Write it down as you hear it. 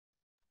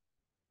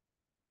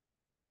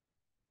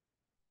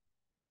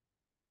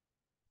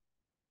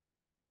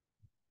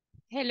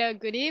Hello,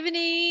 good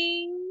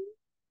evening.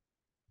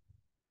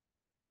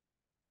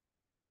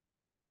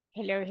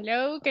 Hello,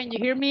 hello. Can you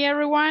hear me,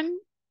 everyone?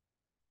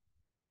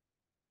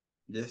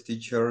 Yes,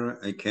 teacher,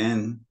 I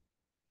can.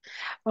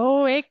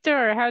 Oh,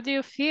 Hector, how do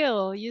you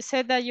feel? You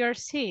said that you're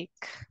sick.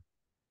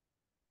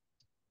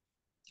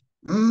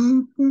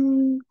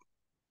 Mm,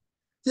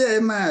 yeah,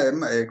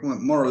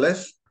 more or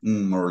less.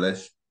 More or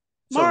less.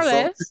 More or So.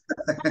 less.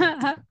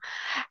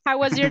 How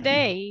was your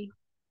day?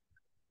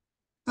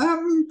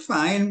 I'm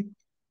fine.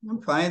 I'm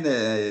fine.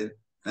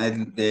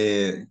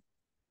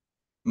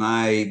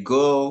 My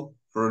goal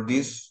for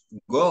this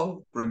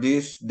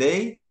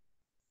day,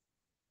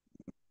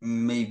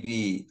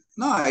 maybe,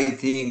 no, I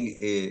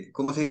think,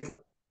 ¿cómo se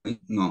dice?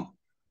 No,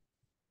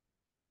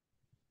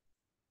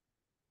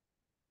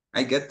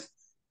 I get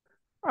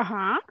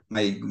Uh-huh.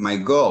 my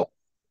goal.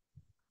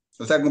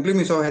 O sea, cumplir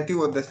mis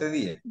objetivos de este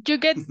día.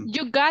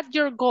 You got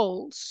your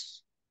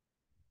goals.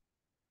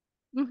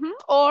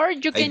 Or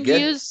you I can get,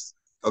 use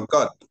oh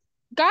God.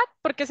 got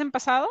porque es en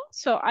pasado.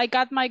 So I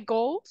got my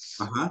goals.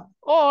 Uh-huh.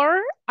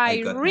 Or I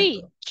I got my goal.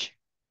 reach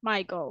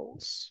my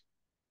goals.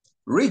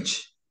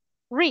 Rich.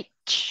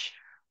 Reach.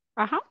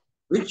 Uh-huh.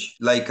 Rich,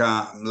 like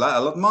a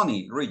lot of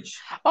money, rich.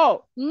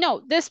 Oh,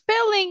 no, the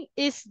spelling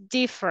is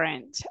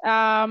different.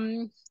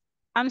 I'm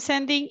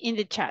sending in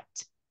the chat.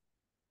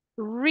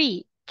 Mhm.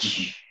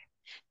 Reach.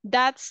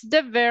 That's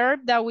the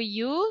verb that we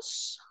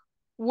use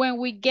when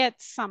we get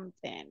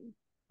something,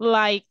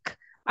 like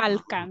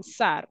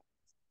alcanzar.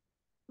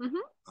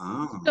 Mhm.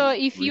 So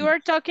if you are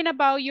Rich. talking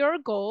about your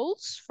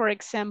goals, for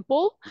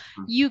example,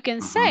 Uh-huh. you can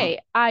Uh-huh. say,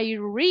 I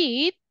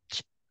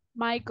reached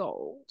my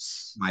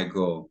goals. My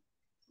goal.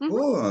 Mhm.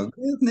 Oh,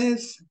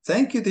 goodness.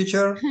 Thank you,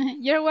 teacher.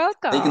 You're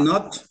Take a welcome.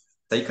 note.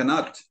 Take a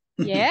note.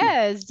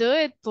 Yes, do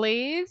it,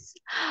 please.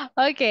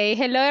 Okay,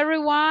 hello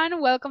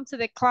everyone. Welcome to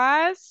the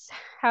class.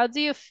 How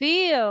do you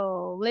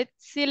feel? Let's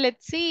see,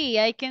 let's see.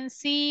 I can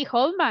see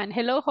Holman.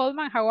 Hello,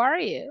 Holman. How are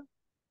you?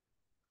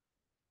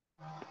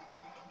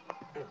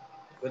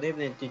 Good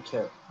evening,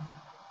 teacher.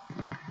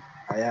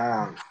 I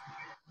am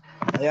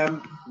I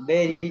am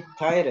very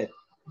tired,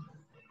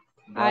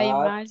 I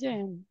but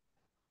imagine.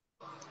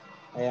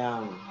 I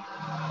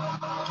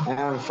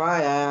am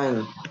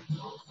fine.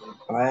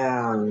 I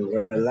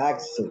am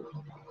relaxing.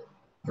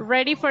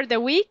 Ready for the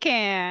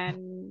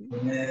weekend.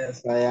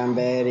 Yes, I am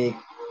very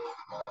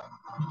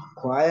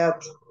quiet.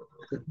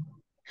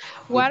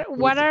 What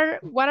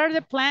are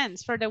the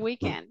plans for the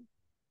weekend?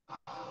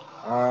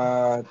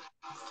 Uh,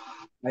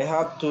 I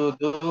have to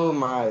do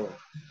my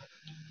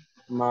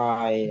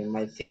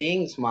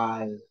things,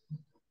 my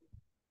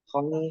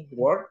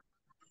homework,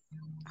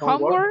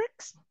 homework.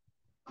 Homeworks?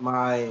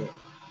 My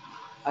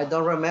I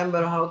don't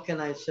remember how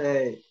can I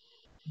say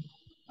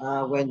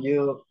when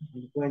you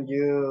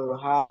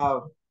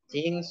have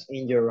things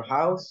in your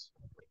house.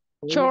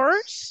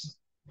 Chores?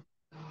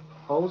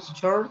 House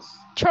chores.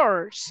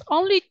 Chores.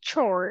 Only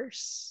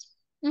chores.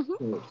 Mhm.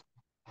 Hmm.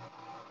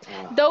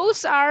 Uh,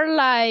 Those are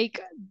like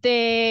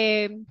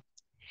the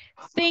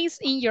things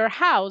in your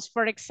house.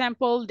 For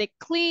example, the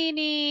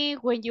cleaning,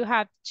 when you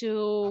have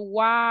to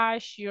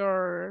wash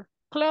your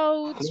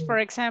clothes, for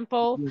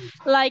example,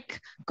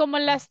 like como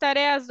las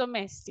tareas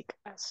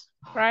domésticas,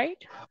 right?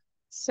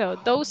 So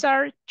those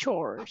are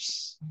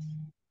chores.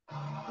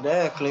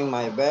 They clean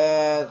my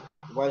bed,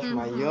 wash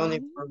my Mhm.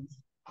 uniform.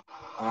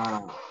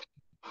 Uh,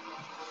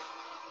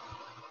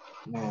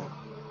 man,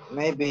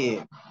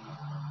 maybe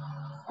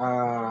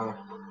uh,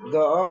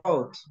 go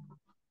out,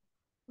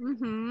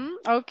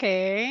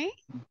 Okay.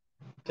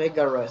 take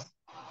a rest,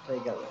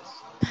 take a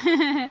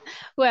rest.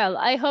 Well,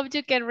 I hope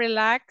you can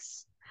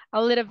relax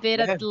a little bit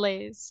Yeah. at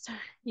least.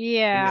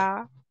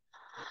 Yeah.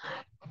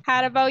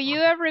 How about you,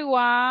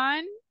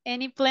 everyone?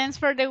 Any plans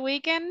for the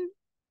weekend?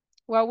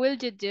 What will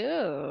you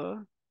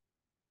do?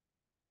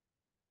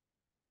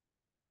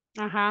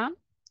 Uh-huh.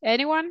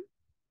 Anyone?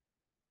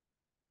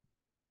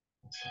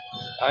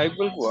 I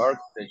will work,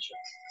 teacher.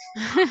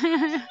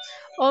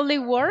 Only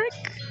work?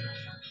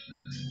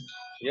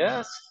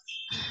 Yes,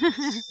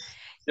 You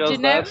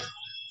just that.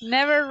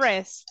 never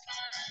rest.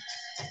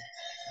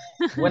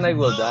 When I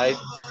will die.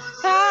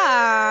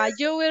 Ah,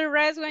 you will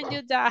rest when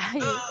you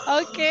die.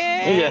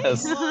 Okay.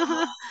 Yes.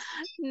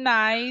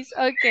 Nice.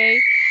 Okay.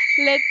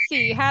 Let's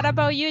see. How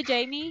about you,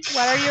 Jamie?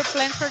 What are your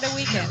plans for the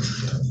weekend?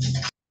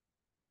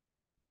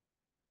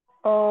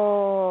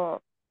 Or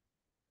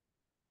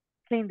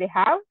clean the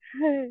house,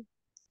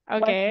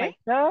 wash Okay. my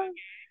clothes,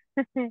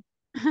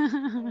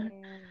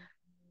 and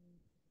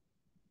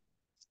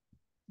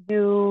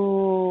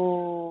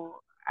do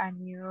a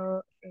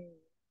new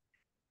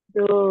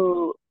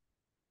do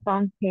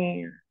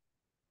something.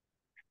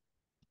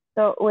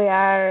 So we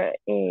are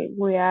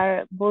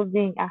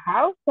building a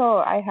house, so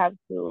I have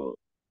to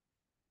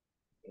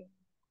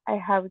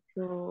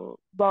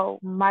buy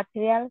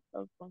materials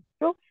of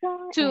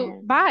construction To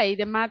and buy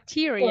the so,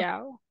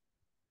 material.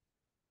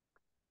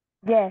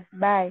 yes,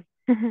 buy.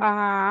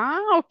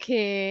 Ah,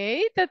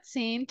 okay, that's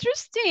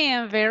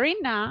interesting. Very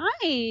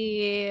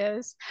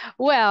nice.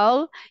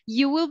 Well,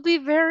 you will be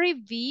very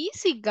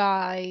busy,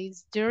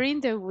 guys,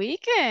 during the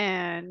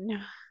weekend.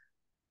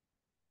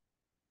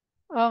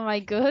 Oh my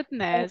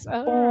goodness.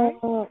 All right.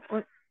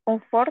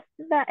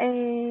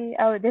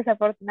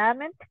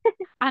 Desafortunadamente,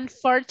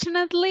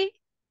 Unfortunately,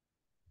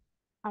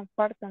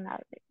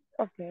 unfortunately.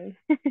 Okay.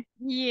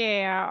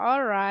 yeah,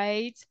 all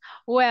right.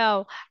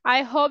 Well,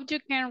 I hope you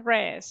can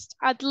rest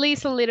at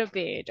least a little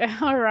bit.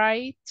 All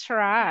right, Thank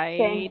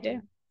tried.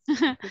 you.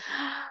 Thank you.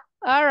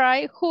 All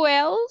right, who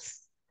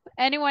else?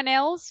 Anyone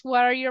else?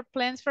 What are your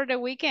plans for the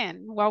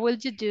weekend? What will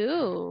you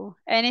do?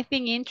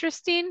 Anything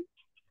interesting?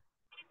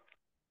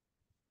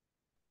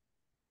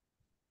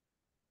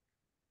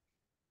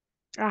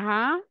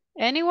 Uh-huh.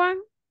 Anyone?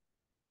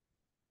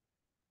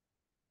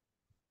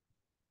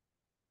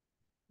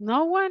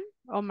 No one?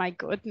 Oh my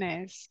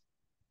goodness.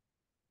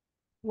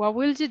 What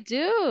will you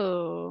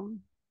do?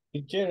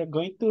 Teacher,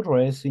 going to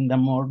rest in the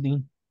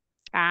morning.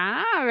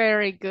 Ah,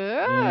 very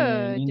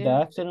And in the good.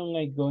 afternoon,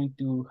 I'm going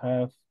to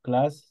have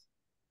class.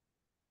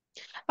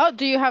 Oh,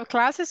 do you have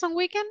classes on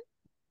weekend?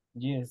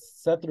 Yes,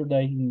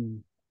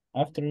 Saturday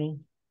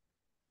afternoon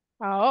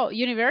Oh,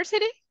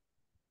 university?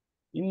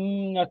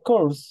 in a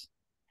course.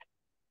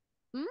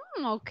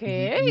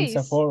 Okay. It's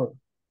a four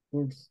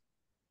course.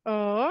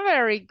 Oh,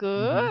 very Mhm.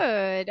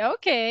 good.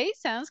 Okay,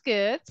 sounds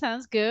good.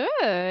 Sounds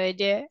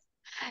good.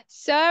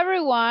 So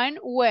everyone,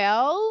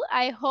 well,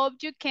 I hope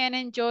you can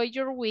enjoy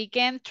your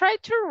weekend. Try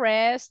to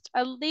rest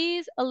at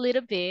least a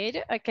little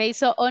bit. Okay,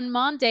 so on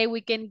Monday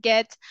we can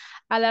get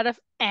a lot of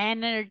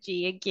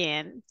energy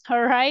again.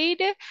 All right.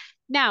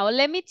 Now,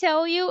 let me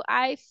tell you,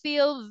 I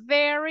feel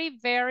very,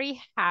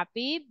 very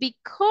happy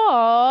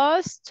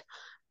because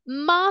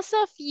most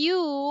of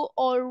you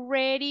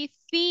already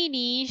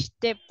finished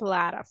the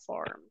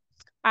platform.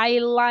 I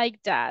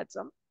like that.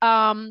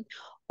 Um,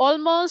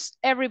 Almost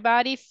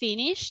everybody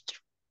finished,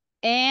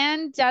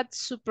 and that's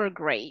super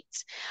great.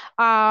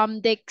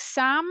 The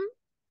exam,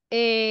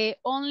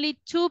 only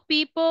two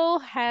people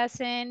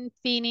hasn't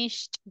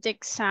finished the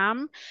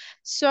exam.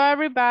 So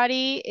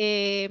everybody,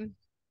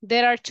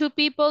 there are two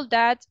people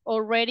that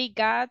already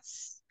get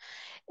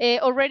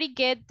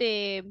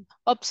the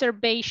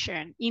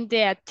observation in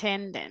the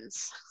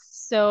attendance.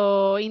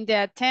 So in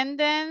the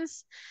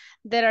attendance,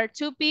 there are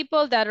two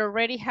people that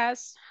already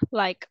has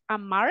like a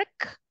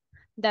mark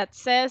that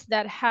says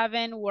that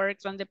haven't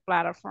worked on the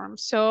platform.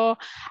 So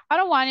I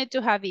don't want it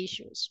to have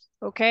issues.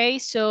 Okay,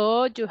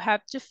 so you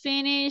have to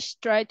finish,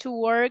 try to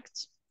work,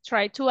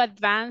 try to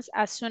advance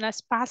as soon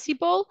as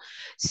possible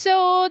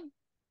so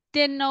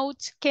the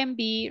notes can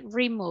be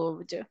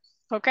removed.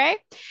 Okay,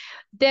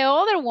 the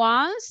other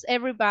ones,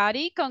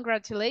 everybody,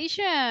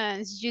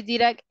 congratulations. You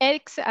did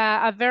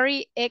a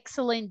very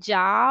excellent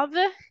job.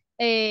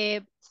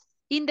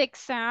 In the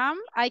exam,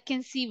 I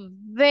can see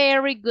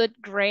very good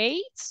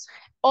grades.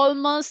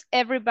 Almost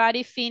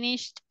everybody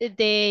finished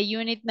the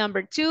unit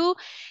number 2.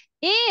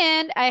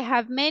 And I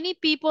have many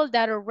people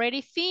that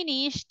already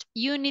finished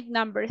unit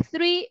number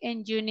 3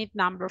 and unit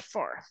number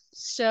 4.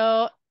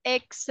 So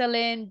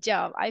excellent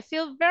job. I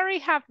feel very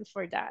happy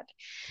for that.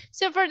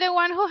 So for the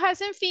one who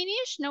hasn't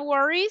finished, no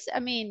worries.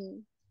 I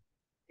mean,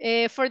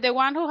 for the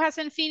one who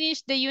hasn't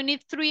finished the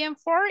unit 3 and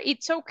 4,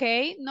 it's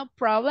okay, no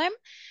problem.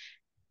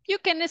 You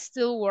can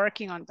still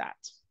working on that.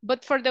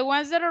 But for the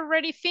ones that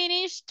already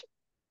finished,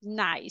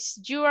 nice.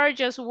 You are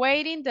just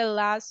waiting the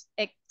last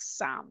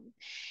exam.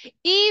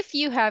 If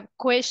you have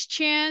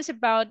questions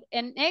about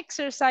an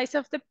exercise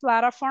of the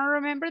platform,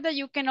 remember that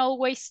you can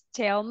always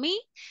tell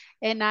me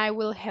and I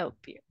will help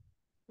you.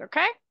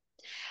 Okay?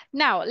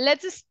 Now,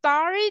 let's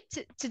start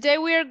it. Today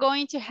we are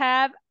going to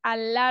have a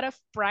lot of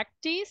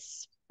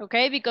practice,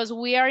 okay? Because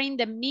we are in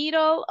the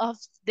middle of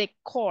the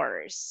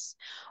course.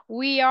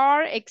 We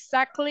are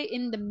exactly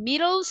in the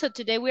middle, so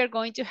today we are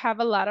going to have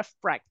a lot of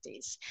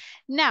practice.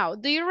 Now,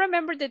 do you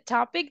remember the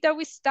topic that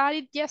we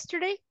studied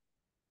yesterday?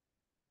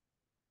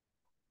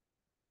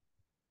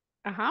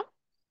 Uh-huh.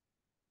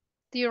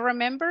 Do you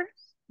remember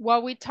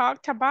what we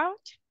talked about?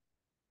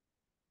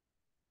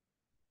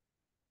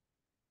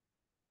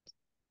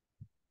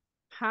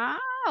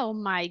 Oh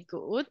my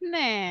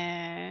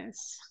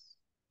goodness.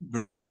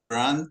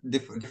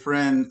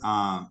 Different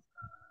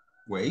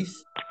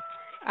ways.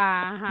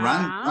 Uh-huh.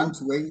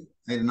 Brand's way,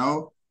 I don't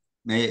know.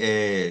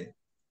 May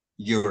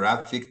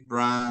geographic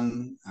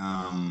brand.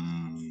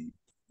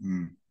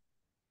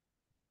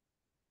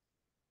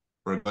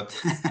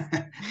 Forgot.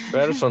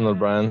 Personal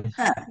brand.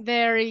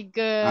 Very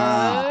good.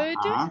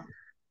 Uh-huh.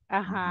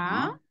 Uh-huh.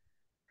 Uh-huh.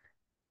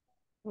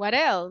 What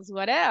else?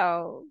 What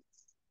else?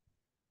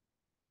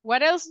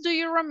 What else do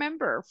you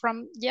remember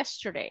from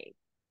yesterday?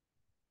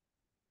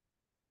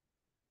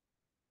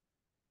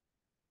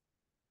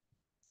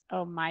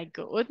 Oh my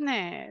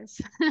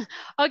goodness.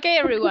 Okay,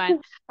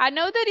 everyone. I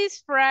know that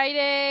it's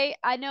Friday.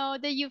 I know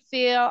that you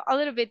feel a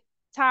little bit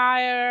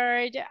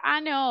tired. I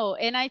know,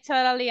 and I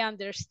totally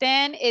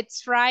understand.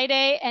 It's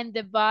Friday and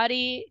the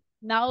body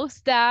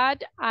knows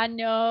that. I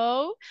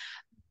know.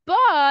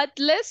 But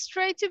let's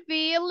try to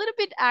be a little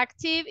bit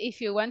active.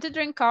 If you want to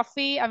drink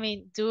coffee, I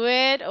mean, do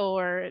it.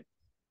 Or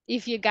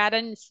if you got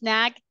a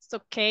snack, it's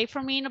okay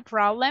for me, no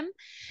problem.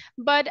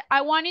 But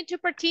I want you to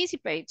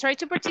participate. Try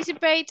to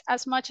participate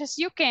as much as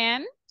you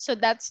can. So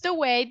that's the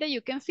way that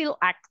you can feel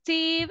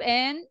active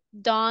and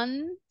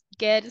don't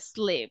get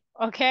sleep,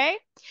 okay?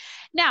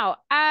 Now,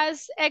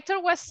 as Hector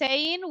was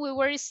saying, we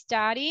were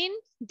studying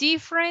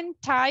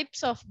different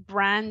types of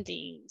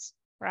brandings,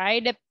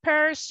 right? The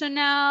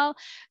personal,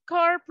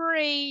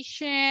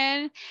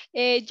 corporation,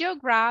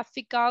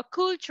 geographical,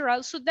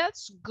 cultural, so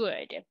that's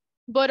good.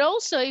 But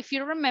also, if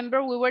you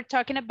remember, we were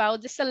talking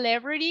about the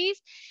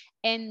celebrities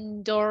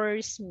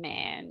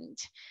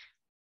endorsement.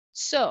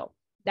 So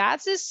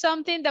that is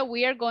something that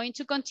we are going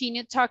to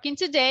continue talking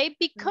today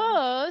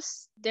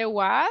because there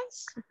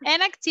was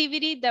an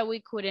activity that we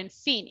couldn't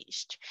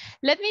finish.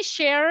 Let me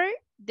share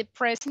the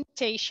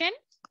presentation.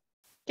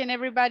 Can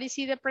everybody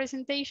see the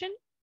presentation?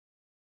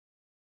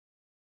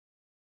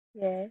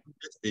 Yes.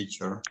 Yes,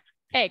 teacher.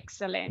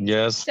 Excellent.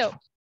 Yes. So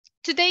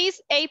today is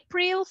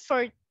April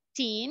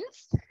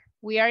 14th.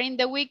 We are in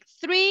the week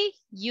 3,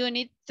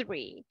 unit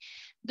 3.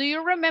 Do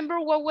you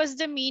remember what was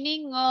the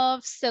meaning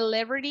of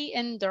celebrity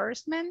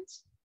endorsement?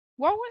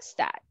 What was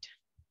that?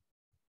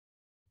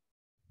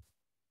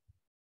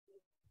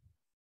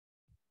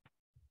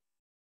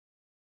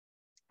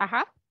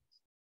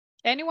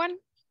 Anyone?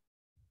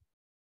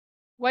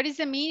 What is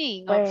the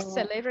meaning of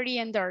celebrity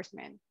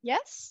endorsement?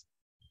 Yes?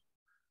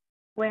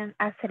 When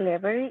a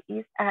celebrity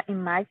is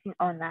imagined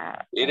on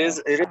a It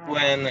is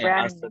when a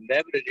brand.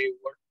 celebrity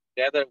works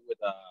together with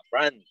a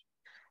brand.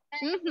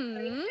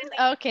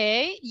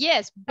 Okay,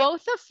 yes,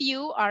 both of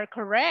you are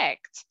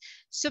correct.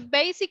 So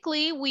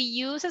basically we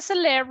use a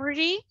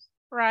celebrity,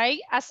 right,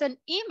 as an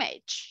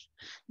image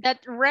that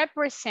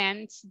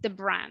represents the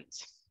brand.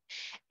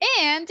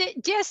 And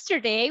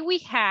yesterday we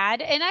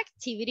had an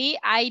activity.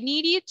 I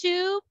need you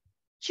to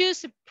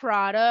choose a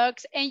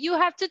product and you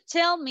have to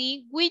tell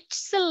me which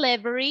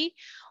celebrity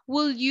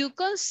will you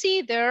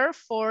consider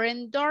for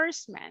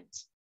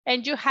endorsement.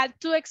 And you had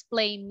to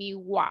explain me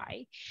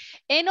why.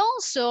 And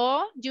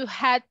also you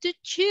had to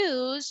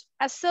choose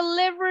a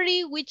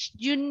celebrity which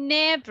you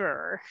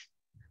never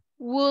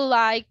would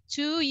like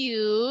to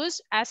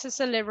use as a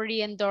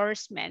celebrity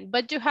endorsement,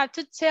 but you have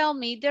to tell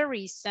me the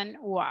reason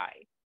why.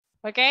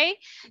 Okay,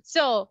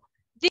 so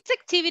this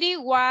activity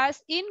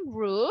was in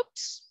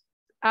groups.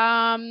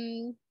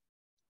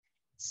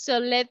 So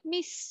let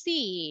me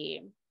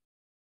see.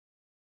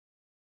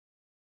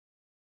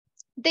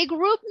 The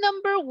group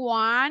number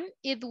 1,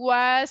 it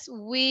was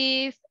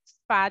with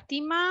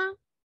Fatima.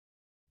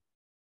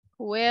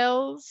 Who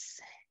else?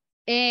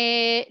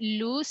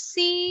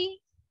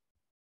 Lucy.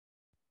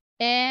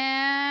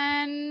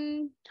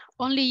 And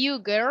only you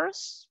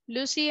girls,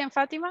 Lucy and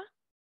Fatima?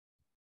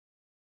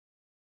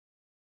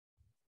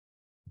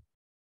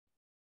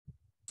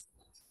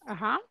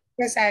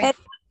 Yes, I.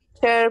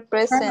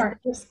 Present.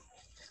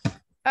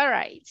 All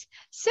right.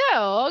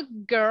 So,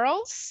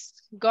 girls,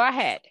 go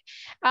ahead.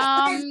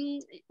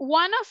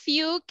 One of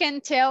you can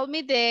tell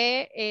me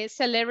the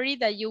celebrity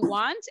that you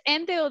want,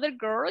 and the other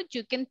girl,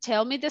 you can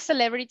tell me the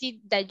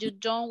celebrity that you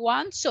don't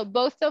want, so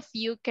both of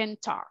you can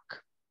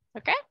talk.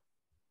 Okay?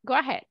 Go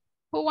ahead.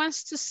 Who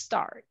wants to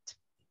start?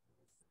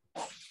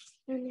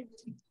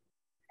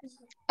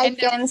 I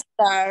can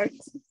start.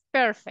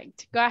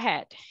 Perfect. Go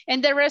ahead.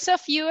 And the rest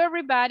of you,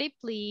 everybody,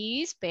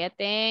 please pay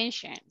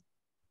attention.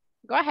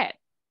 Go ahead.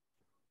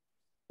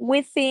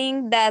 We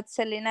think that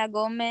Selena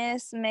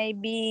Gomez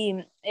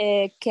maybe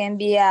can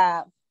be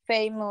a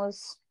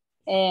famous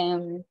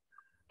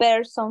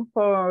person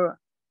for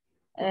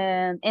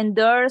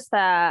endorse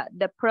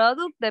the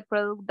product. The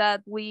product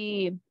that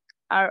we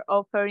are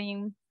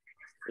offering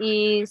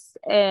is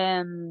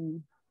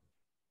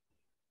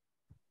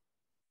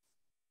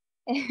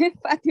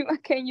Fatima,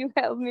 can you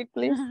help me,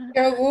 please?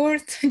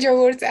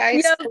 Yogurt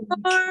ice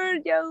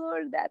cream.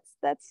 Yogurt.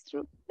 That's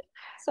true.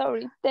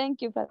 Sorry.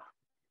 Thank you, Fatima.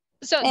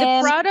 So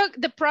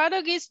the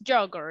product is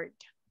yogurt.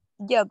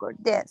 Yogurt,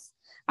 yes.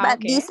 But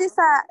okay. This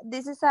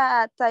is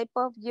a type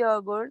of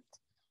yogurt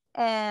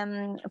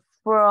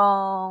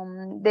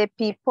from the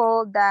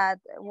people that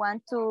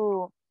want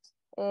to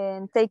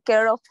take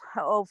care of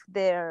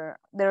their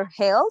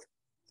health.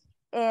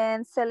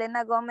 And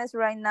Selena Gomez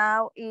right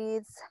now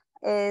is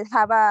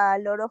have a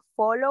lot of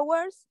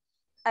followers.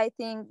 I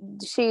think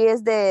she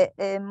is the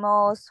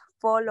most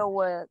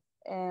followed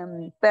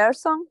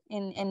person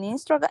in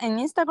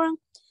Instagram.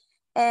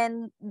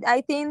 And I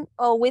think,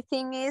 we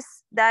think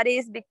that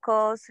is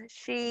because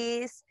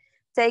she's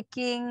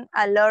taking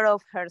a lot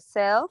of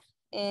herself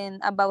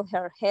and about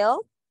her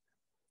health.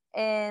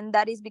 And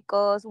that is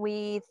because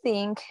we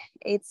think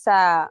it's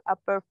a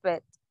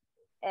perfect,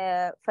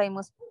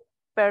 famous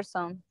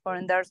person for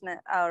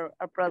endorsement our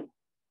product.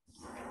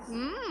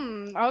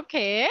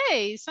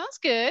 Okay, sounds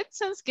good,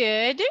 sounds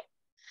good.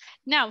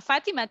 Now,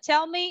 Fatima,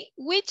 tell me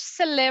which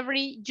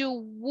celebrity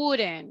you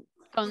wouldn't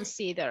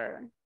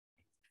consider.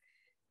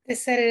 The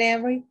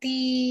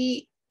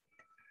celebrity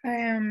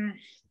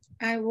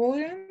I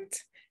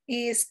wouldn't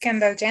is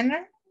Kendall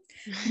Jenner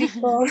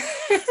because,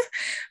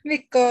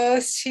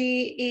 because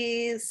she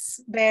is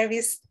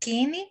very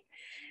skinny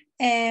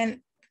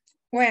and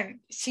when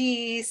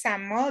she is a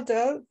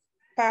model,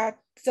 but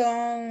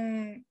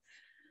don't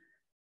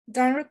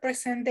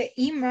represent the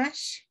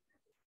image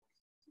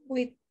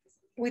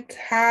with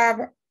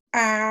have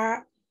a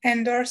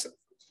endorse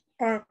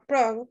or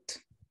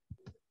product.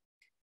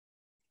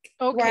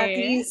 Okay. What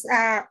is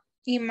a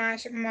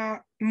image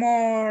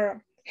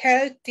more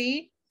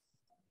healthy?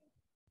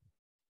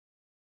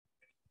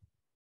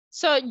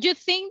 So you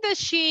think that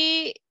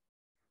she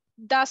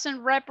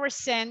doesn't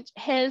represent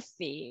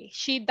healthy?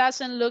 She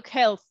doesn't look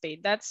healthy.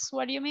 That's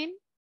what you mean?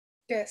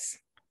 Yes.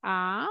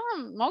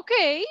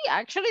 Okay.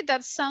 Actually,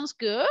 that sounds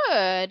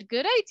good.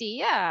 Good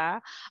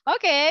idea.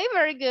 Okay,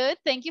 very good.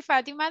 Thank you,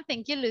 Fatima.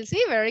 Thank you, Lucy.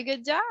 Very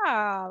good job.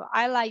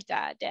 I like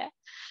that.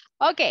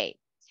 Okay.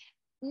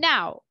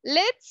 Now,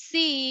 let's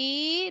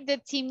see the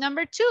team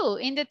number 2.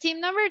 In the team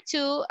number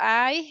 2,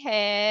 I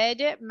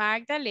had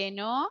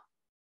Magdaleno,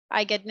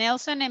 I get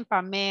Nelson and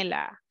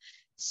Pamela.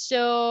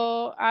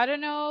 So I don't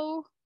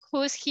know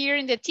who's here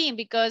in the team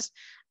because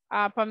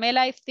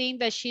Pamela, I think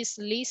that she's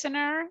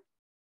listener.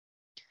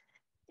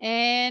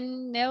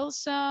 And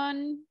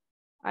Nelson,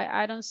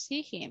 I don't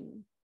see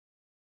him.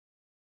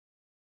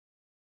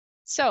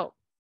 So,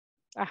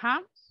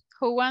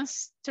 who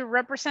wants to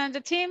represent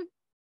the team?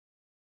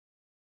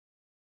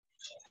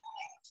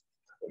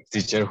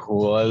 Teacher,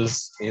 who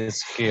else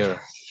is here?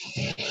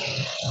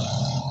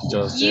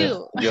 Just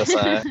You. Just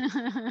I.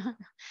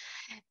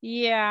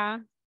 Yeah,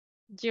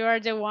 you are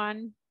the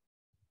one.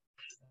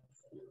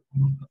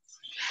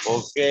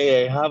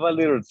 Okay, I have a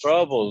little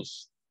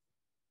troubles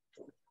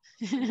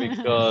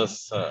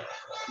because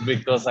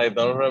I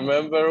don't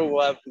remember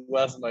what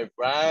was my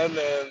brand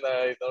and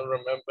I don't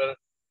remember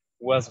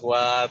what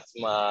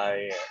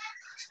my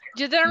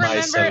You don't my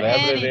remember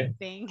celebrity.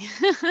 anything.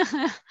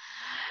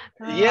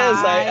 Yes,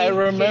 I My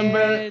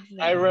remember.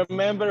 I goodness.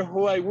 remember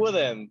who I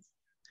wouldn't.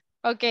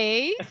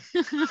 Okay.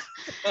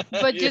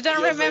 But you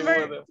don't Yes,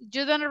 remember.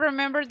 You don't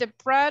remember the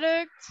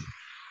product.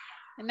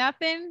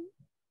 Nothing.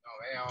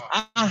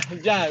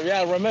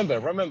 Yeah.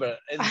 Remember.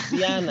 It's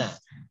Diana.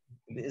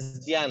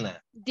 It's Diana.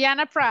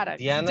 Diana product.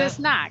 Diana. The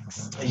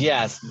snacks.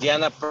 Yes,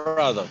 Diana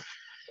product.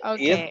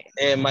 Okay.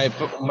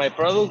 My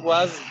product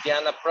was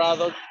Diana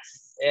product,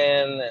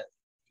 and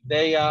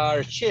they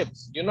are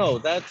chips. You know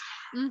that.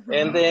 Mm-hmm.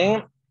 And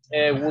then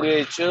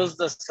we choose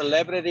the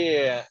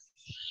celebrity,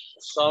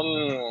 some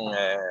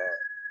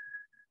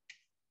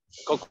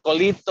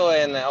Cocolito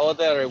and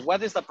other.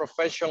 What is the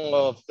profession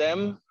of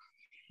them?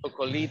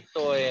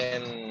 Cocolito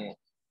and.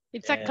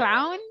 It's a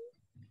clown.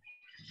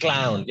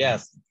 Clown,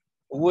 yes.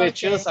 We Okay.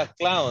 choose a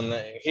clown.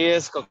 He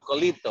is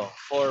Cocolito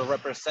for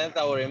represent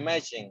our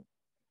imaging.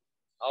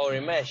 Our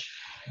image.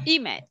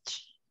 Image.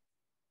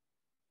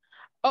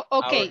 Oh,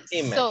 okay. Our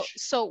image.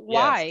 So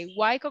why? Yes.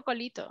 Why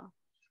Cocolito?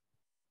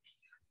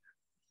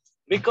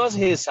 Because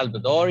he is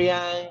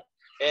Salvadorian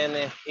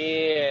and he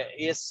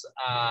is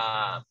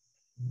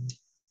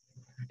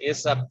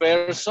a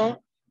person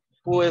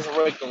who is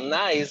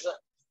recognized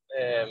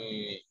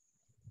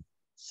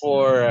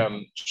for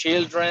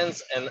children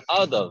and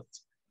adults.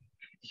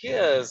 He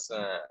is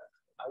a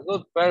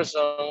good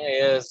person. He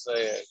is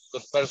a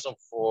good person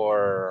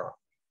for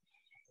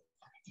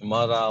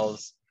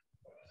models,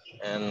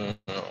 and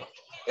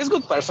he's a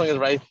good person, is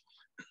right?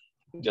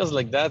 Just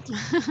like that.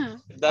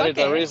 That is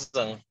the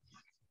reason.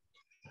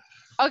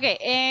 Okay,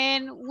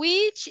 and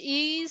which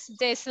is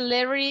the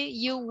celebrity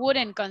you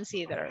wouldn't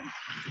consider?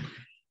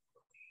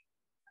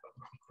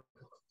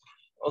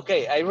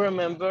 Okay, I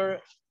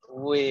remember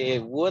we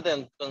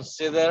wouldn't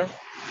consider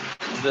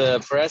the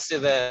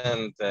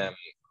president.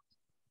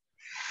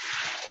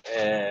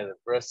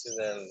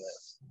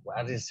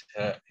 What is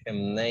his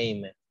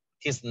name?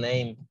 His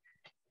name.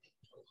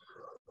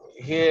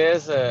 He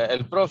is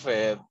El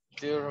Profe.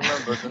 Do you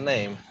remember the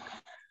name?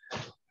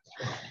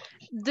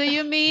 Do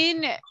you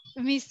mean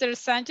Mr.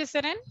 Sanchez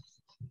Seren?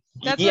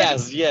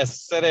 Yes,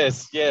 it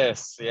is.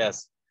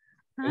 Yes.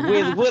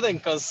 We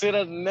wouldn't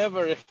consider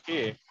never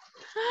he.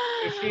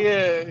 He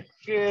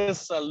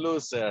is a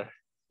loser.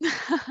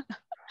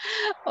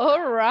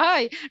 All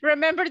right.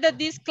 Remember that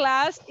this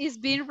class is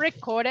being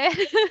recorded.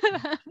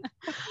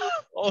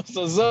 Oh,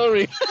 so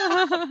sorry.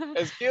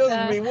 Excuse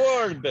me,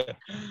 word.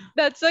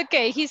 That's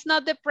okay. He's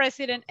not the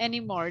president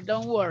anymore.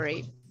 Don't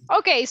worry.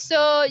 Okay,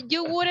 so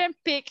you wouldn't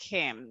pick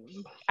him.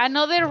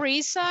 Another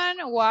reason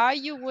why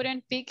you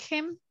wouldn't pick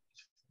him?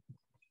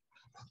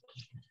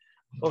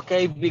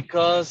 Okay,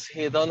 because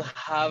he don't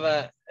have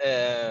a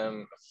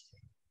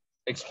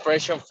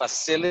expression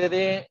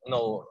facility.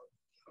 No,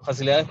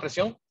 facilidad de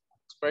expresión.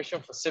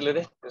 Expression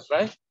facility, is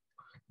right?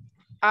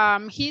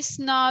 He's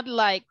not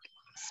like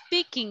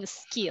speaking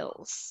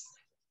skills.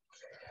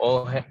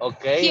 Oh,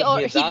 okay.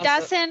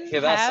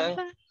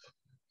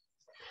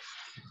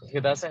 He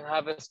doesn't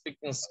have a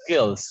speaking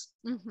skills.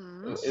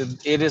 Mm-hmm.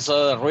 It is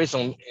a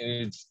reason.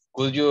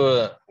 Could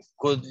you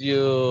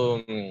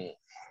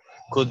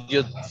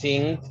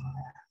think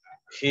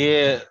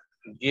he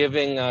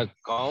giving a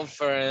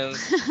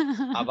conference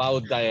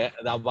about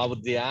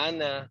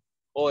Diana,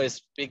 or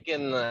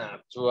speaking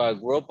to a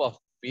group of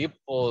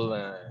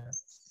people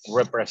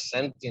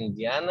representing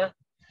Diana,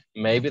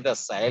 maybe the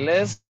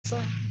sales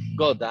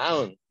go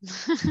down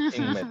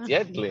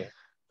immediately.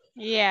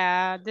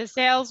 Yeah, the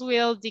sales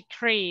will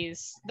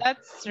decrease.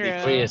 That's true.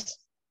 Decrease.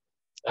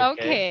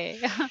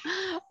 Okay.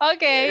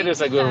 Okay. It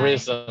is a good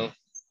Nice. reason.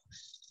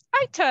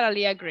 I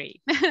totally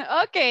agree.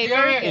 Okay,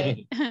 very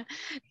good.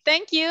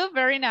 Thank you.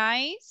 Very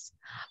nice.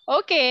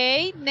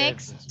 Okay,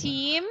 next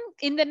team.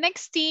 In the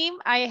next team,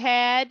 I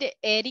had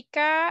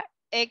Erika,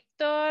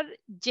 Hector,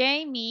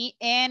 Jamie,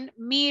 and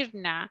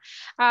Mirna.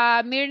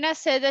 Mirna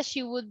said that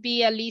she would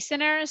be a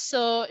listener,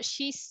 so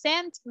she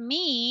sent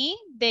me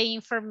the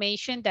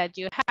information that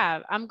you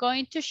have. I'm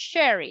going to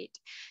share it.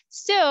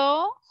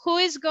 So, who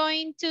is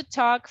going to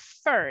talk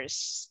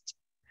first?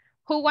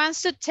 Who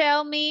wants to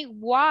tell me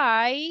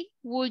why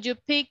would you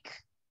pick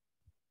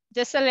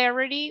the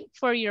celebrity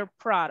for your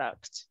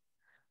product?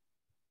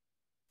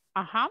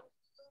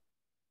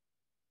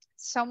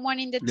 Someone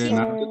in the team?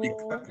 Leonardo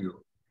DiCaprio.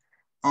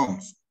 Oh,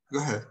 go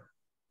ahead,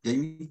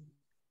 Jamie.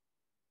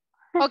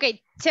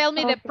 Okay, tell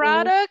me the Okay.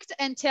 product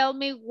and tell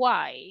me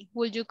why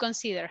would you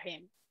consider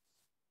him?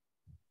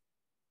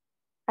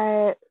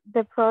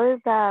 The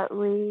product that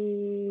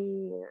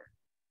we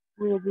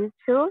did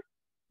choose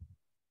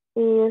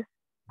is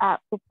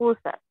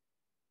pupusa.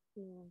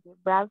 In the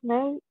brand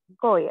name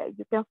Goya.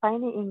 You can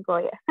find it in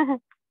Goya.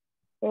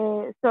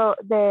 So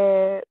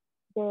the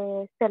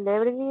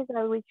celebrity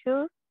that we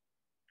choose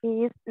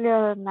is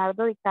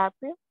Leonardo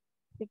DiCaprio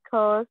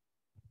because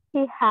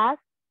he has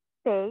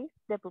tasted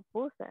the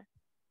pupusa.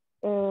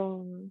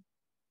 And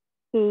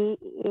he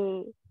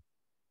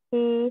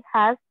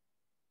has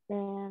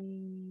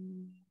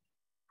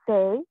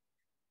say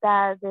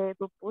that the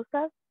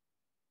pupusas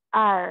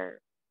are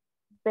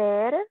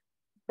better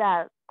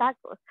than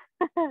tacos,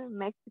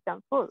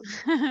 Mexican food.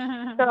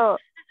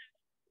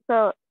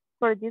 So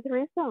for this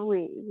reason,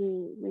 we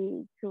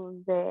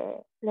choose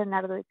the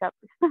Leonardo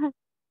DiCaprio.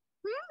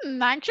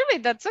 Actually,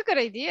 that's a good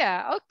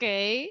idea.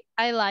 Okay,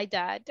 I like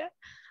that.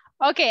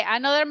 Okay,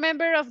 another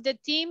member of the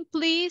team,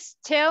 please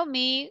tell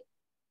me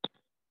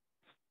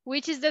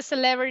which is the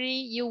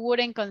celebrity you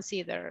wouldn't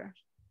consider.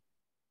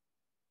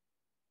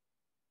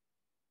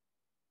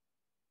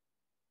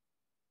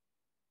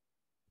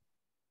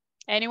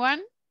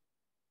 Anyone?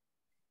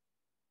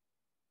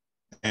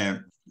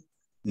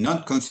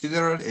 Not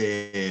considered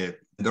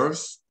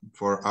endorse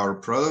for our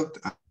product,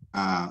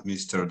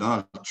 Mr.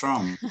 Donald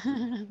Trump,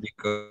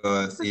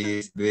 because he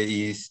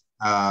is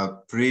a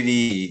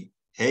pretty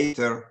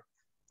hater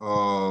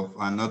of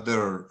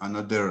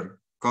another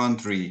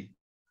country,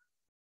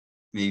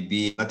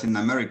 maybe Latin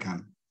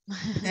American,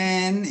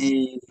 and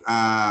is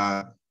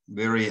I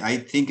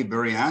think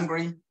very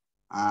angry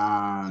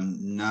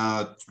and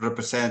not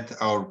represent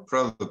our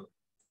product.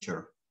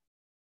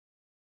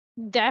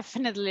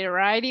 Definitely,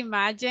 right?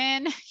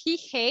 Imagine he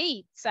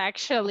hates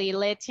actually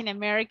Latin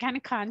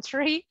American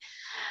country.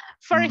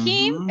 For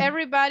him,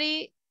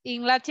 everybody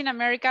in Latin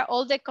America,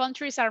 all the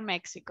countries are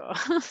Mexico.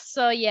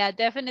 So yeah,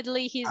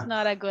 definitely he's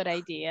not a good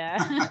idea.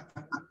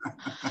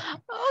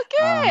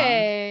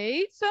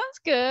 Okay, sounds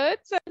good,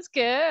 sounds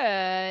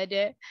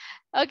good.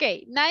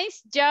 Okay,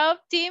 nice job,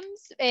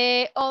 teams.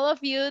 All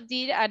of you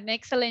did an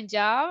excellent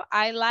job.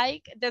 I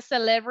like the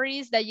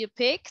celebrities that you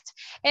picked,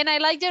 and I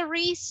like the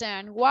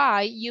reason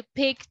why you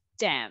picked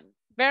them.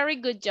 Very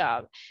good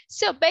job.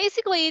 So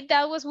basically,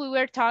 that was what we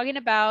were talking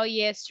about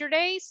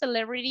yesterday,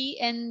 celebrity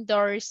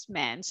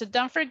endorsement. So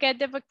don't forget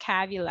the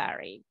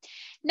vocabulary.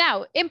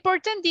 Now,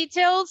 important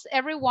details,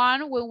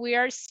 everyone, when we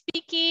are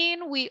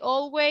speaking, we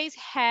always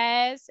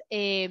have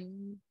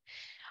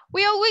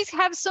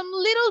some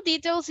little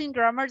details in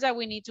grammar that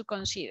we need to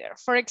consider.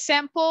 For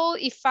example,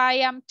 if I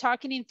am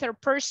talking in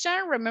third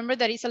person, remember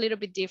that it's a little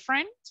bit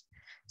different.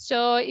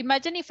 So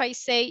imagine if I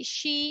say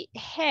she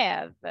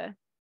have.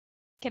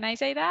 Can I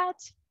say that?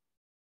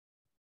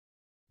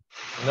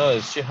 No,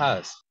 she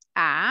has.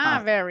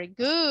 Very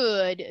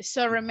good.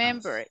 So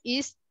remember,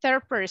 it's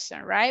third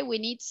person, right? We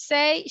need to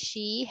say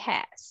she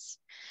has.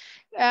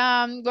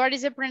 What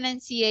is the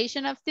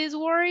pronunciation of this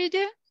word?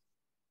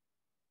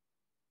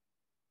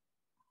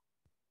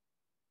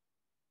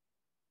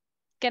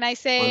 Can I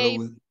say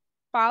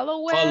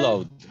follow?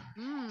 Followed.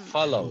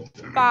 Followed.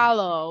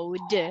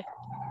 Followed.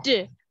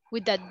 D,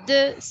 with the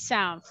D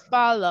sound,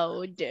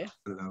 followed.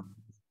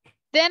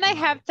 Then I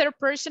have third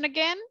person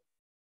again.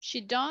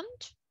 She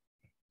don't.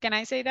 Can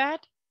I say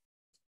that?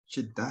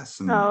 She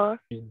doesn't. No.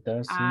 She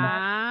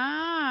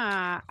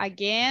doesn't.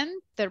 Again,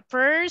 third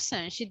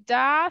person. She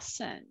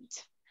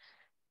doesn't.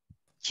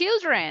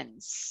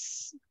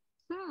 Children's.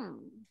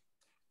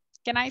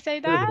 Can I say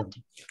that?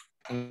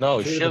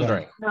 No,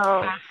 children.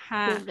 No.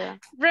 Children.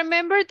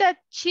 Remember that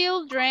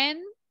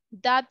children,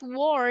 that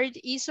word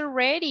is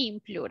already in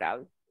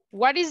plural.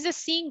 What is the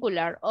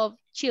singular of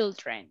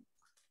children?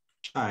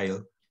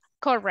 Child.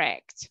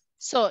 Correct.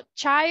 So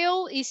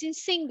child is in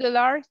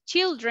singular,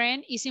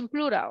 children is in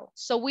plural.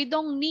 So we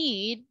don't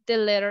need the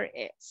letter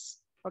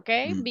S.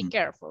 Okay, be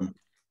careful.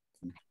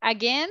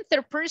 Again,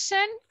 third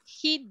person,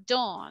 he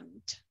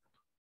don't.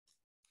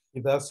 He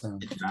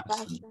doesn't.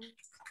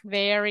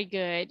 Very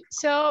good.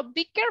 So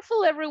be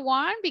careful,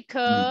 everyone,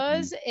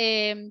 because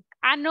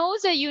I know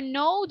that you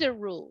know the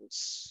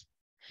rules.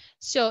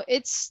 So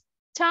it's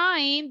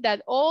time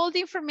that all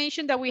the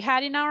information that we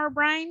had in our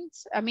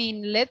brains,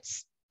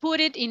 let's put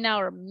it in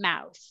our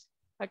mouth,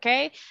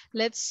 okay?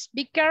 Let's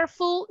be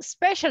careful,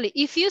 especially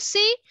if you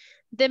see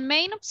the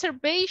main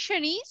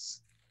observation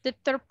is the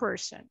third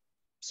person.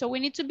 So we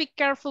need to be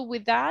careful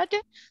with that,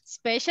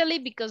 especially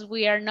because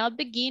we are not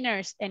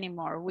beginners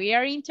anymore. We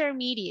are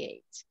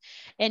intermediate.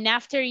 And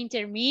after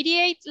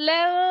intermediate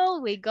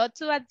level, we go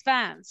to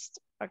advanced,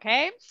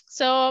 okay?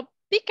 So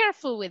be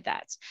careful with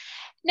that.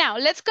 Now,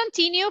 let's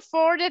continue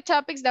for the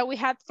topics that we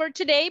had for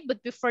today.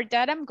 But before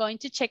that, I'm going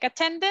to check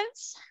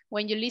attendance.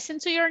 When you listen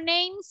to your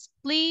names,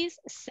 please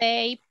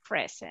say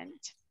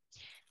present.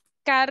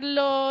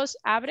 Carlos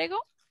Abrego.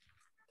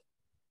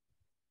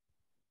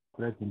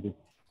 Present.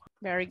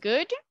 Very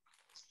good.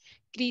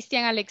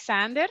 Christian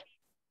Alexander.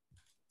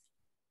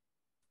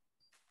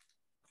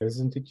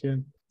 Present, teacher.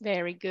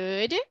 Very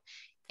good.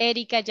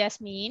 Erika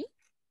Jasmine.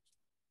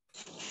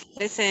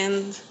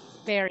 Present.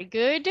 Very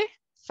good.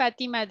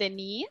 Fatima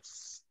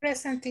Denise.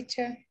 Present,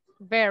 teacher.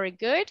 Very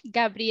good.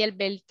 Gabriel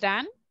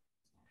Beltrán.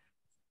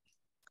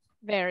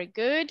 Very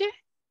good.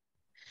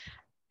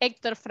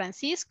 Héctor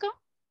Francisco.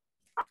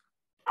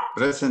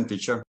 Present,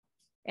 teacher.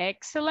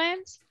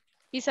 Excellent.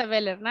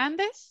 Isabel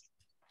Hernández.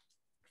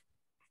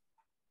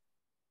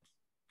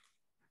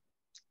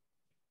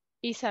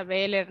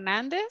 Isabel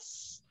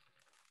Hernández.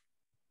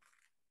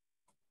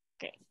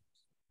 Okay.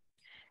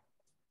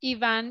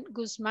 Iván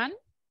Guzmán.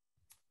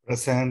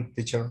 Present,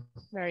 teacher.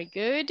 Very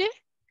good.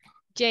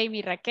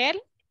 Jamie Raquel.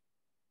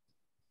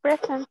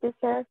 Present,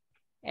 teacher.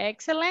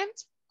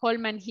 Excellent.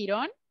 Holman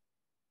Girón.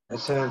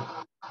 Present.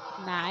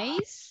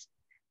 Nice.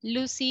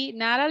 Lucy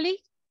Natalie.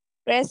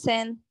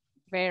 Present.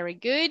 Very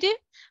good.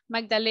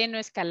 Magdaleno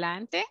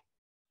Escalante.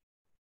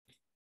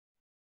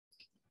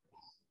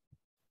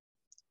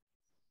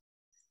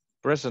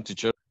 Present,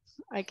 teacher.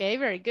 Okay,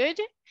 very good.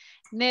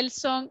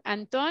 Nelson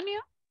Antonio.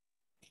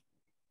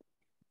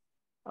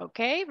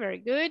 Okay, very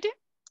good.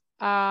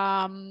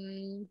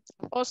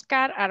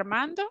 Oscar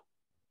Armando.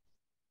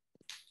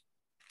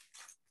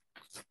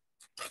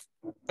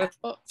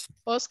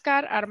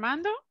 Oscar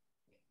Armando.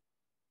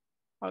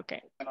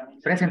 Okay.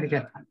 Present,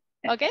 teacher.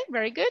 Okay,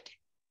 very good.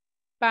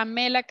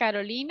 Pamela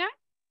Carolina.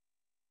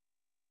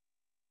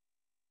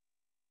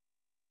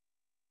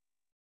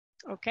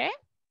 Okay.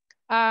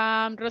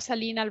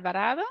 Rosalina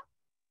Alvarado.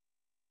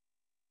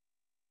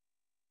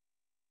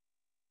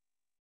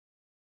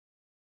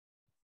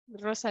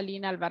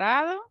 Rosalina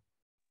Alvarado.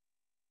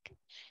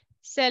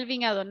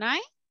 Selvin Adonai.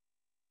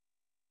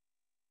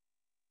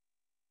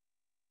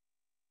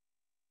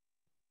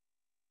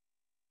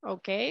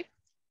 Okay.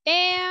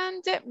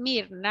 And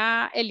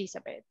Mirna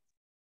Elizabeth.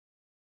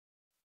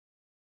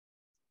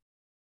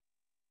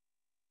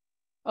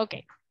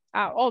 Okay.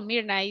 Oh,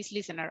 Mirna is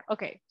listener.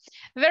 Okay.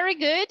 Very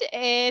good.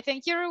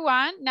 Thank you,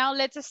 everyone. Now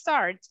let's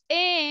start.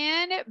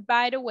 And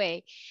by the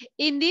way,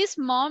 in this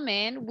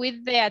moment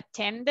with the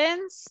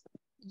attendance,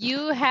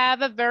 you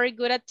have a very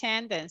good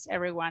attendance,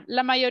 everyone.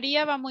 La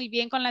mayoría va muy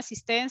bien con la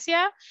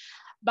asistencia.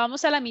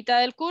 Vamos a la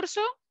mitad del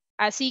curso,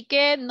 así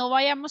que no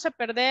vayamos a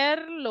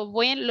perder lo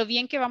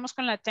bien que vamos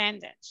con la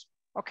attendance.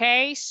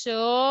 Okay,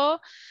 so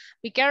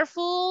be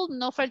careful,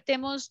 no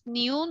faltemos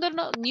ni uno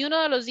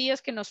de los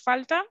días que nos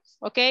falta.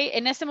 Okay,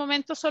 en este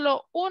momento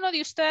solo uno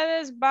de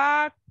ustedes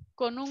va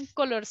con un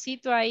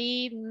colorcito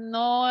ahí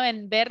no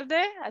en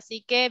verde,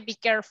 así que be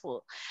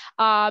careful.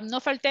 No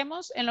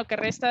faltemos en lo que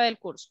resta del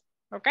curso.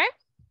 Okay.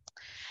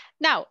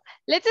 Now,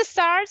 let's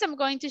start. I'm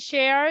going to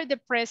share the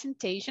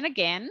presentation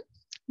again.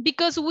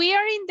 Because we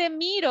are in the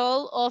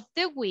middle of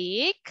the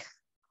week,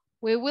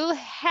 we will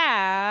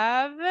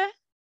have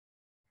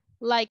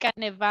like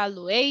an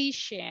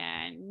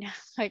evaluation,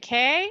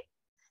 okay?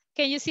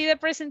 Can you see the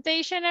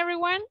presentation,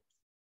 everyone?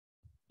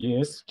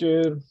 Yes,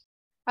 teacher.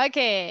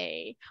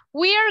 Okay,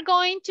 we are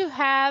going to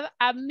have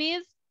a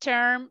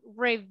midterm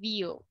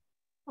review,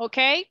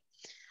 okay?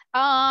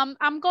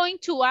 I'm going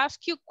to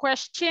ask you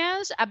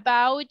questions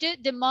about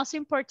the most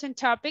important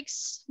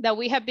topics that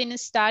we have been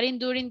studying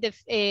during the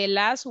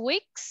last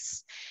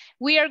weeks.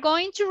 We are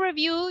going to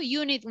review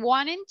Unit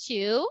 1 and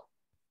 2.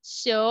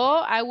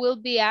 So I will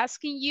be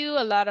asking you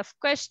a lot of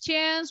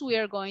questions. We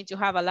are going to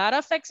have a lot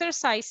of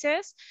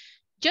exercises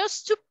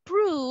just to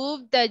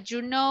prove that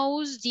you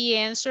know the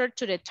answer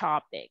to the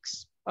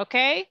topics,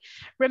 okay?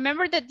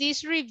 Remember that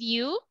this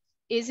review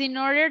is in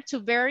order to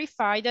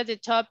verify that the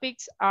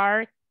topics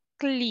are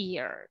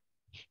clear.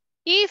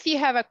 If you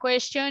have a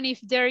question, if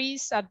there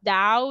is a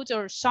doubt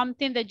or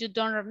something that you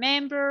don't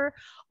remember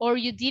or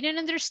you didn't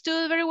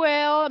understand very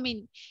well, I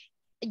mean,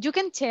 you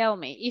can tell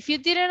me. If you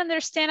didn't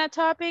understand a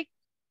topic,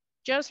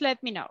 just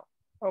let me know,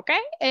 okay?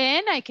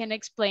 And I can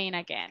explain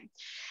again.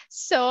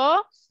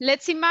 So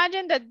let's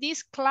imagine that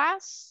this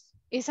class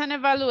is an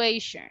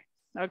evaluation.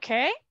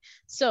 Okay,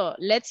 so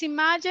let's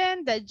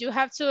imagine that you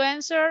have to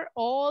answer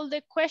all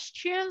the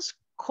questions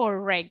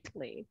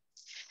correctly.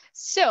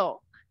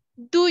 So,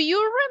 do you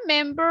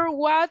remember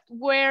what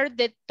were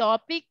the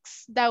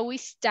topics that we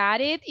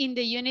studied in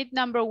the unit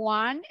number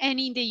 1 and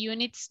in the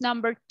units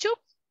number 2?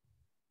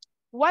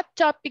 What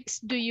topics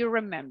do you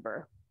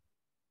remember?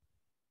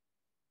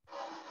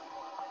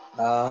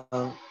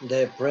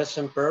 The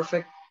present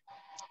perfect.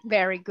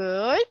 Very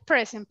good,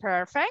 present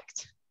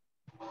perfect.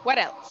 What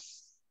else?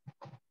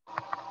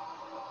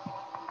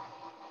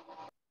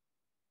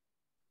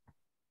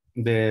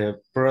 The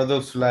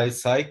product's life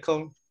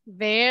cycle.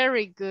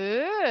 Very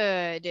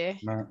good.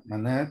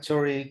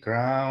 Monetary,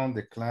 ground,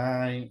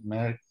 decline,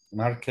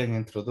 market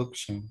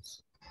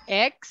introductions.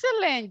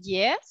 Excellent,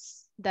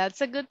 yes,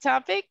 that's a good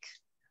topic.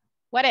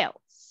 What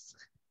else?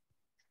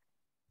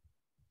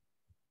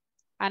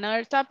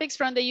 Another topics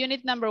from the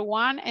unit number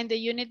 1 and the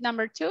unit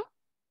number 2?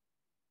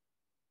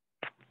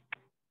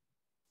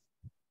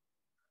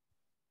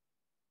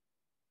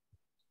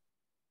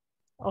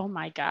 Oh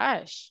my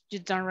gosh, you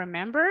don't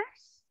remember?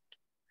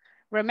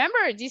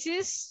 Remember, this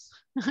is,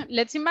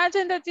 let's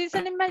imagine that this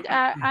is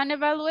an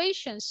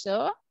evaluation.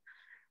 So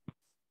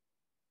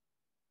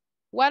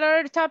what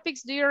other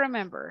topics do you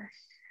remember?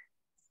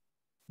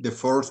 The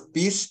fourth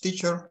piece,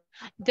 teacher.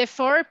 The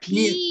 4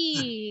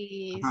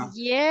 P's,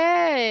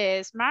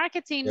 yes,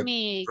 marketing The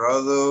mix.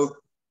 product,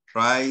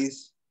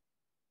 price,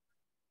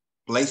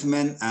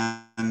 placement,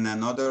 and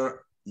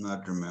another,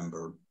 not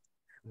remember.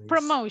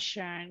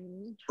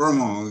 Promotion.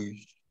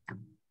 Promotion.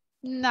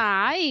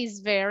 Nice,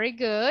 very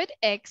good,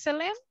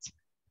 excellent.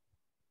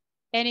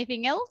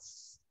 Anything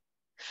else?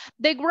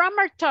 The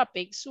grammar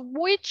topics,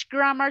 which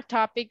grammar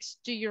topics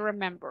do you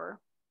remember?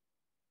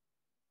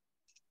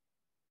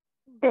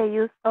 The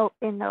use of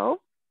no.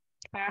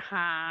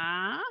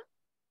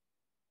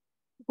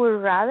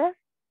 Would rather.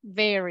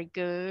 Very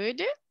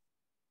good.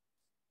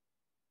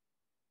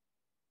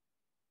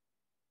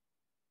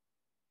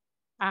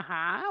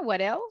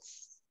 What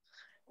else?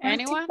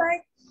 Anyone?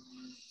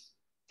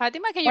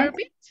 Fatima, can you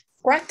repeat?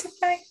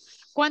 Quantify.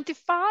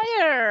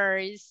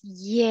 Quantifiers.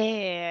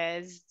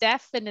 Yes,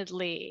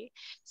 definitely.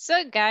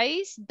 So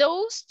guys,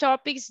 those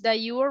topics that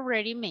you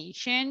already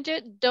mentioned,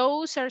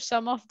 those are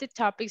some of the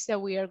topics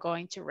that we are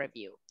going to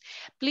review.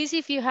 Please,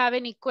 if you have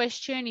any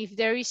question, if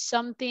there is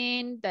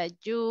something that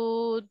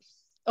you,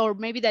 or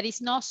maybe that is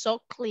not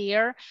so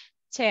clear,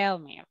 tell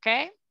me,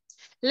 okay?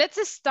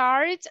 Let's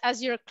start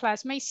as your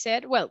classmate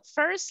said. Well,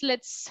 first,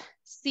 let's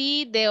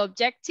see the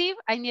objective.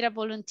 I need a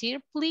volunteer,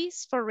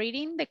 please, for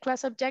reading the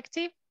class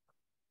objective.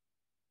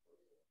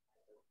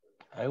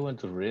 I want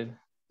to read.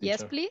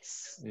 Yes, Teacher.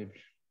 please.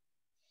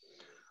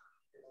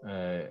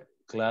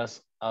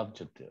 Class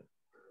objective.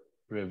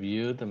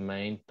 Review the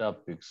main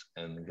topics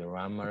and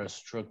grammar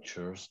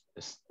structures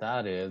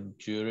studied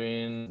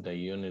during the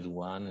unit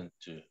 1 and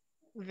 2.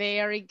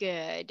 Very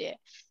good.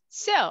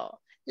 So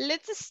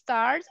let's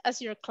start,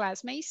 as your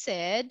classmate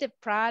said, the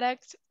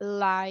product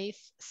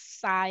life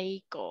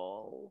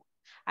cycle.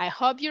 I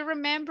hope you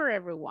remember,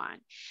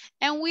 everyone.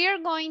 And we are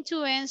going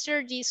to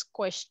answer these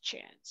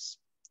questions.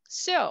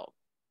 So,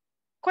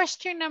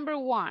 question number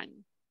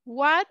 1.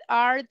 What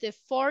are the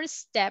 4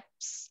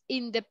 steps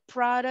in the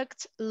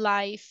product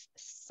life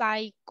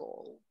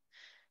cycle?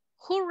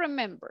 Who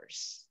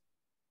remembers?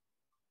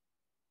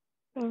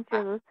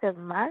 Introduce the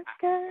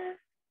market.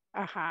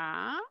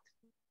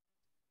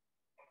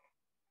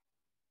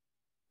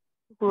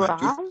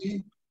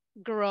 Maturity.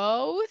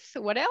 Growth.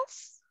 What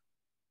else?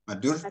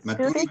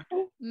 Maturity.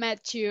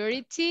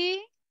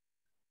 Maturity.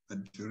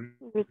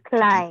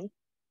 Decline.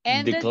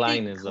 And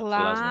decline the is the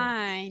last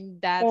decline.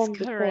 That's And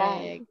correct.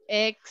 decline.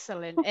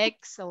 Excellent,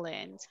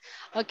 excellent.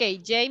 Okay,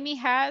 Jamie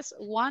has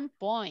 1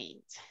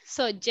 point.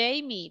 So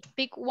Jamie,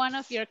 pick one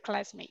of your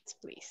classmates,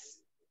 please.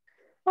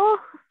 Oh.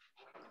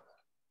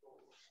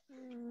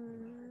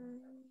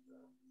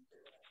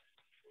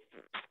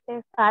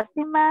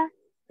 Fatima,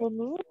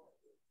 Denise.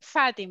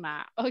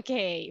 Fatima.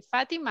 Okay,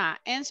 Fatima,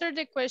 answer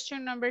the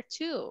question number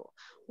 2.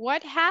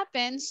 What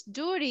happens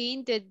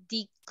during the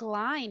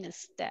decline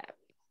step?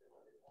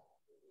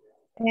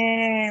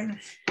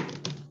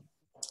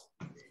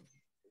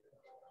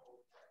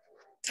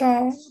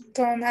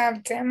 Don't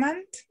have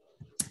demand.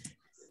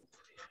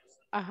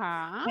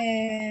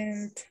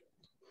 And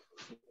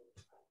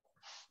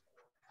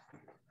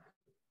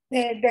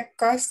the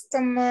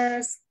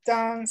customers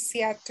don't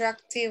see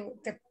attractive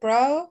the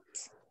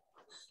product.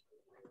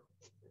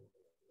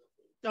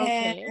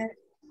 Okay.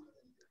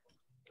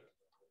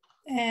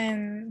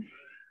 And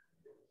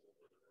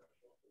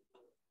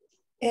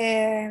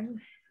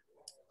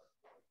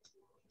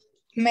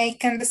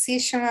make a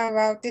decision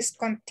about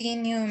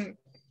discontinue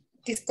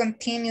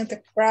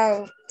the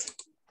product.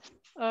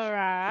 All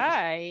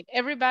right.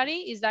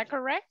 Everybody, is that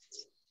correct?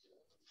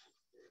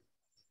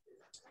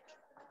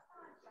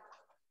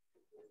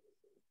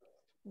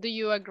 Do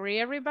you agree,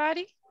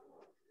 everybody?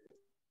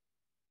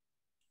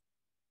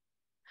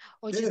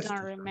 Or you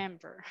don't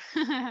remember?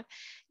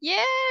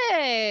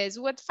 Yes,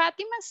 what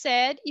Fatima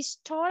said is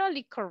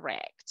totally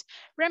correct.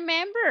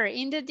 Remember,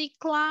 in the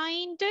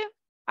declined,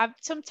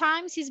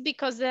 sometimes it's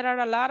because there are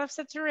a lot of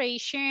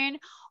saturation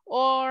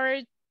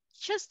or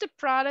just the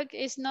product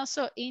is not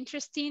so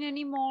interesting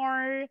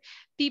anymore.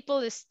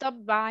 People stop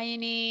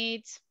buying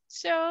it.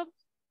 So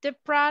the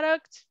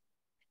product,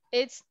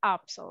 it's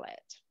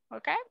obsolete.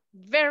 Okay,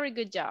 very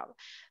good job.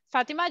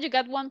 Fatima, you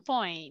got 1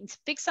 point.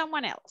 Pick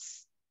someone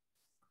else.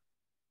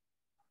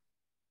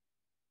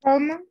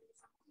 Holman.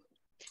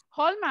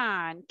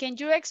 Holman, can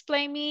you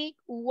explain me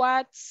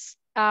what's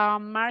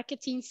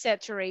marketing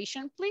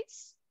saturation,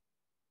 please?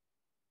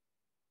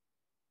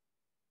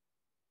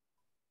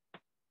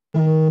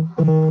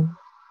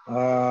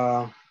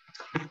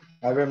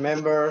 I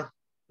remember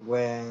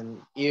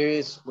when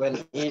it's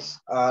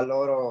a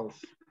lot of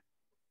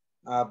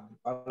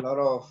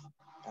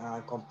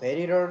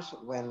competitors,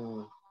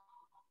 when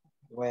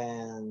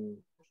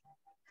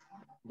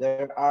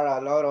there are a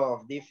lot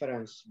of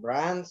different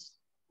brands,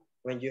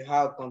 when you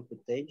have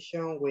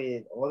competition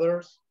with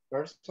others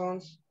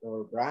persons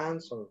or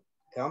brands or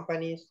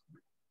companies.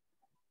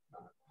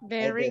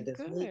 Very the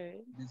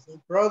good.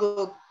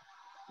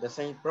 the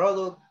same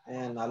product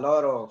and a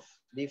lot of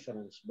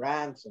different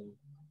brands and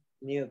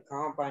new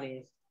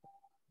companies.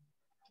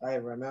 I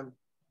remember.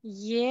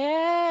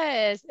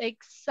 Yes,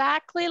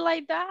 exactly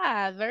like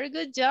that. Very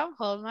good job,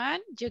 Holman.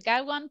 You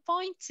got 1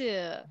 point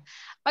too.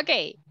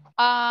 Okay,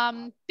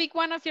 pick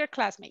one of your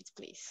classmates,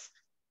 please.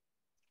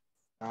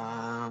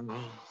 I don't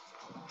know.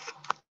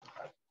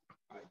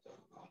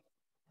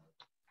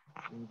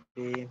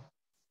 Maybe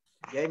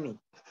Jamie.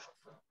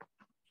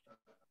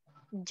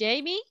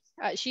 Jamie,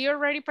 she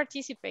already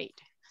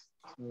participated.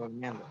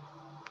 Remember.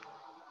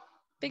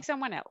 Pick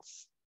someone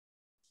else.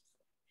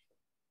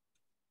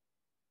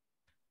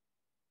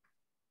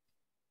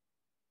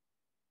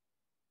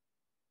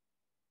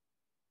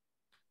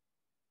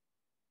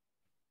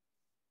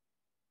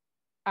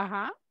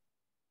 Uh-huh.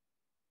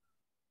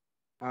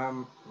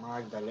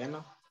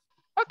 Magdalena.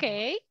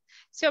 Okay,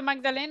 so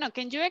Magdalena,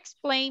 can you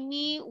explain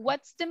me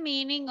what's the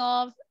meaning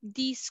of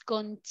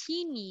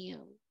discontinue?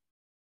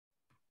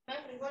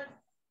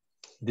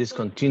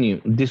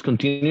 Discontinue.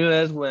 Discontinue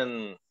is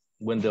when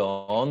the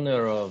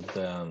owner of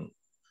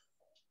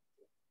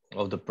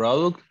the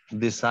product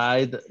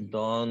decide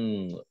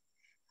don't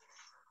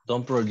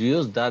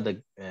produce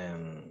that,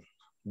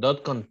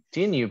 don't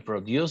continue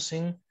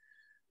producing.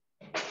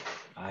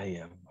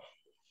 I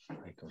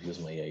confuse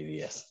my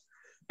ideas.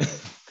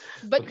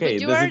 But okay,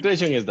 you the are...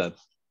 situation is that.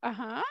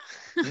 Uh-huh.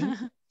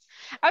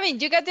 I mean,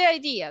 you got the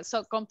idea,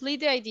 so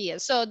complete the idea.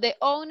 So the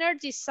owner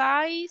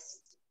decides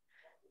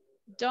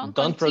don't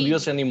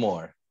produce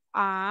anymore.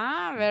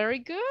 Ah, very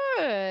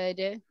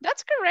good.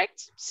 That's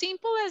correct.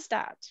 Simple as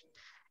that.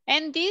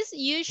 And this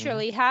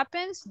usually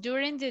happens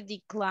during the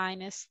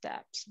decline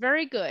steps.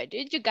 Very good.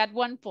 You got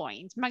 1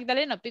 point.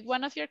 Magdalena, pick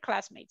one of your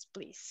classmates,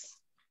 please.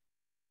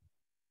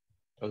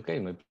 Okay,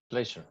 my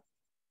pleasure.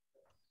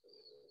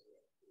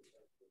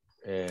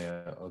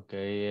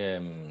 Okay.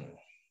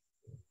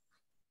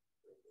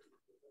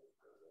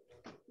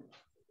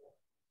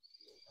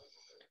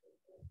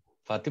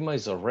 Fatima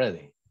is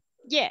already.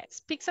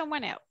 Yes, pick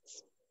someone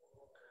else.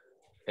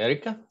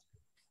 Erica?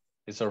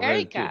 It's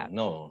already Erica. too.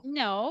 No.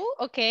 No.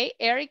 Okay,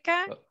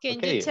 Erica, can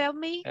you tell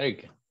me?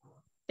 Erica.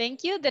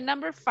 Thank you. The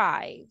number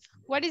 5.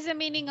 What is the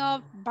meaning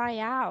of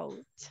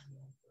buyout?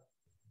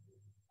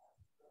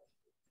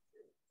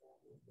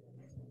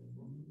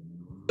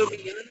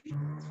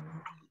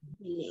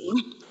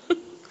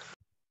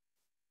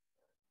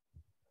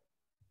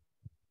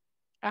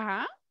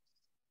 Uh-huh.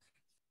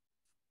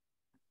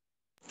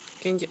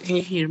 Can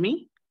you hear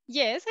me?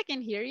 Yes, I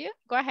can hear you.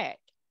 Go ahead.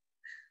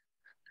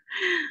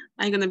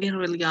 I'm gonna be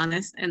really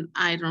honest and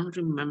I don't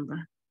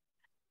remember.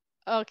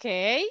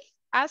 Okay,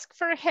 ask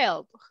for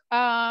help.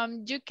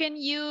 You can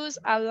use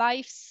a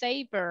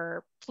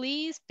lifesaver.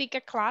 Please pick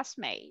a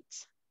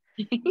classmate.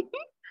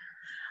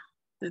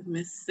 Let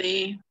me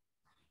see.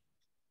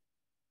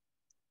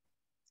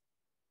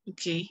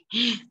 Okay.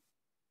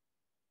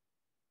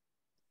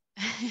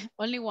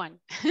 Only one.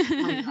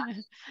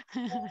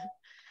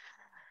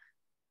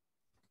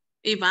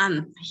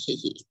 Ivan.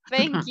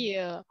 Thank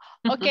you.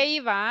 Okay,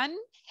 Ivan,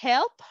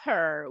 help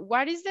her.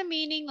 What is the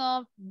meaning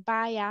of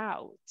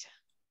buyout?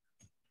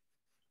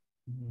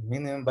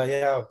 Meaning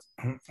buyout.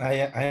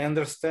 I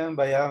understand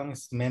buyout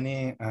is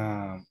many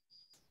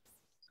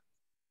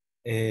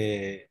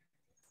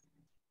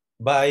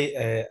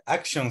buy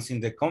actions in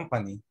the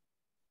company.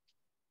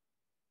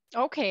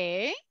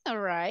 Okay, all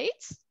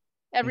right.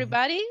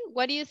 Everybody,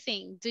 what do you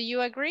think? Do you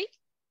agree?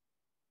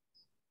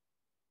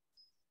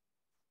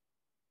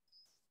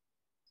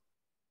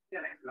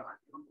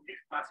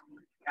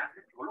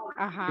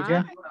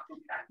 Uh-huh.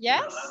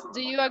 Yes,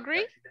 do you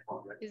agree?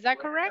 Is that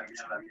correct?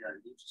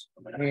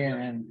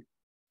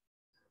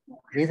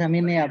 This a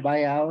meaning a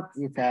buyout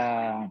is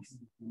the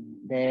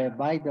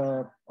buy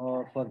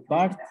or for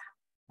part.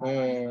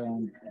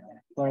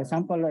 For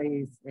example,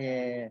 is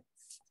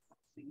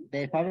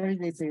the fabric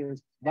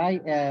is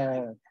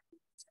buy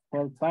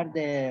for part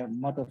the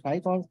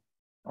motorcycle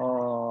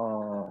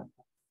or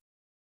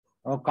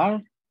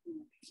car.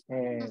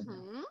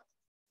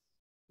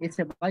 It's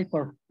a buy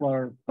for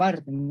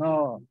part,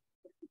 no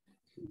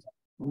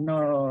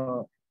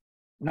all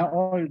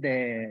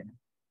the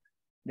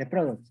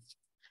products.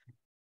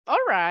 All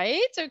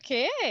right,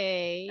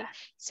 okay.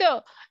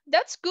 So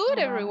that's good,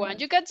 everyone.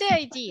 You got the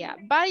idea.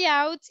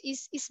 Buyout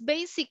is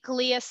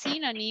basically a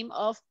synonym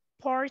of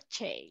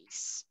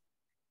purchase.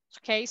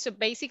 Okay, so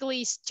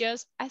basically it's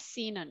just a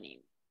synonym.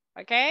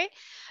 Okay,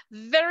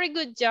 very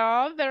good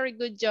job, very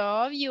good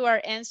job. You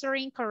are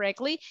answering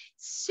correctly.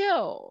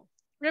 So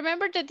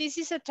remember that this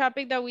is a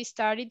topic that we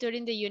studied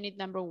during the unit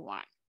number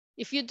 1.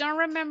 If you don't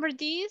remember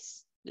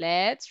this,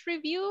 let's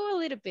review a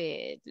little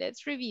bit.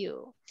 Let's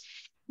review.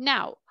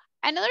 Now,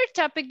 another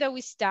topic that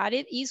we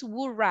studied is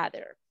would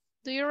rather.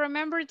 Do you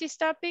remember this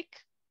topic?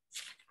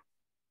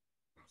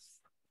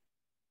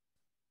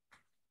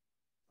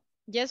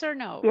 Yes or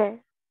no? Yes.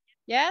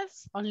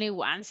 Yes? Only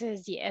one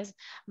says yes.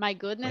 My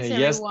goodness,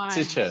 Yes, everyone.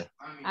 teacher.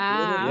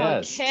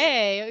 Yes.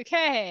 Okay,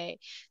 okay.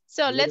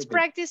 So let's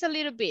practice a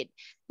little bit.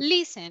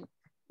 Listen,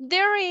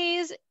 there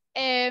is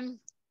a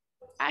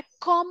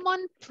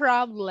common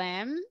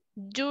problem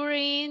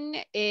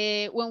during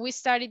when we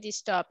study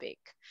this topic.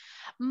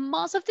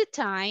 Most of the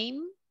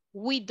time,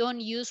 we don't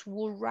use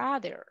would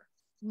rather.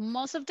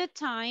 Most of the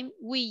time,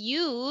 we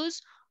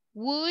use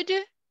would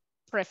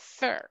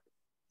prefer,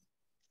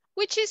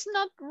 which is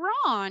not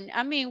wrong.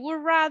 I mean,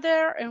 would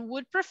rather and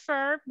would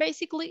prefer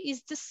basically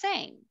is the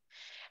same.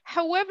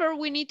 However,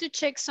 we need to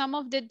check some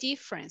of the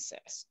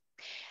differences.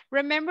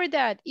 Remember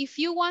that if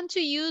you want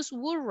to use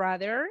would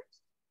rather,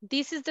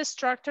 this is the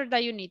structure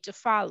that you need to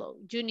follow.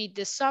 You need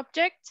the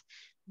subject,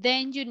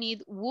 then you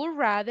need would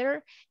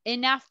rather,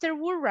 and after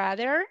would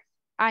rather,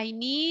 I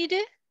need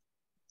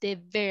the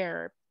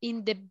verb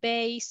in the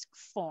base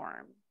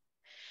form.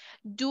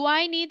 Do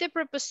I need the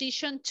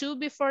preposition to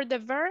before the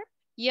verb?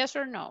 Yes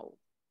or no?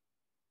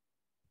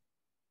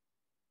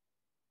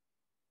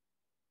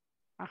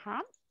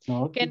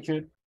 No,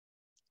 teacher.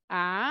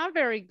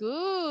 Very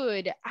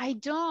good. I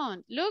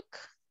don't. Look,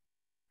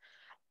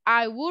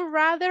 I would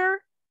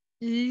rather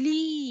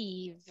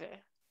leave.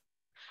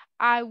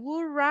 I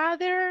would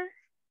rather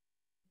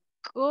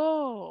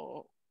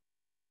go.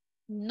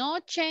 No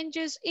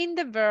changes in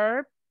the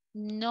verb,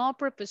 no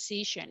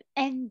preposition.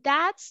 And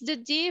that's the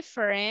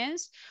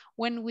difference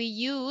when we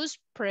use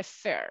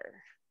prefer.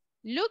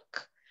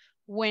 Look,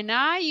 when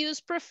I use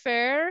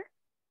prefer,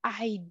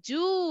 I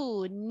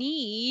do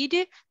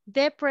need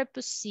the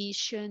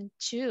preposition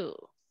to.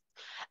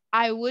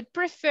 I would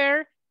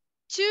prefer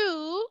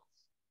to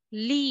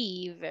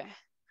leave.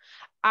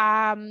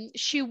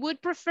 She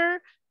would prefer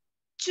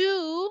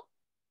to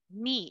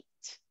meet.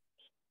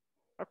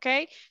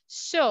 Okay,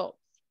 so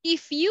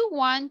if you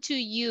want to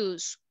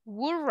use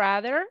would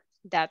rather,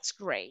 that's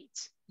great.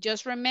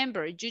 Just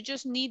remember, you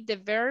just need the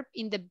verb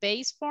in the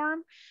base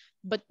form,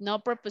 but no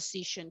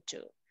preposition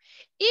to.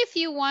 If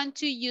you want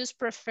to use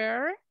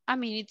prefer, I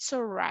mean, it's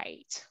all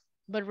right.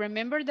 But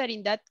remember that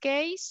in that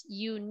case,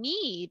 you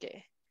need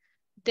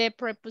the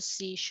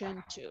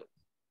preposition to.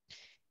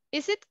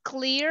 Is it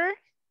clear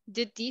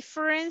the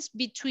difference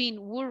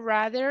between would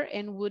rather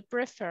and would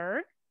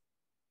prefer?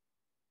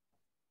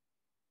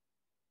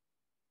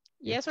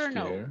 Yes or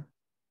no?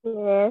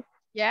 Yes.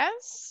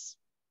 Yes?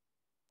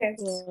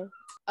 Yes.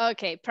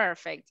 Okay,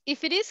 perfect.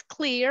 If it is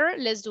clear,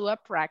 let's do a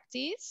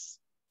practice.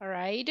 All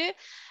right.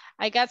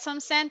 I got some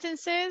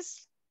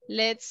sentences.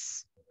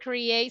 Let's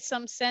create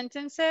some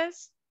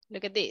sentences.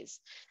 Look at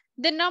this.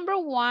 The number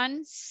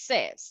 1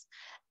 says,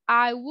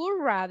 I would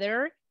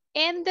rather,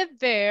 and the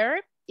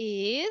verb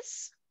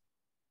is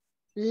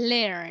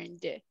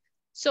learned.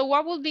 So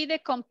what will be the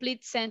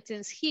complete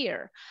sentence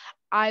here?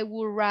 I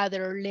would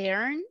rather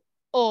learn,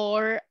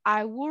 or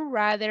I would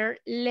rather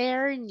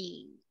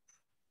learning.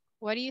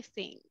 What do you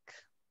think?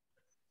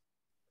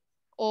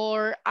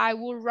 Or I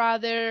would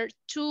rather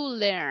to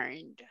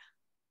learn.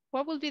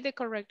 What would be the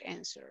correct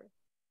answer?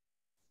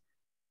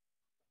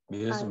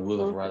 Yes,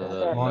 would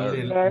rather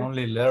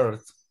Only learn.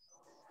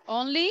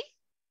 Only?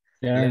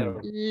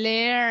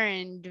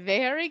 Learned.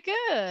 Very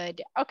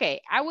good.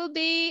 Okay, I will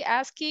be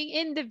asking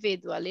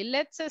individually.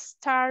 Let's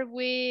start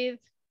with,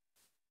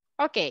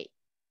 okay,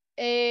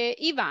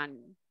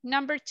 Ivan,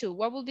 number 2.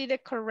 What will be the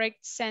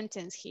correct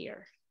sentence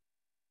here?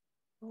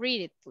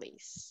 Read it,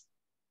 please.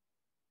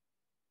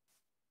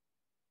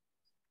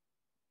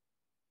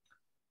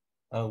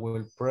 I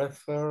will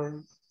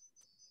prefer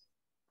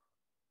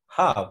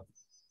have.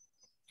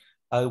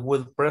 I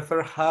would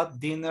prefer have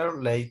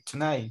dinner late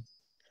tonight.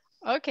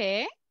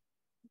 Okay.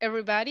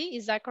 Everybody,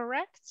 is that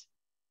correct?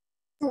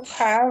 To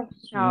have.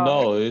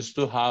 No, it's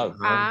to have.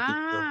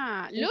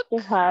 Look. To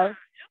have.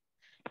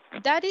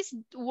 That is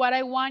what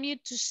I want you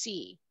to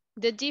see.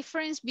 The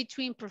difference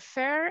between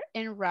prefer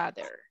and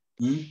rather.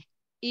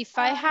 If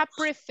I have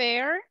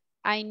prefer,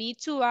 I need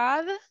to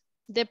add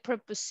the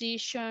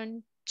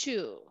preposition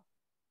to.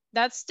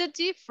 That's the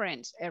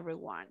difference,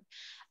 everyone.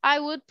 I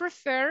would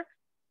prefer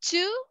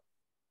to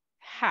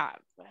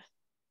have.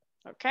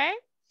 Okay.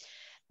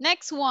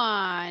 Next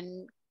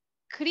one,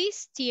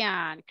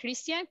 Christian.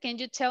 Christian, can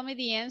you tell me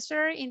the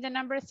answer in the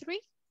number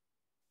 3?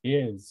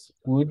 Yes.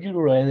 Would you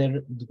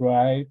rather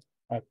drive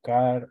a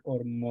car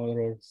or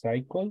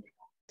motorcycle?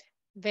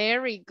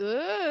 Very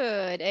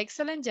good.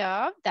 Excellent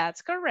job.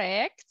 That's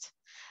correct.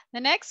 The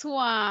next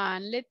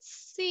one,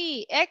 let's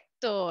see.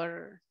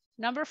 Hector,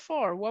 number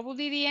 4. What will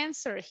be the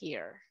answer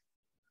here?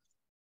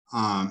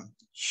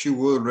 She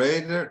would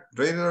rather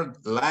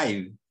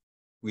live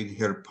with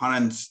her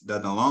parents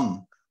than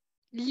alone.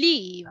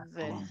 Live.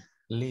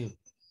 Live.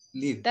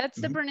 Live. That's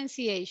the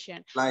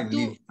pronunciation. Live.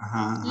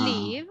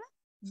 Live.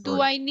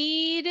 Do I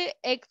need,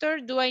 Hector,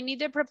 do I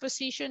need a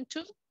preposition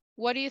too?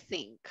 What do you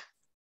think?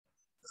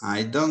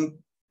 I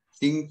don't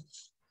think,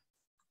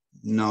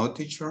 no,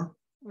 teacher.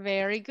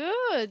 Very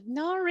good.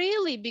 No,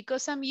 really,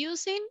 because I'm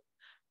using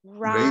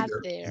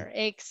rather.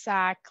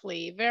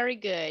 Exactly. Very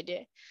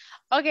good.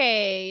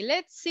 Okay,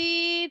 let's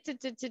see.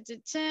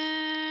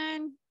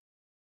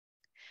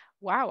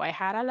 Wow, I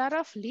had a lot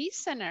of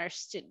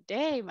listeners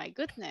today. My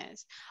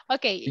goodness.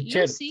 Okay,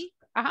 Teacher, Lucy.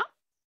 I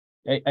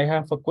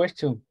have a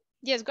question.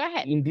 Yes, go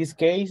ahead. In this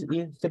case,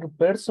 in third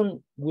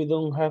person, we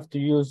don't have to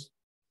use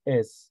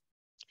S.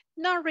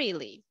 Not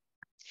really.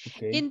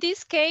 Okay. In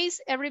this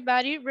case,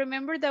 everybody,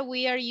 remember that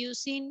we are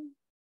using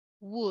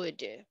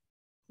would.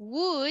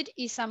 Would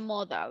is a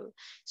modal.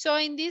 So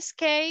in this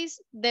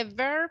case, the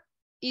verb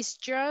is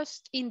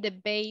just in the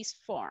base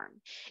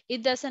form.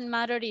 It doesn't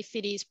matter if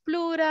it is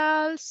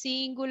plural,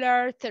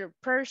 singular, third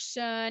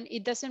person.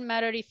 It doesn't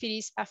matter if it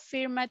is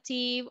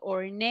affirmative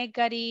or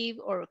negative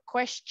or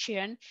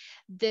question.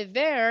 The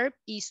verb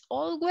is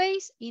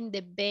always in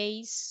the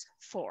base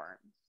form.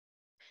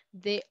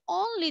 The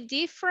only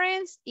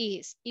difference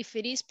is if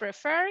it is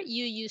prefer,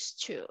 you use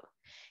to.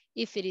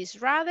 If it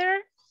is rather,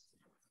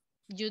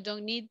 you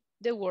don't need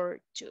the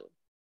word to.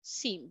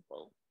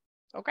 Simple.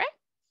 Okay?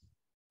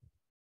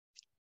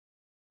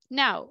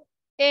 Now,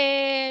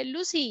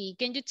 Lucy,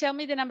 can you tell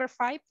me the number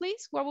 5,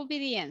 please? What will be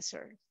the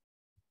answer?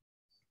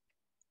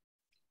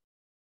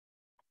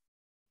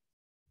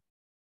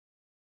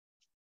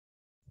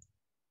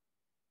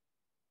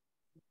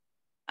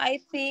 I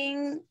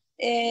think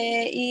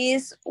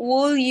is,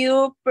 would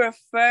you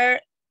prefer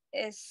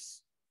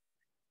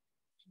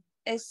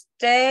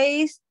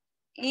stay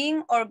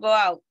in or go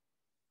out?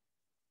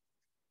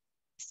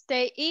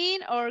 Stay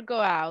in or go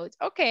out.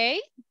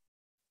 Okay.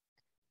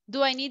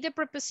 Do I need the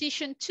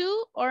preposition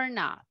to or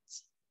not?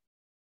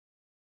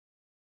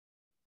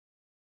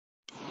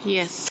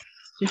 Yes,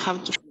 you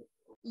have to.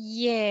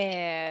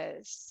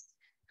 Yes.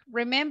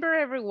 Remember,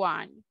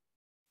 everyone,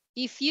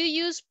 if you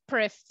use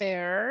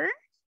prefer,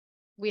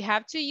 we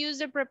have to use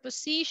the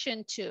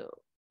preposition to.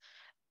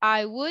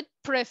 I would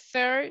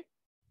prefer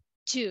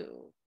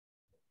to.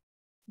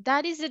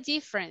 That is the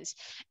difference.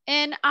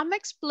 And I'm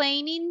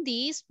explaining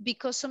this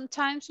because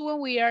sometimes when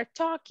we are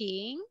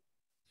talking,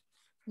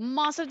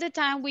 most of the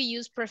time we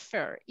use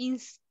prefer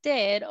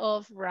instead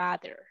of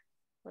rather.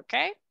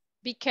 Okay?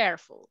 Be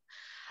careful.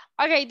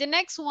 Okay, the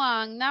next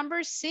one,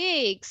 number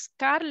 6.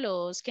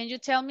 Carlos, can you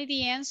tell me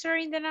the answer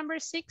in the number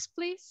 6,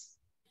 please?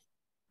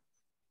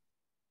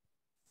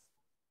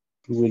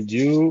 Would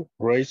you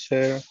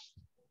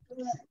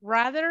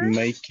rather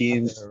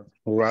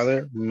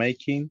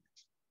making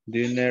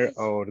dinner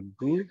or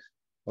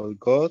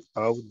go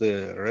out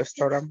the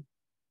restaurant?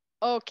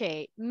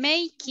 Okay,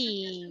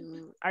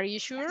 making. Are you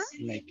sure?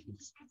 Making.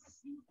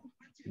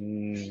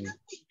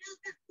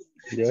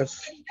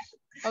 Yes.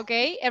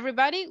 Okay,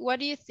 everybody, what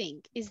do you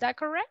think? Is that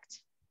correct?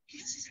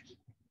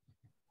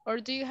 Or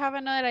do you have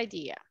another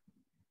idea?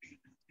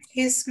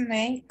 It's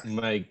make.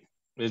 Make.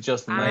 It's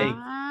just make.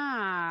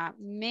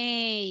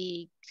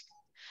 Make.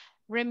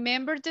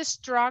 Remember the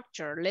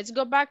structure. Let's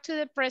go back to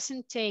the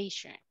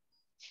presentation.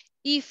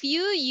 If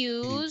you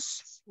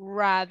use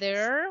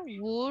rather,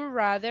 would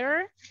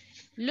rather,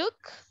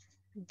 look,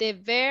 the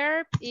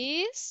verb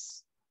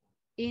is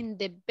in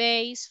the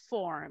base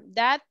form.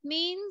 That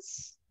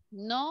means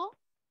no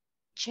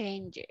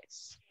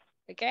changes.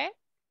 Okay?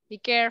 Be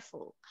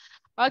careful.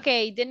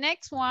 Okay, the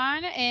next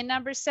one, and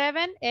number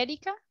 7,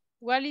 Erika,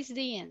 what is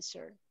the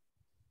answer?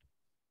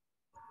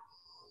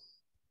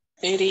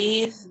 It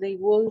is, they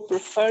would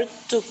prefer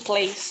to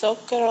play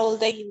soccer all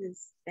day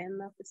instead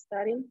of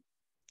studying.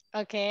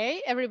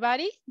 Okay,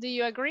 everybody, do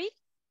you agree?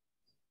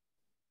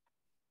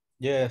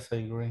 Yes, I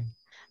agree.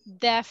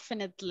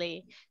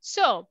 Definitely.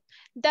 So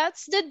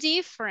that's the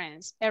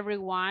difference,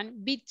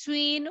 everyone,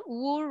 between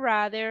would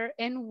rather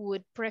and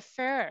would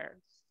prefer.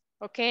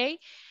 Okay,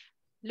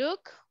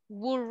 look,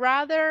 would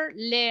rather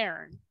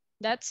learn.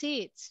 That's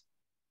it.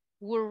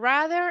 Would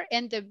rather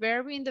and the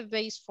verb in the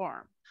base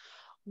form.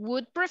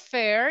 Would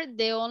prefer,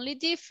 the only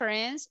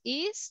difference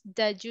is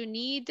that you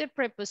need the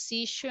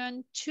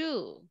preposition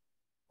to.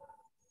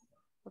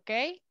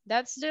 Okay,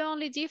 that's the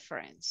only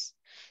difference.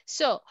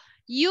 So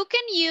you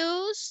can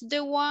use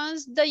the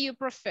ones that you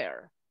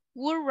prefer,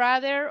 would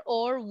rather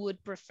or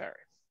would prefer,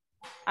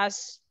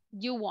 as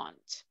you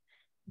want.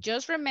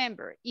 Just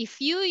remember,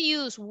 if you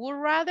use would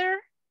rather,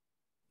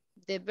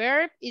 the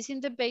verb is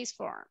in the base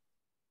form.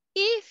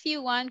 If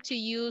you want to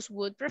use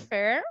would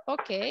prefer,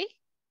 okay,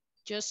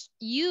 just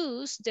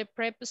use the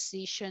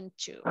preposition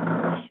to.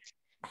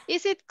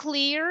 Is it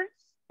clear,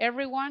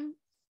 everyone?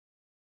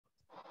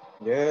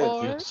 Yes.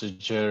 Or Yes,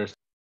 teacher.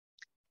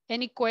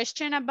 any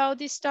question about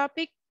this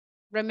topic?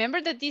 Remember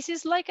that this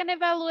is like an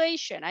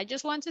evaluation. I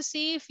just want to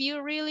see if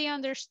you really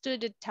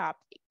understood the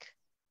topic.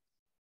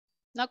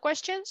 No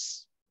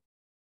questions?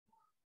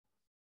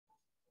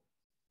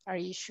 Are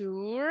you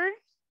sure?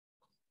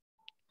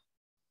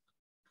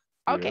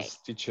 Okay. Yes,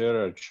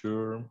 teacher, I'm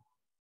sure.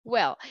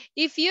 Well,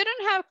 if you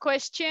don't have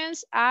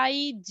questions,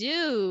 I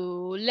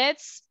do.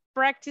 Let's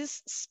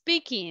practice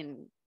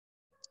speaking.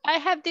 I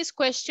have these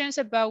questions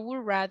about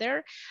would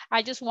rather.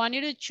 I just want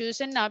you to choose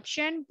an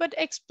option, but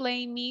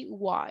explain me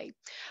why.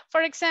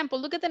 For example,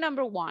 look at the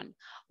number 1.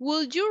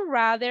 Would you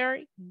rather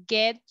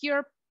get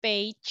your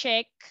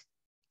paycheck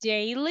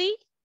daily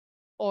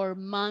or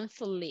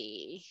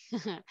monthly?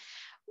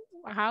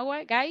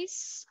 How,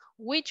 guys?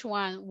 Which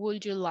one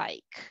would you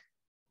like?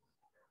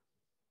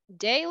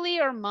 Daily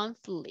or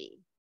monthly?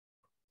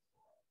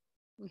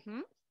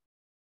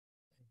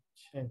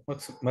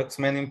 What's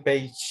meaning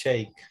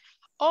paycheck?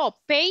 Oh,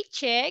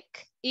 paycheck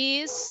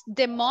is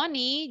the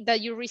money that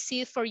you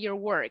receive for your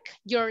work,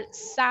 your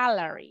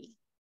salary.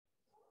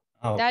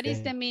 Okay. That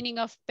is the meaning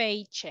of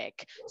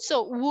paycheck.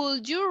 So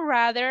would you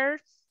rather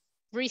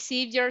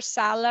receive your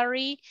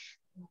salary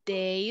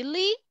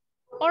daily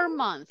or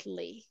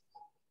monthly?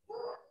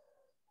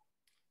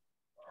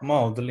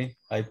 Monthly.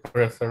 I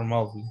prefer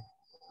monthly.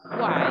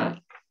 Why?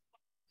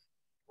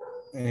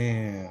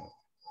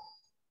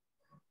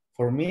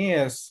 For me,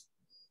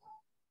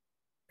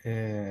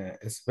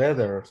 it's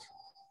better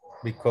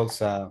because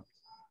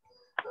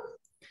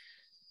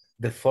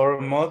the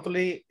for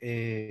monthly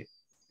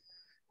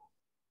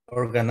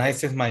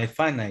organizes my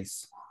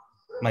finance,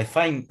 my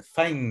finance,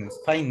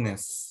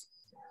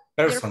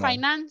 Your personal.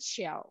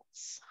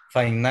 financials.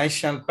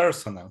 Financial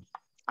personal.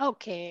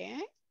 Okay.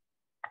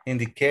 In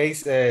the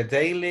case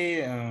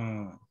daily,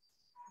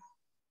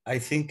 I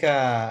think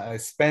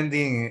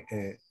spending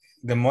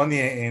the money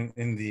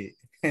in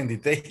the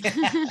day.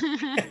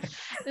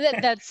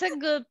 That's a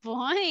good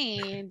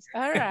point.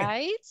 All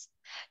right.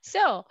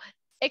 So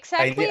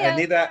exactly. I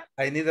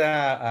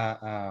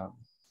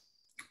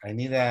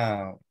need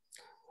a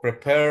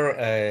prepare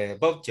a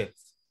budget.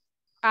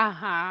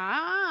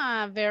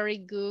 Very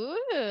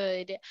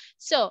good.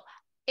 So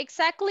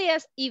exactly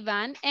as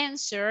Ivan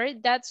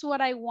answered, that's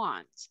what I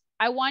want.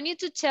 I want you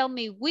to tell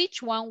me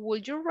which one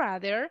would you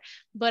rather,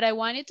 but I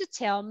want you to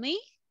tell me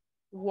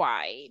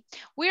why.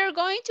 We are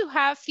going to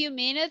have a few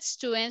minutes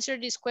to answer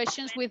these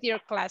questions with your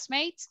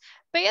classmates.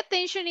 Pay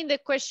attention in the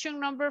question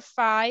number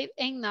 5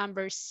 and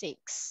number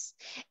 6.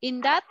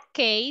 In that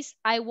case,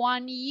 I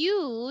want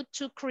you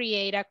to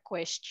create a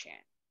question.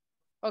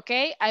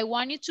 Okay, I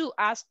want you to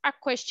ask a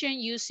question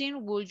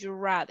using would you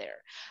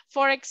rather.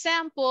 For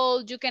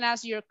example, you can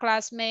ask your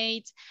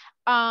classmates,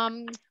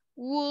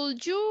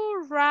 would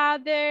you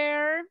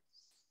rather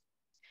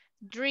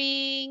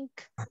drink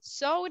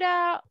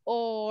soda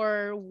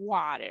or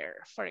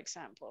water, for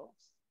example?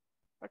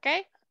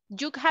 Okay,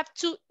 you have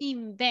to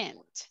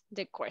invent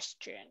the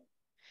question.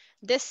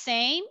 The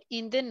same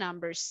in the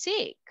number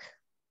 6.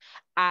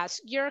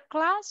 Ask your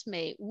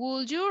classmate,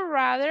 would you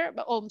rather,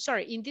 oh, I'm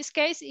sorry, in this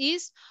case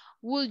is,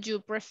 would you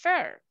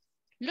prefer?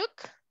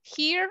 Look,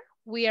 here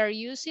we are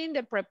using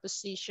the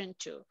preposition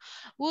to.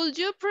 Would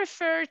you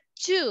prefer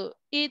to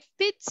eat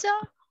pizza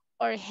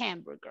or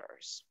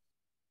hamburgers?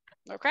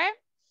 Okay,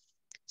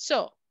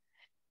 so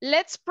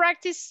let's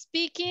practice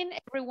speaking,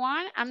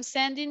 everyone. I'm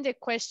sending the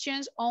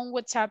questions on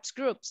WhatsApp's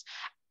groups.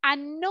 I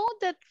know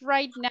that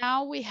right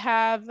now we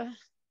have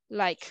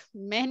like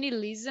many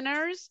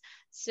listeners,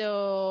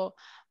 so,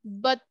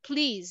 but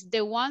please,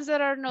 the ones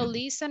that are no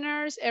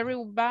listeners,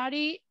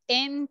 everybody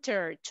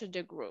enter to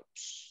the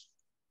groups,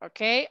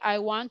 okay? I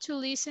want to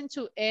listen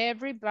to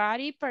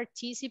everybody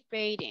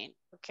participating,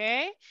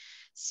 okay?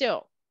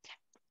 So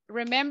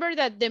remember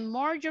that the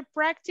more you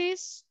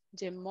practice,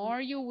 the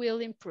more you will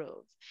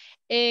improve.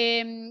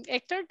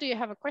 Hector, do you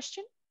have a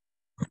question?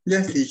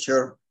 Yes,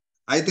 teacher.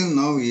 I don't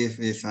know if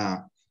it's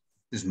a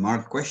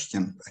smart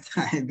question, but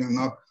I don't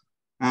know.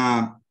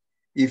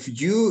 If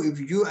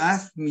you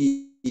ask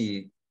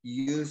me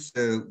use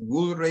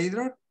wool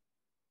radar,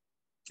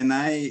 can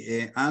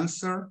I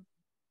answer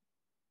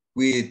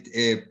with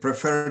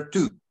prefer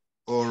to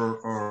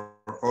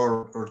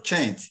or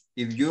change?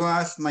 If you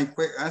ask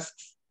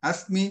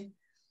ask me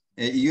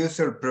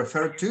user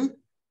prefer to,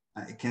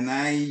 can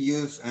I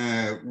use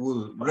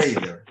wool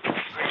radar?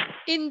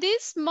 In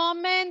this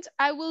moment,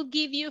 I will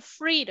give you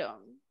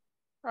freedom,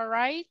 all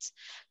right?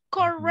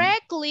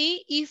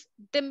 Correctly, if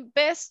the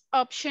best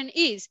option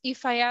is,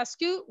 if I ask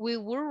you, we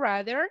would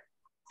rather,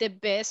 the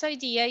best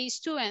idea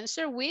is to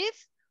answer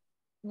with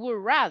would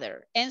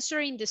rather, answer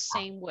in the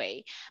same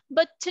way.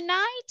 But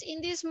tonight,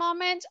 in this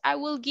moment, I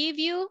will give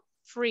you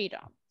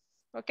freedom,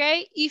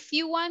 okay? If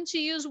you want to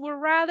use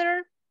would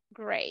rather,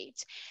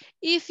 great.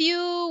 If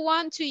you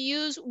want to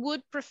use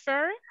would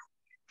prefer,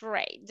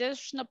 great,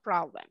 there's no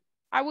problem.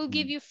 I will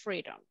give you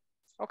freedom,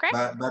 Okay?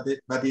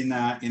 But in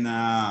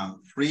a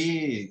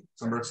free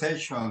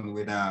conversation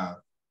with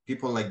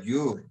people like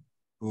you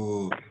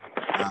who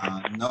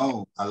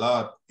know a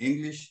lot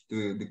English,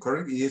 the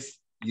correct is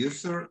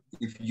user.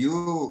 If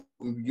you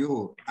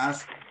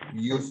ask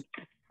use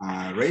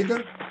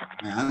radar,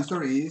 my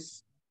answer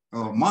is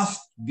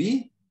must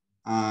be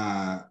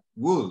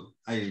would.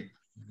 I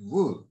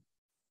would.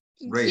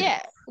 Radar.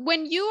 Yeah,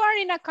 when you are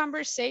in a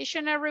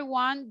conversation,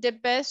 everyone, the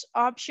best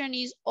option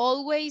is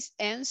always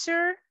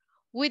answer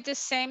with the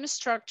same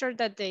structure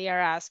that they are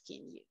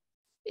asking you.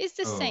 It's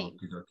the same.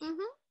 Okay.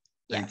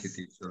 Yes. Thank you,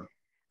 teacher.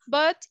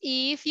 But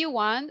if you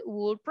want,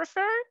 would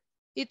prefer,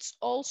 it's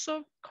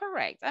also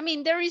correct. I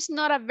mean, there is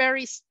not a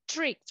very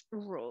strict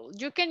rule.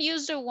 You can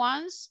use the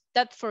ones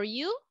that for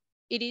you,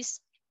 it is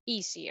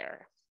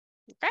easier.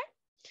 Okay?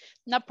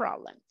 No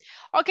problem.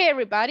 Okay,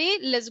 everybody,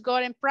 let's go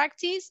and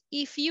practice.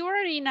 If you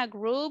are in a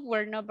group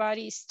where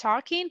nobody is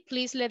talking,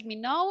 please let me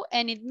know.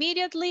 And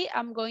immediately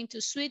I'm going to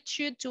switch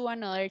you to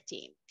another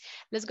team.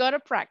 Let's go to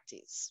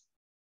practice.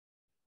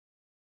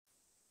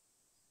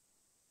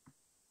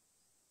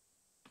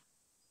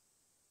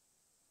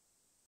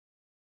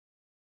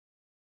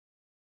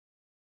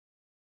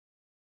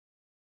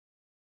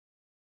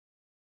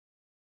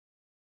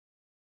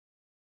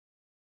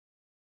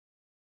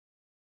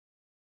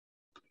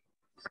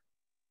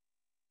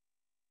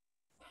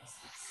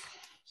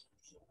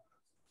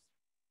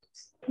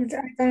 I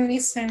don't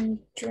listen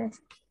to.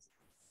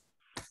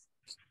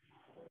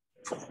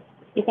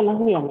 You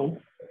cannot hear me.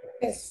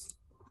 Yes.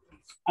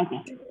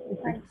 Okay.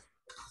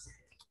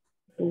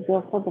 We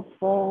go for the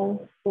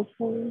first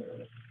question.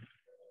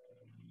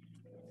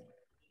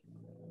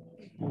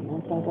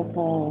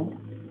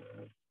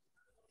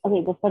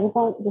 Okay, the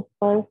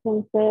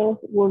person says,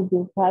 would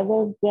you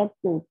rather get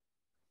your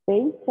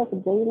paycheck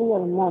daily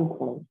or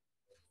monthly?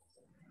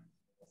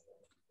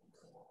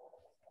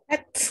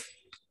 What?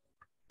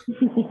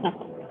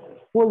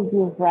 Would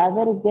you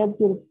rather get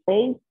your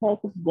paycheck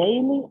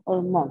daily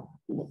or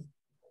monthly?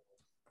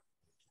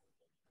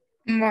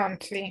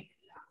 Monthly.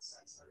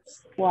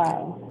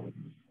 Why?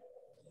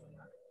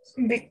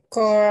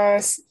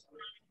 Because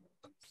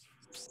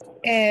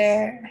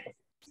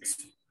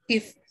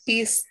if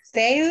it's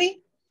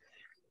daily,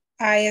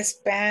 I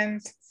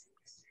spend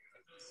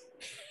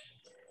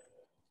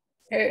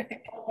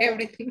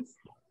everything.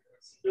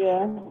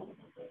 Yeah,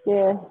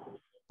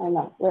 I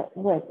know.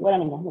 Wait a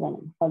minute. Hold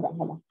on. Wait a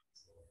minute.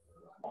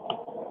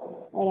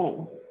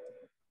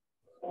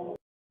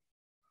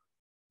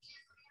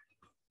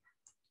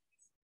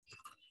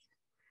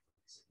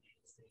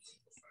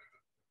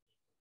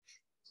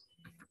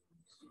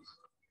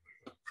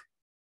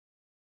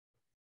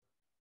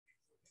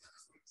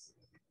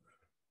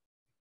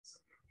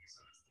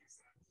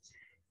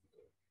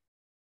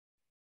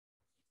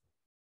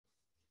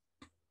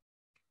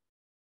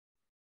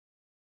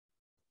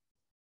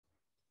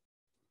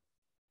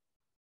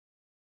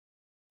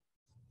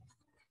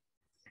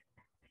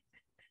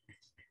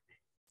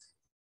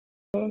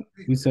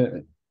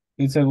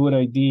 It's a good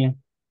idea.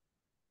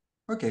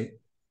 Okay.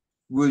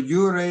 Would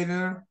you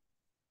rather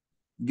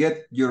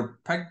get your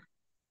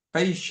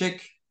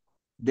paycheck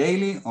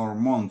daily or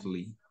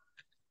monthly?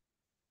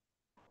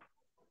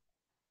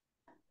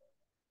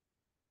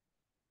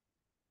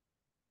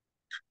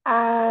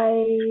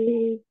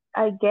 I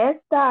guess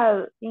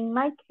that in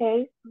my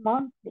case,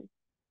 monthly,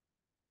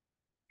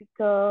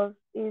 because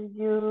if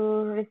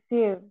you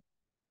receive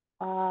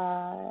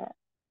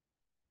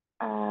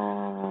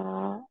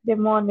the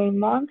money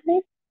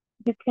monthly,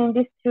 you can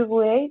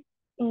distribute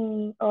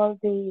in all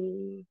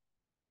the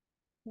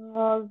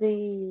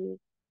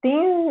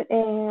things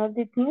and all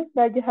the things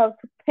that you have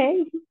to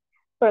pay.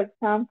 For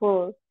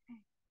example,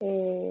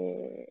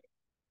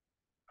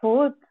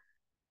 food,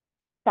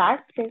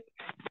 taxes,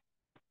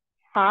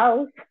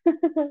 house,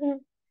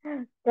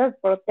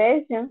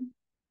 transportation.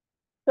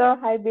 So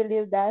I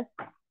believe that.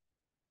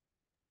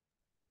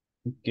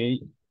 Okay.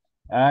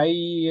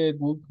 I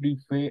would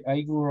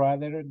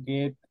rather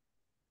get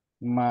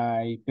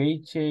my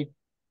paycheck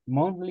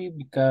monthly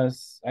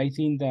because I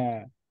think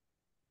that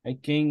I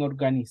can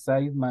organize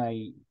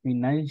my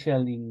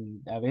financial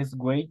in a best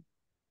way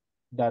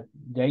that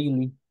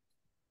daily,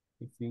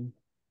 I think,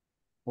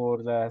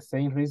 for the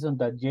same reason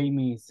that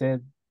Jamie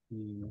said a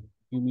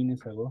few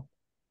minutes ago,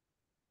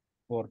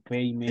 for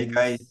payments,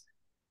 Okay.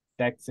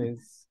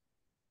 taxes,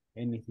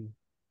 anything.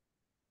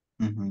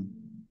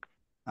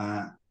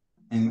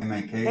 In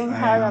my case, And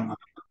I am a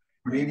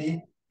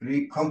pretty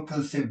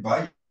compulsive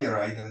buyer.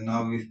 I don't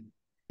know if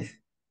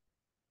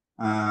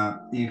I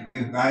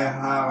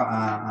have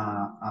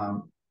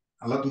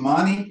a lot of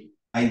money,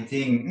 I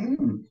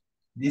think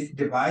this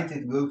device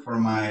is good for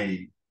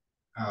my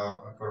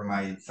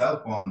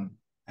cell phone.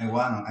 I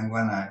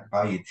wanna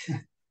buy it.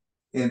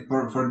 And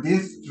for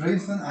this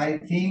reason, I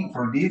think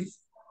for this,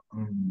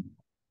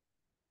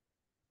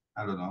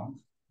 I don't know,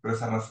 por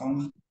esa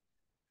razón,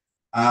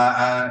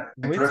 I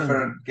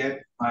prefer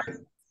get my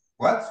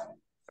what?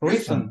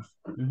 Reason.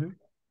 Mm-hmm.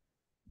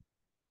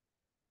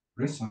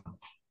 Reason.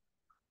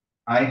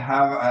 I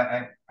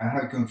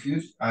have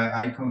confused.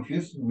 I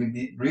confused with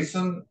the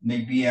reason.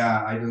 Maybe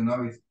I don't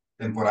know if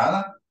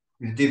temporada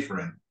is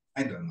different.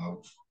 I don't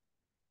know.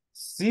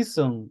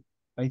 Season,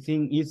 I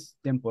think is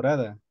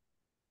temporada.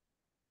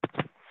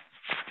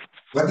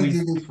 What is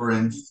With the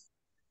difference?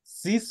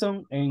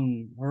 season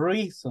and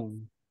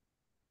reason.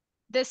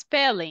 The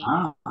spelling.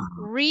 Ah,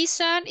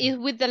 Reason is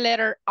with the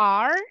letter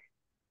R.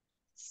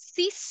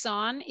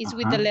 Season is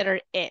with the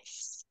letter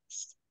S.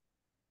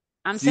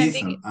 I'm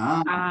sending it.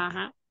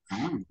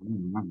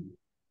 season.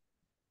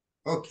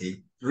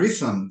 Okay.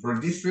 Reason. For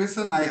this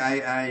reason,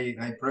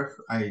 I prefer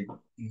I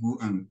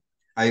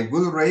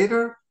would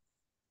rather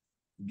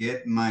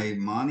get my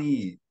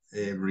money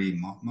every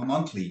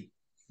monthly,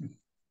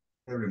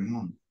 every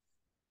month.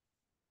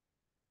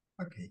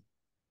 Okay.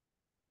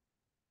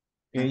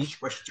 Okay. Next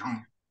question.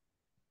 I'm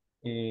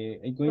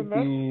The going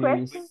next to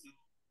question.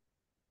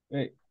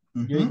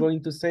 you're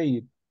going to say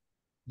it,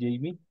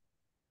 Jamie.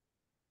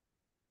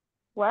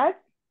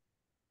 What?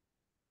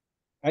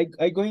 I'm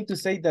going to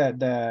say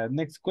the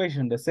next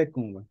question, the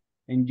second one,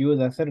 and you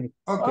the third.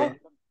 Okay.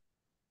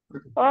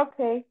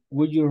 Okay.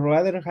 Would you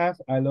rather have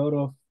a lot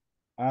of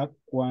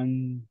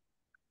aquan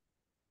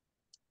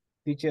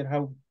teacher?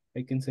 How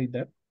I can say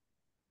that?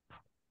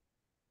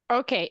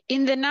 Okay,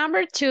 in the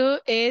number 2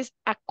 is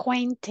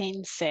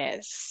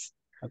acquaintances.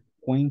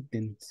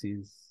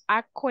 Acquaintances.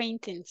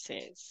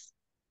 Acquaintances.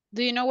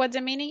 Do you know what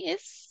the meaning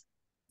is?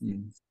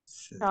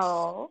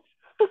 No.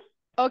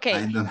 Okay.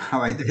 I don't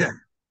have idea.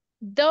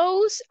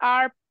 Those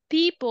are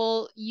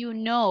people you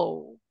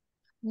know,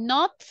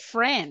 not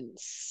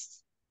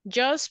friends,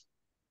 just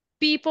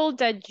people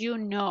that you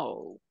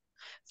know.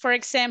 For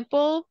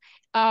example,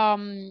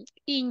 in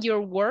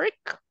your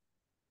work,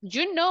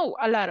 you know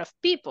a lot of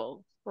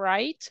people,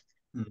 right?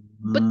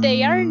 But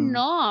they are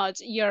not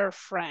your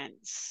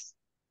friends.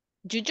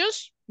 You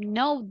just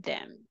know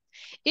them.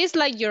 It's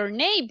like your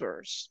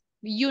neighbors.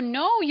 You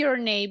know your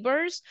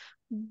neighbors,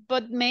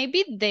 but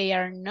maybe they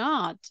are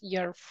not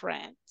your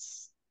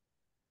friends.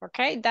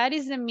 Okay, that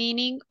is the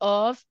meaning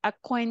of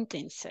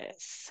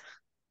acquaintances.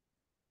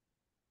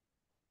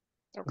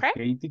 Okay,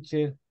 Okay,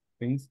 teacher.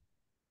 Thanks.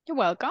 you're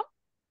welcome.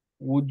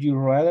 Would you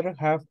rather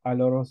have a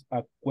lot of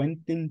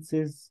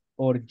acquaintances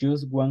or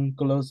just one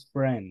close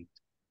friend?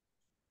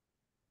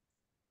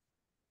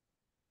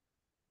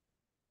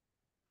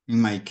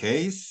 In my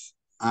case,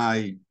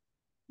 I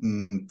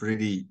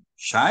pretty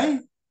shy.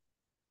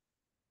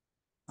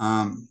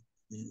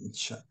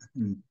 Shy,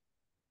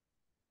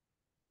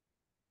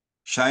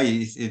 shy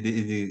is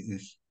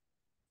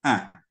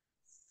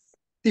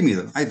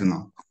tímido. I don't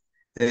know.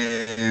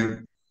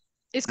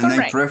 It's and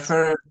correct. I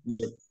prefer.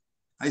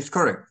 It's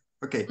correct.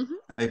 Okay.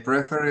 I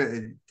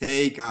prefer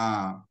take.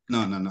 No.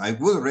 I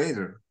would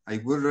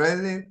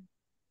rather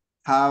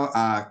have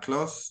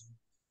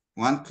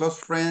one close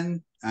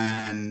friend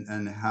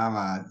and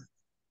have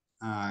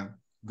a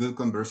good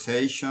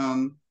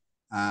conversation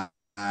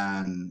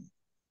and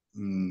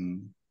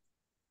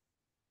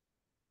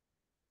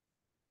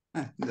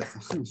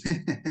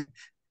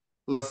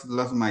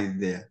lost my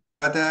idea.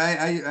 But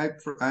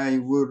I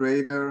would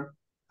rather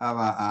have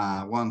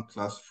a one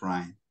close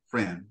friend.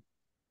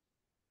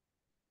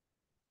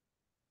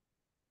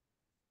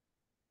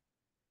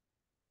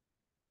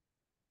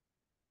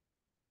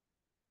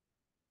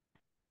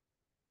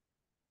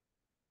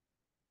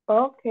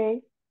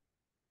 Okay.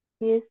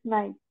 Here's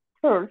my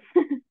turn.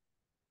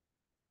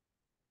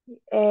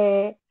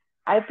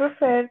 I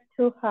prefer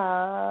to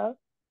have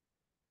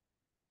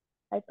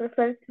a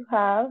close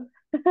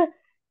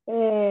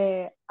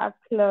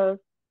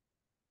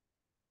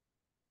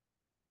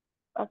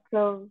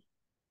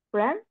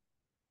friend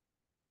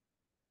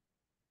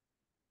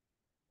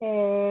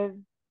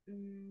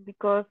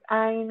because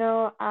I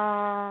know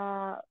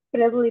a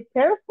friendly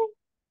person.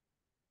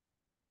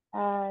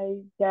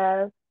 I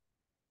just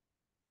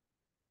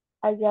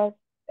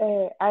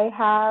I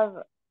have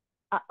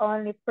a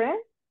only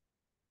friend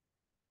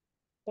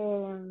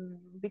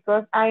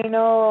because I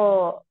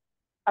know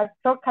a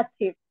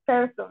talkative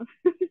person.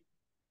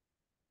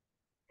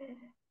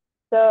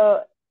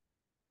 So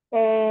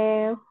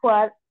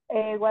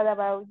what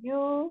about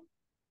you,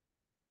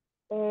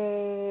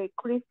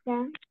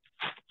 Christian?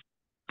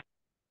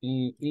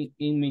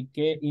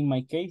 In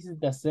my case, it's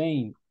the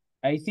same.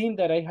 I think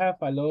that I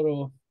have a lot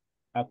of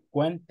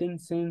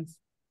acquaintances,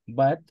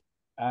 but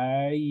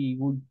I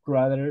would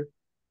rather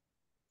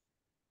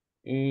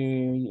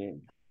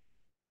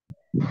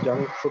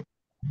Junk food.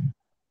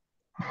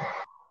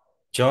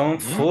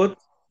 Junk food.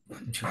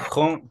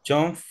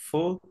 Junk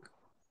food.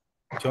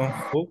 Junk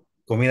food.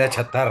 Comida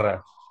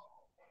chatarra.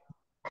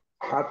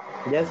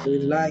 Yes,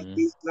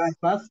 it's like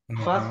fast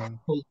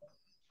food.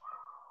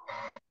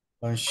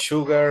 On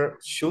sugary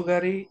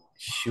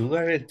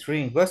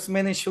drink. What's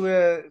many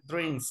sugar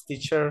drinks,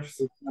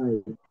 teachers?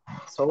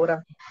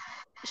 Soda.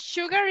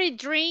 Sugary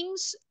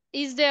drinks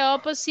is the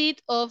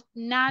opposite of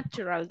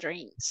natural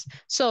drinks.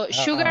 So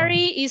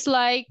sugary is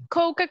like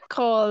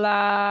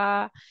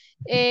Coca-Cola,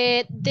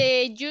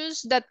 the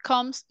juice that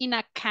comes in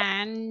a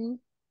can,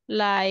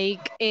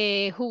 like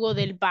jugo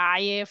del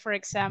valle, for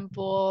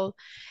example,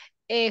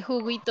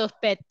 juguitos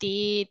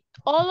petit.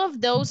 All of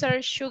those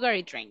are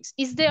sugary drinks.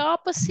 It's the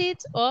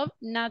opposite of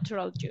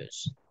natural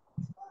juice.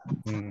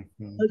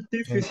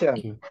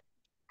 Artificial.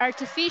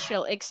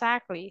 Artificial,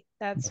 exactly.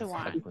 That's the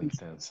one.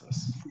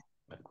 Acquaintances.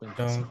 Junk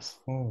Acquaintances.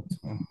 food.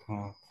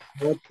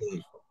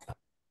 Okay.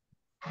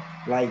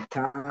 Like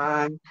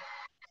time,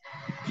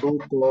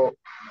 suco,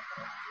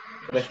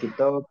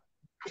 fresquito.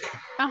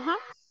 Uh-huh.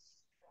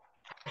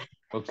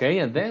 Okay,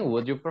 and then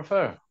what do you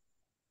prefer?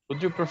 What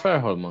do you prefer,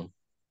 Holman?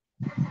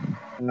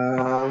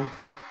 Um,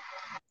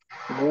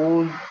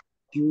 would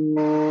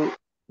you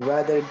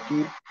rather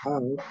give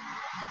out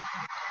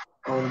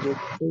on your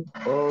food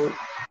or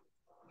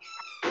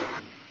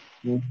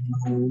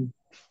um,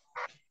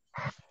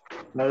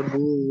 or would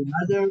you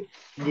rather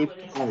give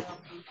out?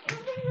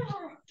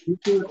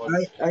 Because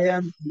I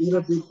am a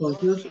little bit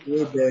confused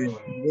with the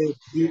with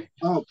give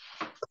out.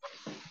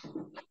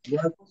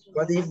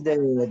 What is the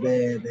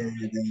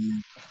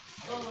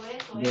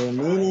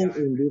meaning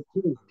in this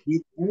case?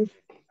 Give out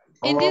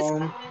In this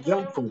on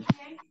junk food.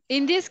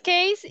 in this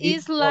case, Give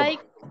is out. like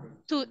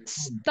to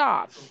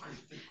stop.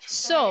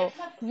 So,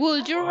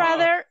 would you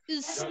rather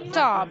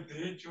stop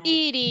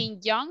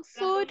eating junk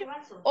food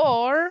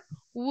or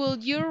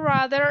would you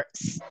rather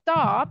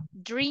stop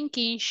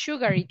drinking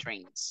sugary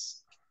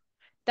drinks?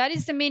 That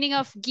is the meaning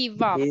of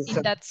give up It's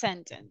in that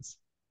sentence.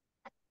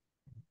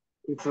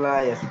 it's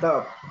like a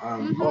stop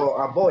Mhm.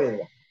 or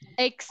avoid.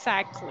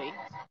 Exactly.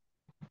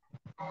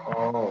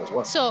 Oh,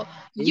 what? So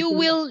It's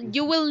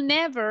you will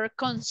never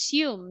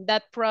consume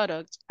that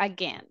product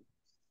again.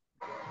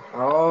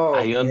 oh, I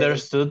okay.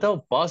 understood the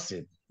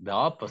opposite. The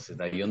opposite.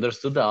 I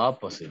understood the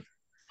opposite.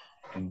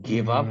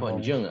 Give up on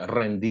No. junk.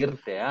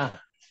 Rendirte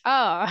a.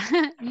 Oh,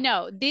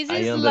 no, this I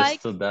is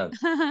like, understood that.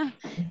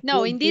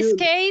 no, in this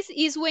case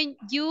is when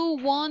you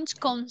won't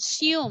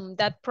consume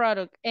that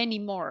product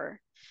anymore.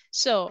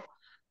 So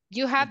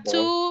you have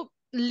to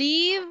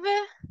leave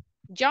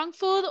junk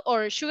food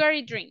or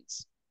sugary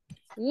drinks.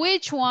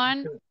 Which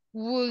one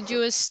would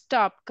you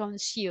stop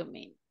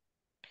consuming?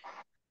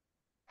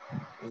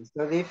 It's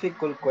a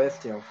difficult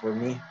question for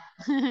me.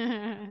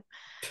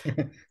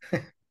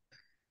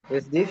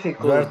 It's You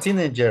are a difficult.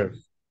 teenager.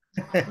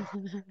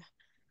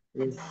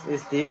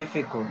 It's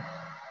difficult.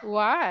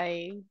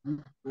 Why?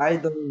 I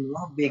don't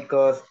know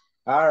because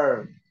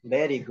are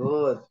very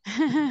good.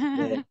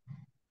 The,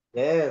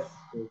 yes,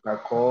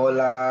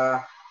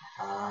 Coca-Cola,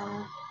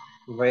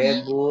 Red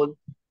Ye- Bull,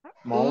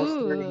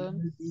 Monster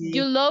Ooh,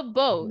 you Energy. love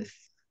both.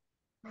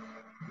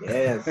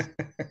 Yes,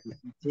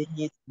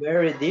 it's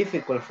very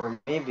difficult for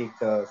me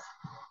because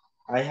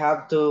I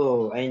have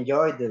to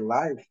enjoy the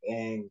life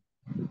and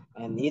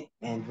eat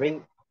and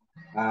drink.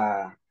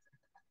 Uh,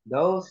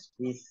 those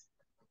is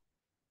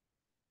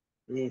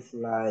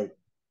like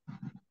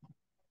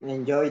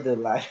enjoy the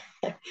life.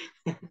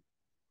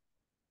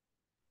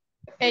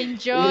 It's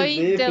Enjoy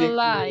the difficult.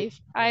 life.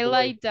 I Boy.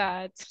 like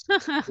that.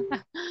 It's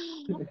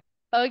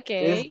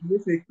Okay.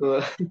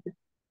 difficult.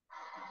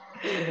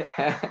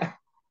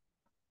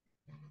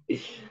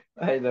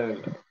 I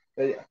don't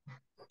know.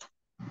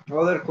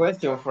 Other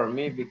question for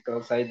me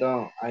because I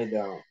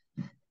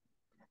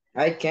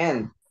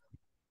can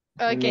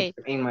Okay.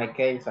 in my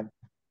case.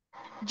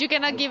 You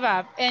cannot give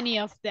up any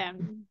of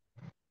them.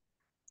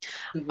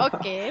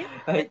 Okay.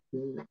 I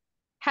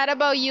How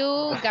about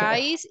you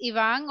guys,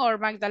 Ivan or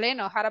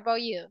Magdaleno? How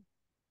about you?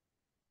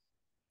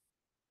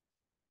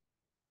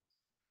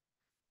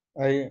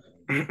 I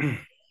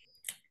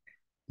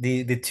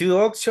the two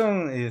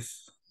option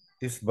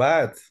is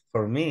bad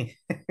for me.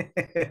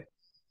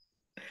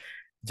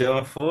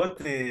 Junk food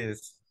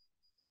is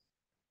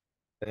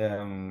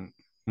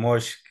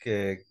much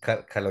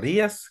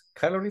calories,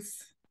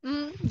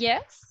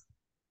 Yes.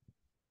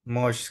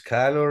 much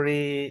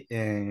calorie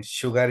and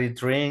sugary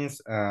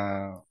drinks,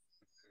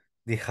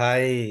 the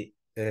high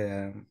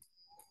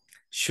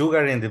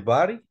sugar in the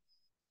body.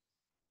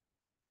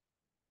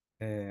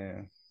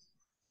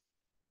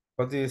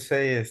 What do you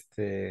say?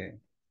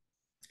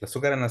 El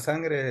azúcar en la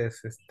sangre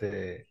es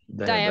Diabetic.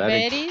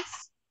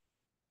 Diabetes.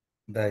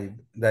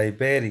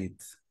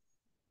 diabetes.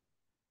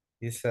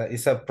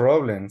 It's a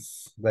problem,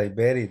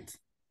 diabetes.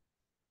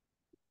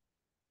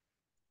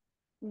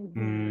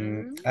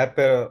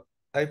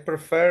 I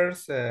prefer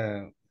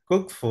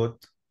cooked food,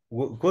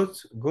 good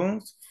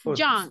food.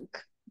 Junk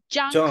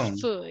John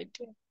food.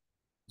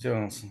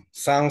 Jones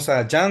sounds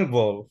a junk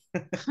ball.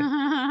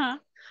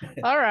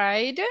 All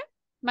right.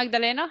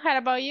 Magdaleno, how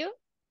about you?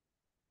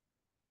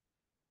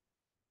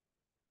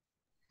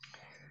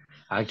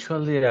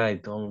 Actually, I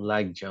don't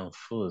like junk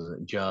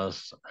food.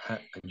 Just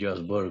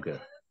burger.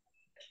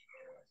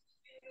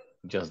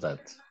 Just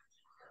that.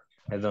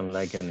 I don't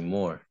like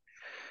anymore.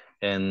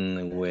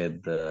 And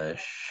with the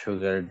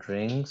sugar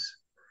drinks,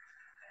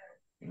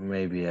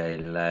 maybe I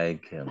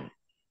like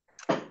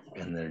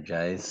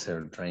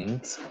energizer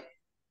drinks.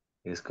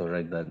 Is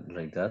correct that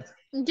like that?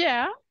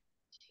 Yeah.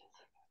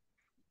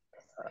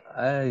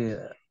 I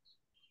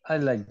I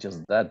like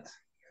just that.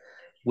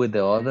 with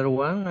the other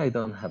one, I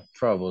don't have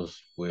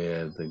troubles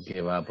with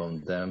give up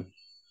on them.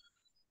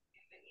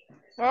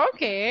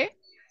 Okay,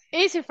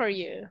 easy for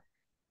you.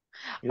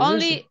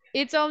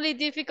 It's only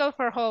difficult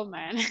for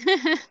Holman.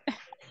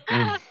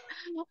 Mm.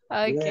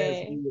 Yes,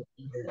 Okay.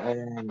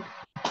 and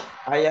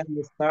I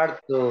am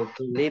start to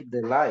live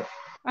the life.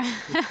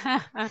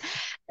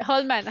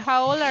 Holman,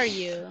 how old are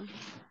you?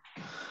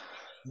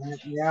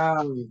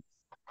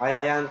 I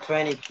am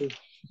 22.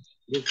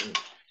 Listen.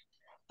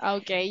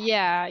 Okay,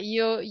 yeah,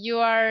 you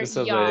are It's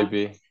a young.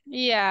 baby.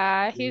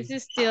 Yeah, he's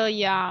still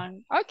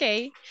young.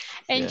 Okay,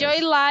 enjoy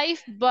Yes.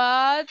 life,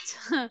 but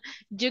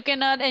you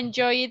cannot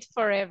enjoy it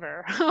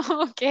forever.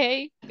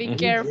 Okay, be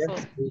careful.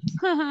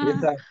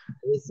 Yes,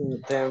 it's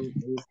in term,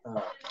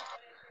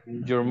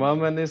 Your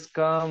moment is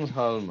coming,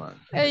 Holman.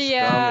 It's coming.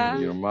 Yeah,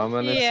 Your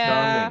moment is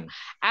yeah. coming.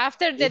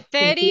 After the it's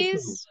autism.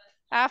 30s,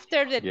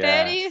 after the Yeah.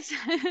 30s.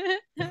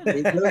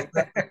 It's just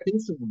like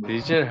autism.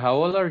 Teacher, how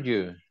old are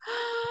you?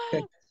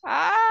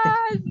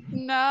 Ah,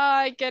 no,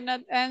 I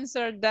cannot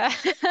answer that.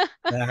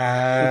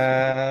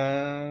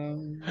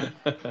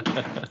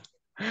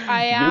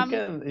 I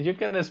am. You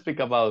can speak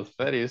about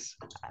 30s.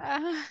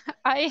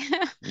 I,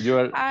 You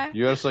are I,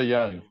 you are so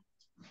young.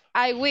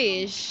 I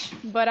wish,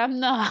 but I'm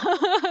not.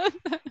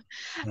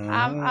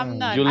 I'm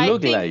not. You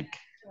look like.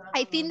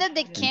 I think that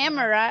the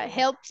camera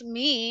helped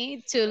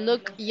me to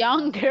look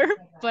younger,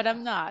 but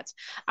I'm not.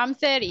 I'm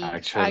 30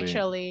 Actually,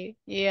 actually.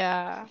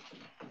 Yeah.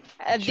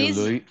 you This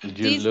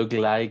this look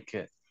like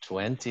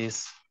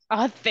 20s.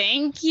 Oh,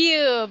 thank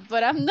you,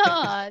 but I'm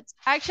not.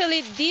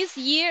 Actually, this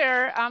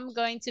year I'm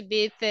going to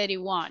be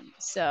 31.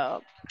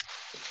 So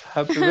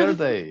Happy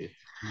birthday.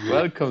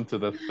 Welcome to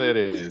the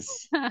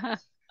 30s.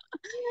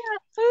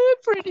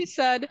 pretty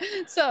sad.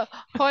 So,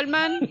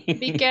 Holman,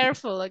 be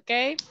careful,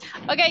 okay?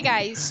 Okay,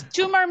 guys,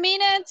 2 more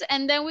minutes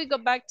and then we go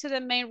back to the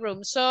main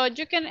room. So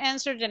you can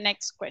answer the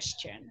next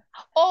question.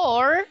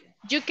 Or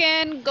you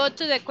can go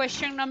to the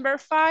question number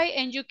 5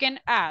 and you can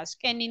ask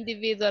an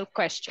individual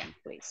question,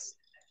 please.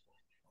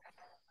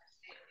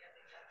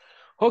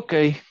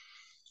 Okay.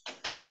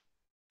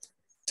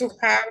 To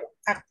have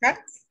a cat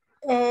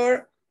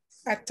or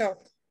a dog?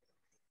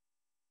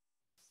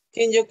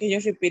 Can you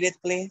repeat it,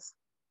 please?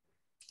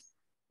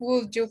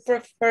 Would you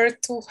prefer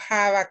to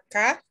have a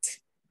cat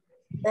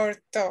or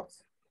dog?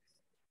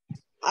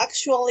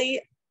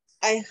 Actually,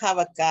 I have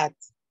a cat.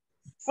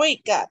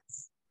 3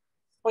 cats.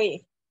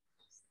 3.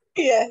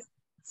 Yes.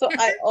 So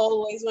I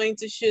always going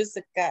to choose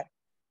a cat.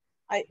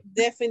 I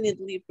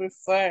definitely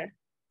prefer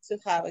to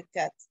have a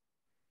cat.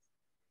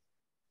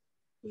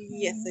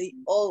 Yes, I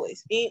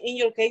always. In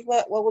your case,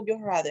 what would you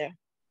rather?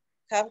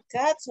 Have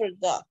cats or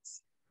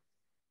dogs?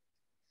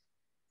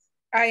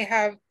 I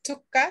have 2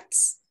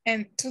 cats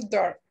and 2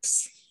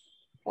 dogs.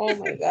 Oh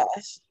my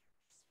gosh.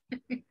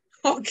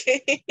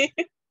 Okay.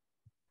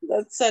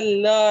 That's a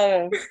lot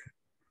of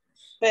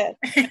pets.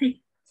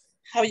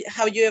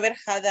 Have you ever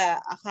had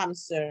a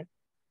hamster?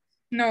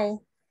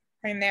 No,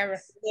 I never.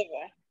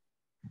 Never.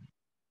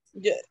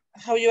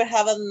 Have you ever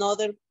had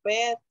another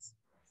pet?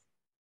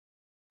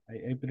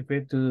 I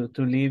prefer to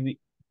live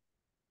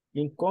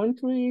in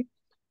country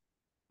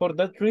for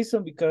that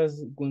reason,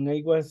 because when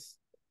I was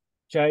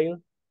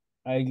child,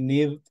 I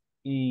lived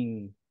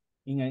in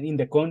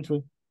the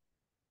country.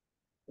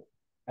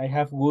 I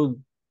have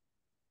good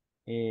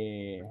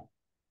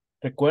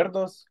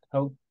recuerdos.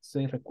 How to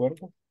say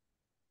recuerdos?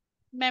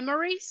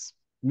 Memories?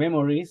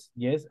 Memories.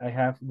 Yes, I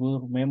have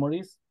good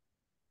memories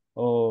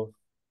of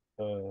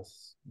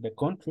the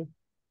country.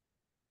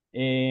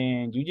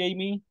 And you,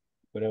 Jamie,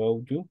 what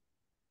about you?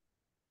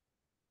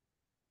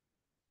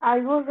 I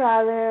would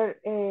rather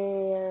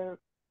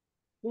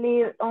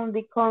live on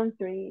the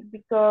country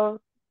because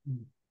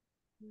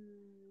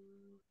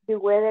the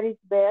weather is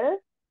better.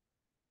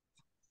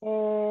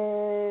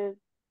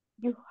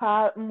 You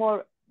have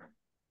more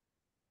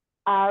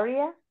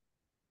area,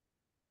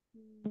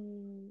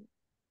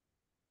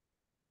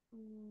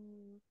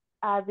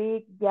 a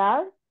big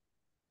yard.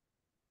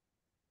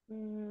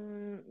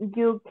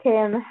 You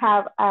can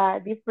have a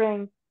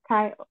different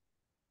kind.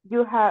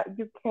 You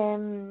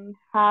can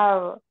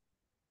have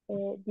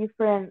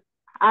different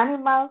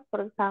animals,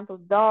 for example,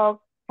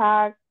 dogs,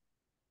 cats,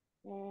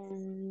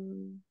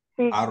 and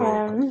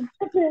chickens,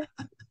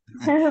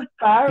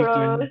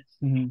 parrots,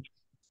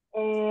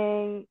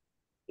 and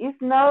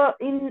it's not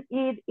in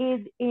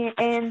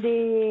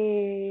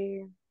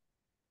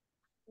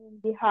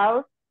the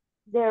house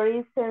there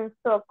isn't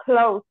so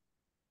close.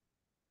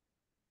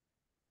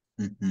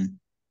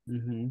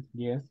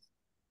 Yes.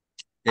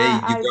 Hey,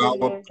 I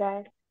believe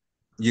that.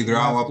 You grow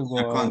up in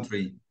a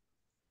country.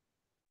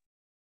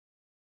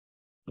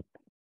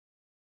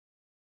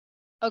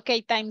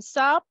 Okay, time's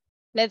up.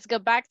 Let's go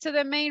back to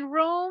the main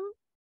room.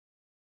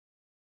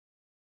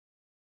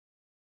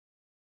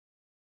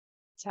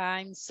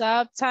 Time's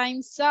up,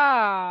 time's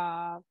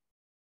up.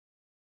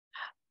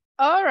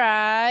 All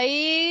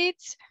right,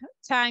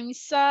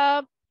 time's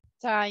up.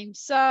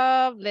 Time's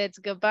up. Let's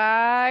go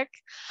back.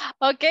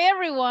 Okay,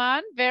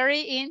 everyone. Very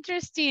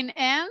interesting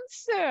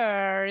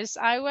answers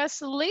I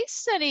was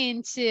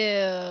listening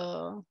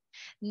to.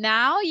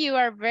 Now you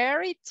are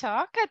very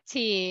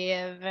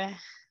talkative.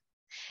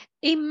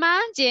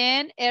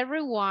 Imagine,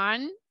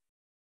 everyone,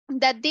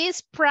 that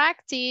this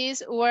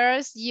practice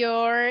was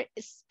your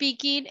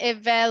speaking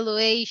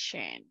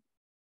evaluation.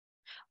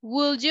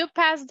 Will you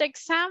pass the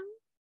exam?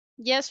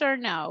 Yes or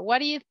no? What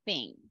do you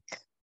think?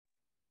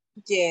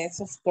 Yes,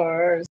 of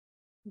course.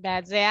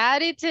 That's the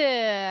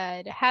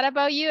attitude. How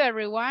about you,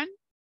 everyone?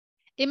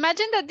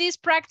 Imagine that this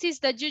practice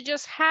that you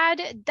just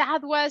had,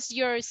 that was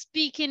your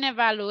speaking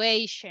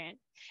evaluation,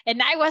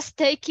 and I was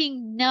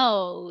taking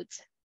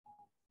notes.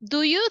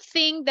 Do you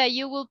think that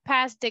you will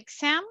pass the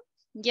exam?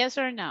 Yes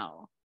or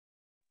no?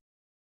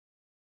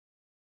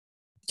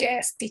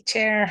 Yes,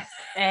 teacher.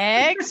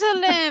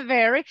 Excellent,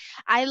 very.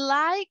 I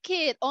like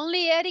it.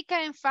 Only Erica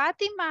and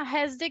Fatima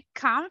has the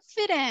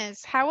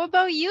confidence. How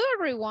about you,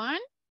 everyone?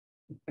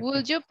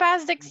 Will you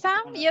pass the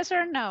exam? Yes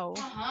or no?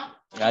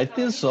 I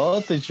think so,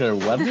 teacher.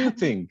 What do you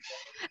think?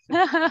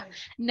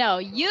 No,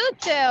 you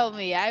tell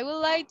me. I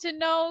would like to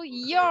know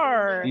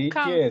your Teacher,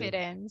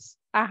 confidence.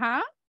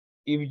 Uh-huh.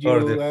 if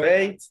For the you are,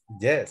 faith,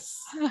 yes.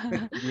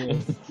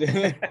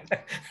 yes.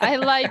 I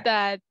like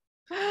that.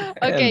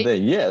 And Okay,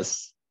 then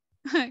yes.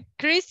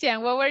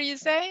 Christian, what were you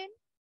saying?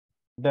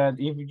 That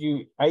if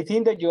you, I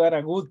think that you are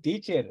a good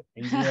teacher,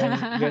 and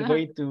we are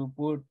going to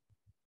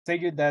tell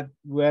you that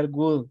we are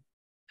good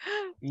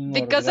in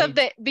our because of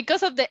grades.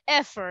 the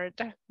effort,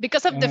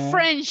 because of the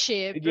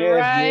friendship,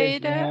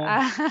 Yes, yes,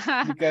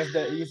 right? because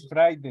it's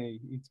Friday.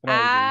 It's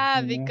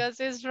Friday. Because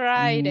it's Mhm.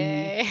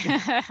 Friday.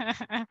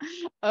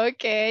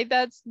 Okay,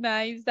 that's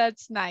nice.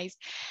 That's nice.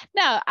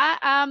 Now,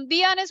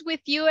 be honest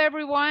with you,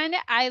 everyone.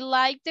 I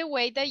like the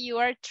way that you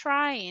are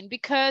trying,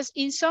 because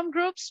in some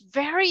groups,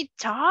 very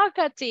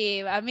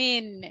talkative. I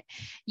mean,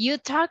 you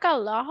talk a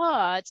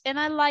lot, and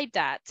I like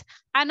that.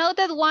 I know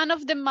that one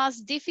of the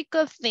most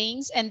difficult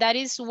things, and that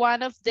is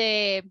one of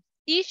the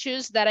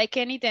issues that I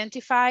can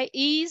identify,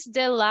 is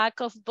the lack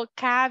of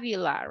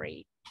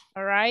vocabulary.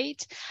 All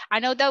right. I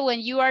know that when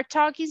you are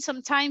talking,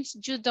 sometimes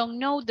you don't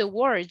know the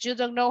words, you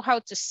don't know how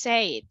to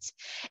say it.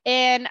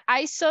 And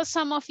I saw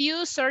some of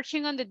you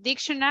searching on the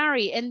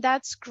dictionary, and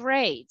that's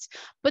great.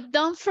 But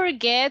don't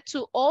forget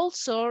to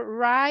also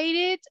write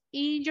it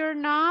in your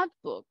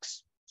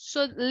notebooks,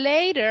 so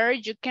later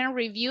you can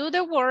review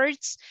the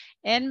words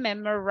and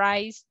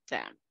memorize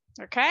them.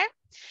 Okay?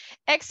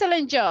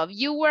 Excellent job.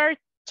 You were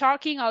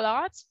talking a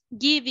lot,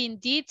 giving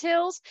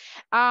details.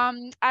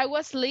 I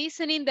was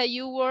listening that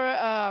you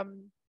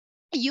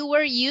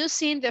were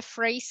using the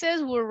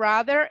phrases would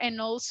rather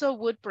and also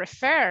would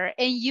prefer,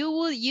 and you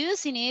were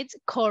using it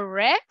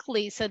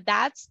correctly. So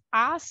that's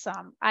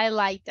awesome. I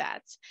like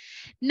that.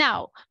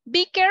 Now,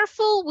 be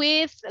careful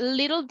with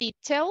little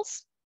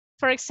details.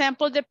 For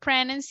example, the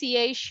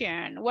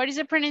pronunciation. What is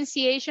the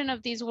pronunciation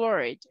of this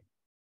word?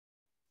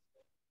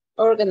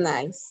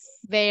 Organize.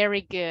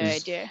 Very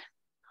good.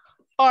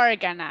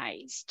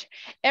 Organized.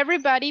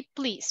 Everybody,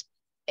 please,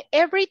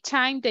 every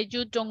time that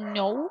you don't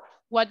know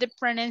what the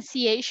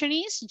pronunciation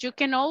is, you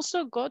can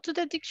also go to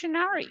the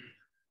dictionary.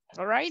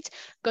 All right,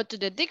 go to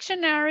the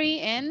dictionary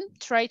and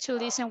try to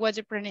listen what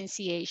the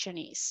pronunciation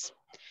is.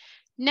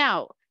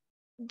 Now,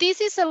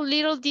 this is a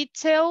little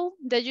detail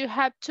that you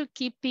have to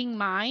keep in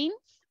mind.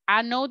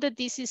 I know that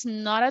this is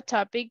not a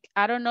topic.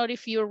 I don't know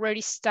if you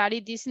already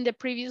studied this in the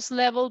previous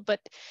level,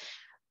 but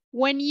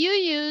when you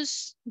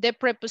use the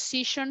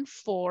preposition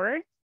for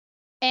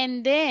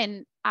and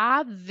then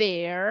a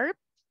verb,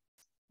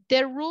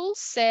 the rule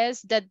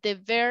says that the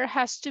verb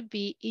has to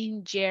be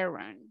in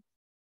gerund.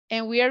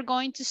 And we are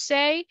going to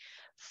say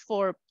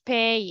for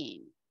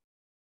paying.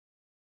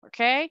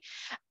 Okay?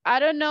 I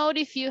don't know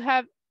if you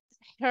have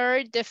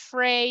heard the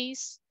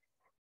phrase,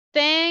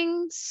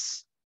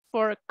 thanks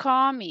for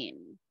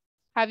coming.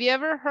 Have you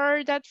ever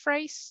heard that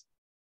phrase?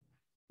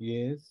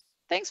 Yes.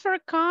 Thanks for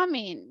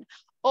coming.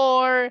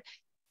 Or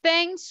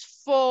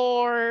thanks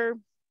for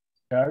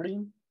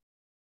Caring.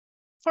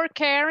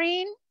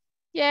 caring.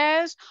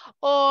 Yes.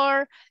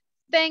 Or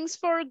thanks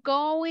for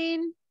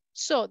going.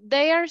 So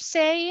they are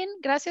saying,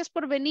 gracias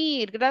por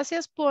venir,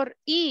 gracias por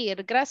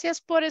ir,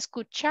 gracias por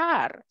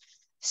escuchar.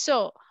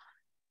 So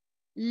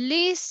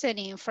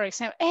listening, for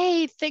example,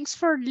 hey, thanks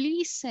for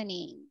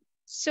listening.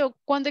 So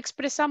cuando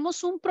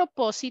expresamos un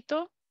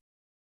propósito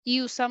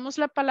y usamos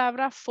la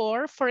palabra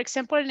for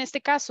example, en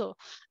este caso,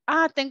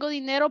 tengo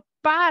dinero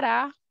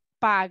para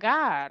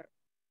pagar.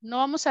 No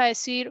vamos a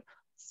decir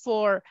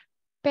for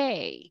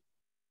pay.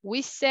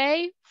 We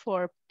say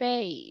for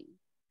paying.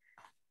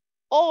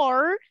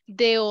 Or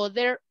the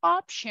other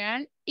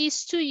option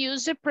is to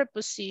use the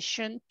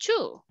preposition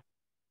to.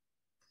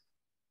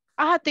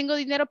 Tengo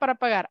dinero para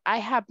pagar. I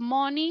have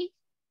money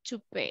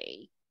to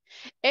pay.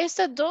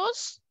 Estas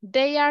dos,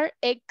 they are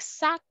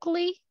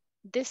exactly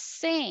the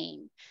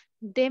same.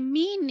 The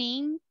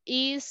meaning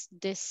is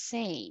the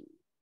same.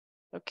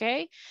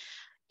 Okay?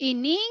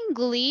 In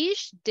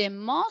English, the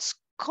most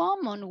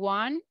common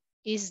one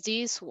is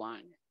this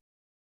one.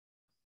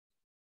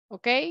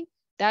 okay?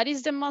 That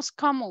is the most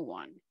common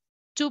one.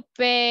 To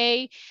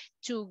pay,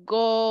 to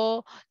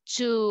go,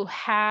 to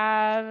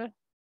have,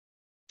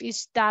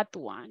 is that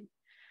one.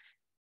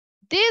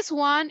 This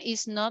one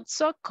is not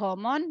so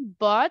common,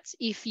 but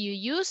if you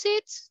use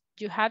it,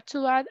 you have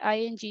to add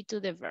ing to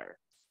the verb,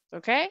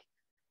 okay?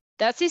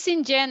 That is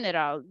in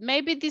general.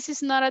 Maybe this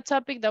is not a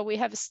topic that we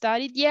have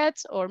studied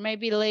yet, or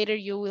maybe later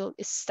you will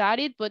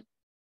study it, but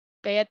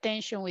pay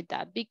attention with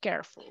that. Be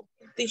careful.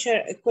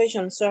 Teacher, a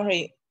question,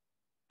 sorry.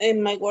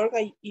 In my work,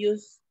 I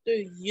used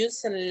to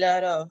use a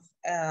lot of,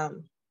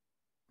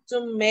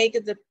 to make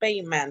the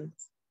payment.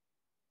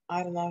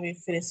 I don't know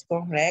if it is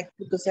correct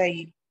because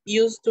I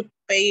used to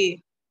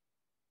pay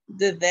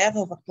the debt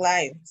of a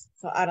client.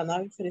 So I don't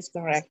know if it is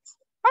correct.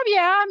 Oh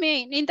yeah, I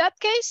mean, in that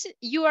case,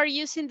 you are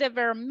using the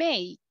verb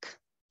make.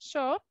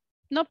 So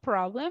no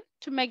problem.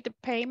 To make the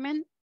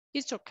payment,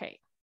 it's okay.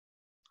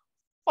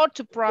 Or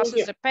to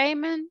process the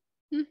payment.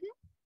 Mm-hmm.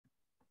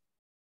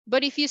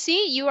 But if you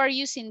see, you are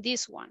using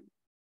this one,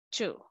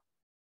 too.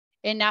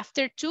 And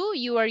after to,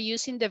 you are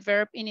using the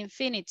verb in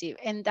infinitive,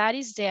 and that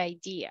is the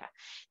idea.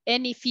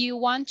 And if you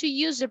want to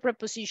use the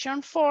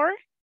preposition for,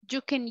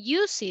 you can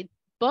use it,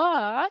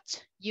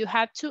 but you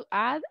have to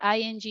add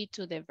ing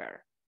to the verb.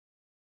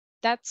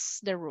 That's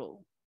the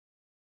rule.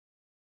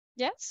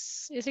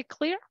 Yes, is it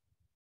clear?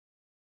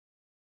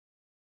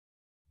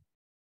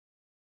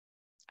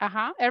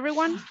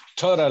 Everyone?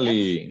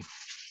 Totally. Yes?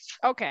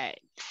 Okay.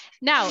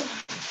 Now,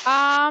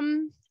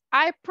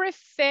 I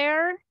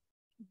prefer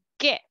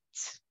get.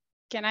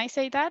 Can I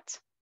say that?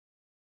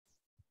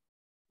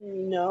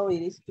 No,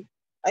 it is.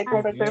 I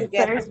prefer prefer to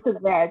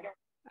get.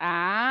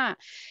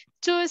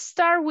 To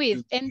start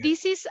with, and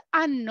this is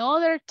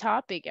another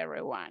topic,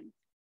 everyone.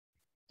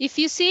 If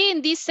you see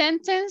in this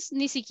sentence,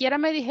 ni siquiera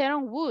me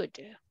dijeron would.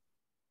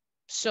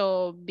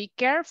 So be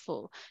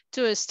careful.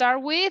 To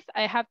start with,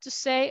 I have to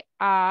say,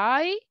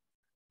 I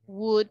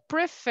would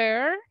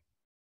prefer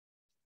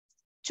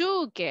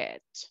to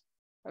get.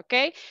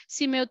 Okay?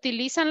 Si me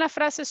utilizan la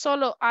frase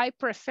solo I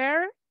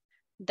prefer,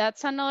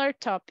 that's another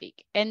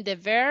topic. And the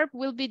verb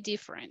will be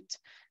different.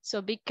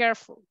 So be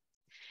careful.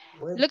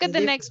 Look at the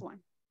next one.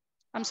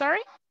 I'm sorry?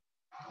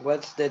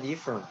 What's the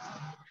difference?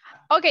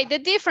 Okay, the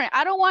different.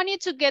 I don't want you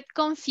to get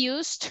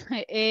confused,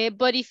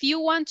 but if you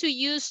want to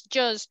use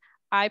just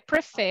I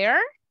prefer,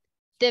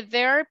 the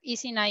verb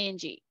is in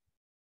ing.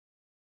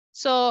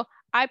 So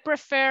I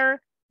prefer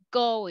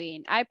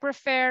going, I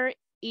prefer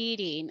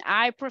eating,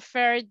 I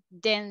prefer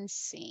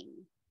dancing.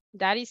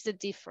 That is the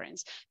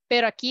difference.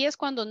 Pero aquí es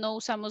cuando no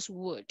usamos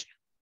would,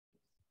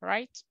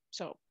 right?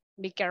 So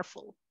be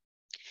careful.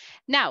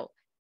 Now,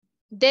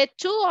 the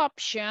two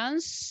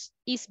options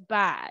is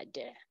bad.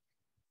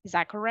 Is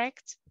that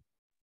correct?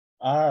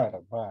 Bad.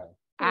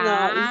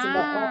 No, it's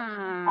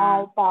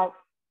bad.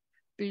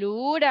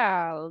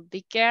 Plural.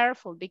 Be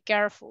careful, be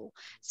careful.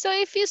 So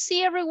if you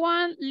see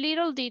everyone,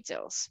 little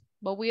details,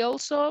 but we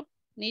also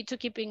need to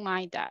keep in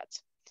mind that.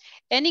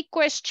 Any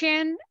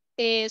question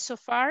so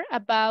far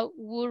about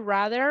would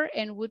rather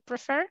and would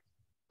prefer?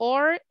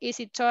 Or is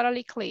it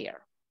totally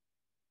clear?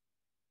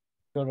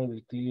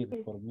 Totally clear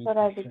for me.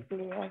 Totally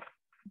clear.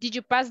 Did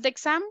you pass the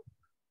exam?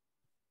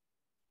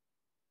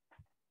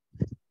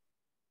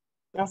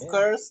 Of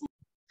course.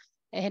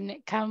 And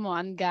come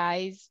on,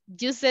 guys.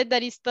 You said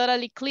that it's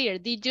totally clear.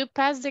 Did you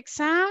pass the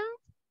exam?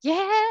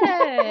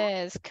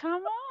 Yes,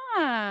 come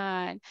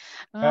on.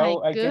 My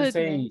I can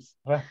say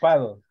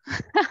raspado.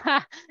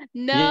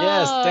 No.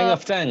 Yes, 10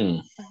 of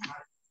 10.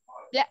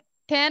 Yeah,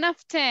 10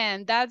 of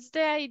 10. That's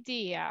the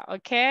idea,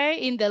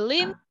 okay? In the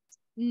limit,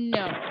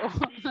 no,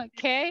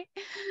 okay?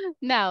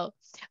 Now,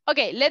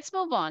 okay, let's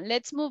move on.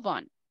 Let's move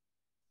on.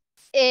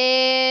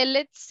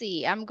 Let's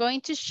see, I'm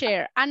going to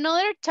share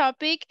another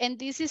topic, and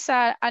this is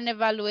an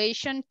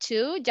evaluation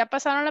too. Ya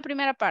pasaron la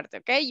primera parte,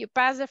 okay? You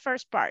passed the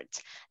first part.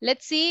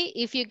 Let's see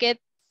if you get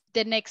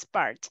the next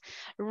part.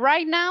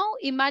 Right now,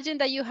 imagine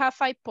that you have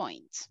 5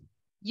 points.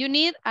 You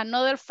need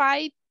another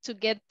 5 to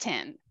get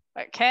 10,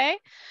 okay?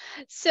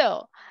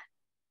 So,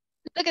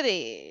 look at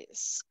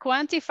this.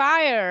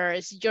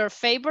 Quantifiers, your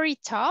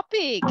favorite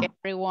topic,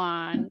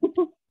 everyone.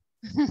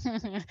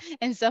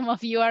 And some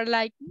of you are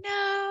like,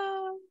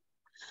 no.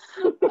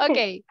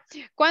 Okay,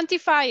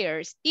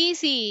 quantifiers,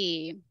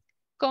 easy.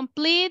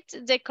 Complete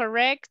the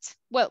correct,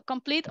 well,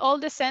 complete all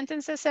the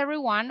sentences,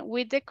 everyone,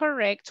 with the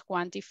correct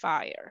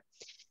quantifier.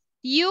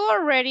 You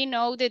already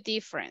know the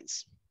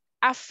difference.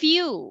 A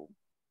few.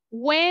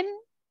 When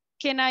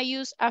can I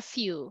use a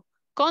few?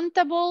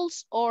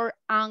 Contables or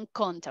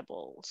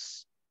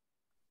uncountables?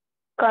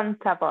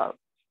 Countable.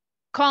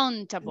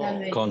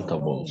 Countable.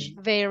 Contables.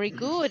 Very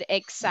good,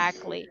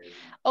 exactly.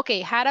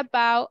 Okay, how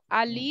about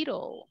a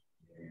little?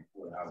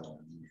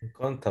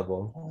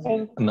 Countable.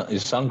 No,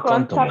 it's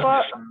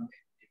uncountable.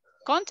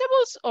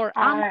 Countables or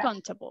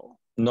uncountable?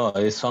 No,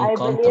 it's I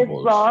believe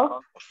uncountable.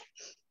 both.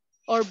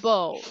 Or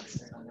both?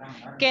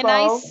 Can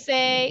I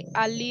say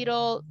a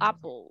little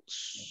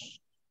apples?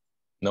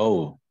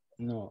 No.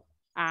 No.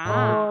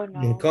 Ah, Oh, no.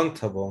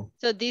 Uncountable.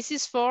 so this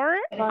is for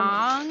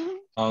Uncountable.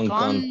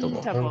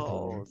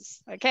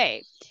 uncountables.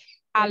 Okay,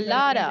 a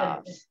lot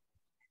of.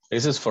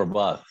 This is for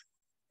both.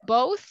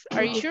 Both,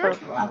 are you sure?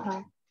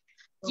 Uh-huh.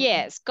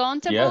 Yes,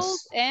 countables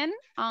Yes. and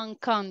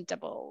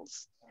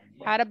uncountables.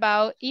 How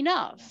about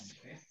enough?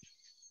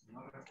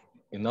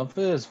 Enough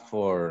is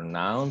for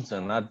nouns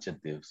and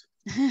adjectives.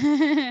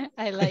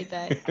 I like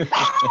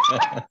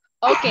that.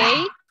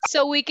 Okay,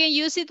 so we can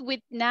use it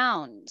with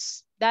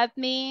nouns. That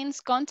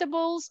means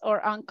countables or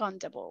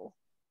uncountable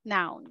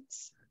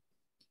nouns.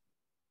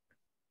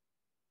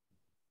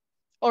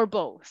 Or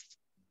both.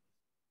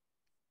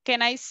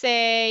 Can I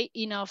say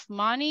enough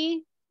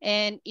money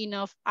and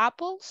enough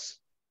apples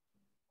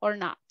or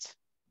not?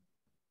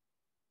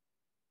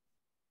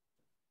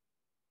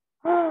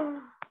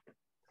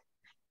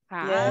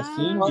 Yes. I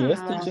think yes,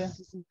 teacher.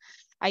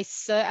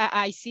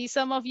 I see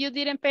some of you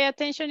didn't pay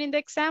attention in the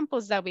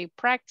examples that we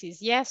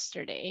practiced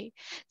yesterday.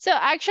 So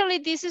actually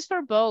this is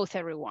for both,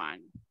 everyone.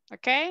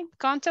 Okay,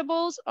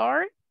 countables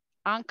or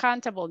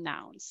uncountable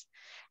nouns.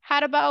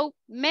 How about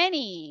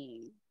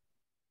many?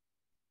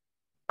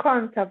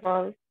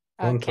 Countable.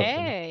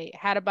 Okay,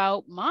 how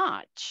about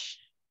much?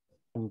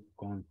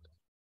 Uncountable.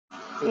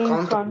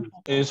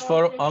 It's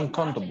for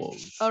uncountable.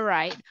 All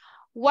right.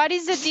 What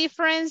is the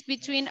difference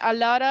between a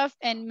lot of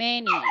and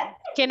many?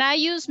 Can I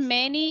use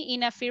many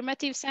in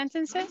affirmative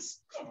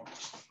sentences?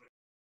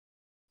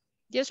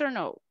 Yes or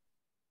no?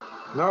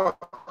 No.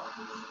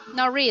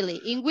 Not really.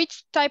 In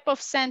which type of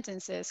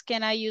sentences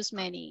can I use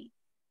many?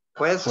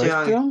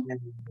 Question.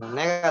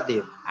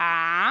 Negative.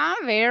 Ah,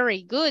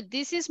 very good.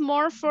 This is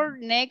more for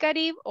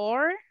negative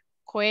or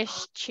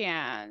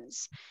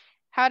questions.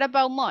 How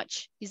about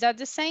much? Is that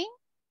the same?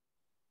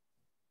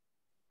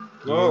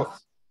 No.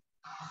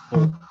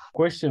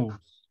 Questions.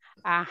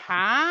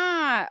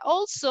 Aha,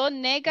 also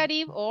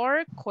negative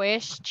or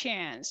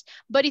questions.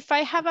 But if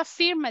I have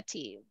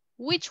affirmative,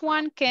 which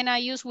one can I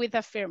use with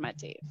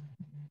affirmative?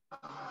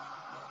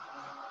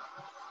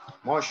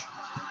 Much.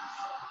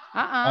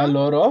 A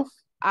lot of.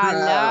 A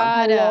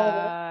lot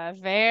of.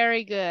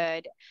 Very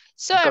good.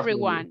 So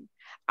everyone,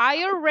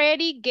 I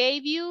already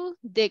gave you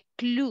the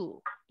clue.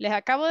 Les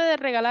acabo de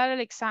regalar el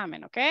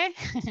examen, okay?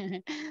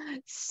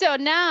 So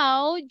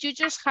now you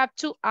just have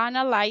to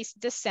analyze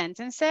the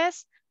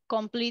sentences,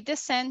 complete the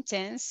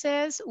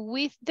sentences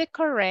with the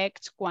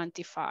correct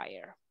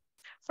quantifier.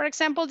 For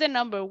example, the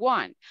number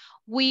 1,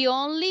 we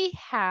only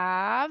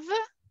have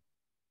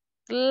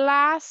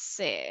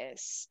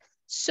glasses.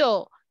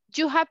 So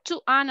you have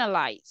to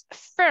analyze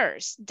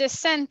first, the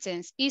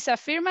sentence is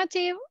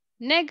affirmative,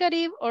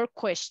 negative, or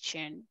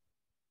question?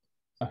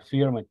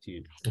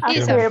 Affirmative.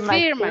 It's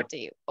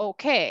affirmative.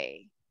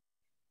 Okay.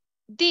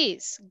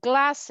 These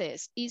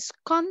glasses is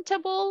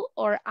countable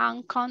or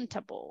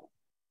uncountable?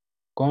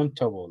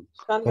 Countable.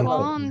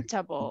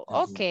 Countable.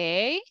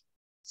 Okay.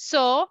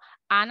 So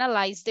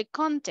analyze the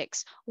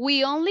context.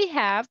 We only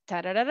have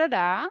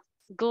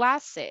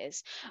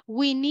glasses.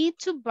 We need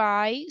to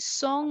buy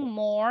some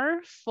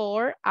more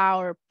for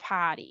our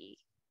party.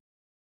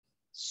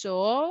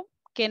 So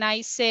can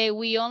I say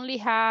we only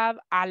have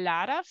a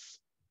lot of?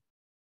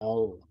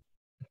 Oh.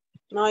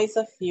 No, it's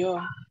a few.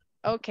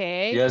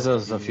 Okay. Yes,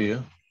 there's a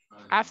few.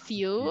 A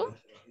few.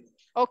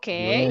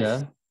 Okay.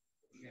 Yeah.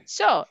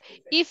 So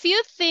if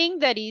you think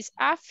that is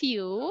a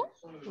few,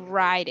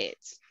 write it,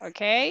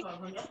 okay?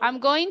 I'm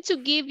going to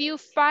give you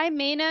 5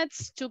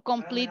 minutes to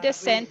complete the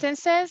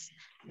sentences,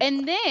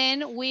 and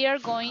then we are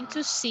going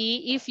to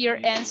see if your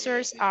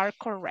answers are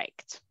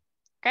correct,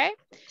 okay?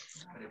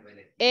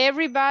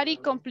 Everybody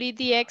complete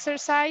the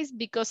exercise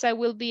because I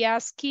will be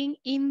asking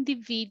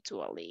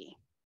individually.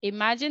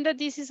 Imagine that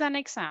this is an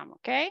exam,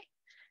 okay?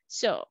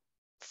 So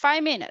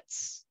 5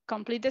 minutes,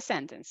 complete the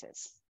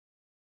sentences.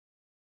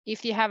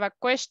 If you have a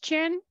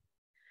question,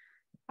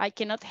 I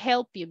cannot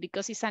help you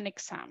because it's an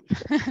exam.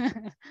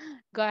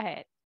 Go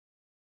ahead.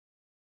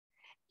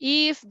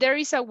 If there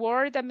is a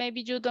word that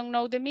maybe you don't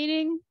know the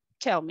meaning,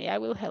 tell me, I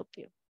will help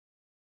you.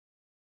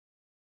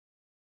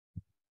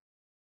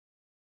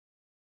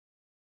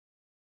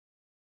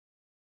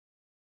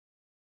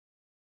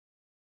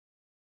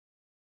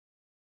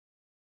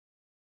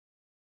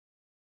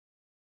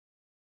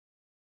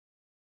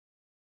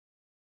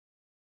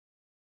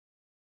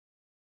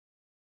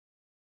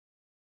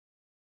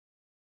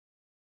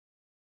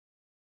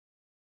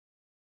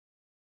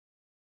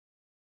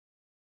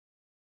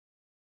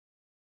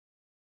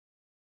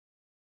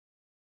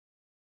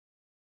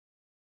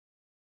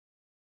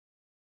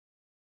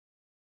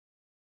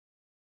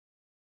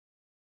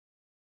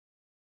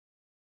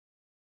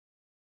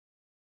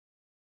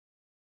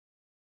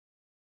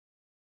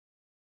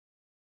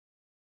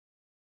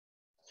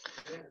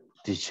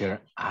 Teacher,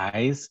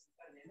 eyes,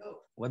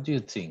 what do you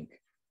think?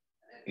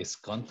 Is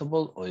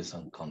countable or is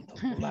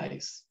uncountable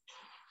eyes?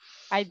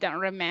 I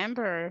don't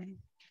remember.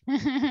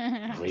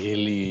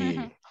 Really?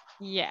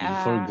 Yeah.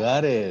 You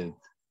forgot it.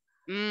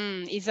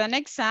 It's an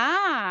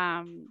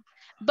exam.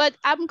 But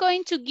I'm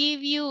going to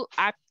give you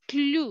a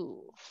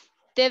clue.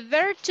 The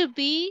verb to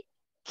be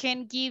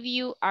can give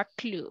you a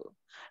clue.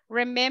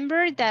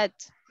 Remember that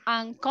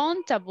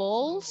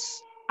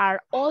uncountables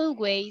are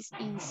always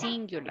in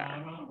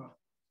singular.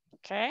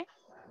 Okay?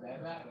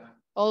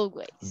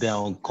 Always. The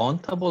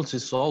uncountables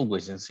is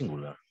always in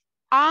singular.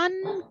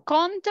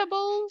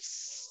 Uncountables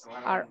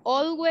are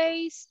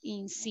always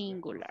in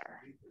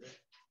singular.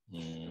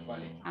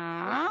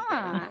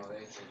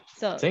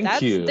 So Thank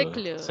that's you. the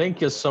clue.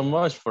 Thank you so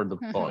much for the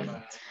point.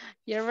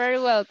 You're very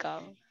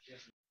welcome.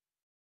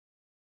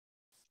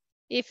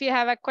 If you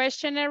have a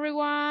question,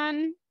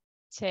 everyone,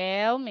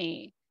 tell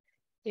me.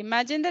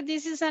 Imagine that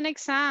this is an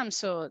exam,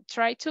 so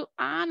try to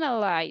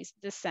analyze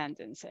the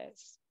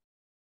sentences.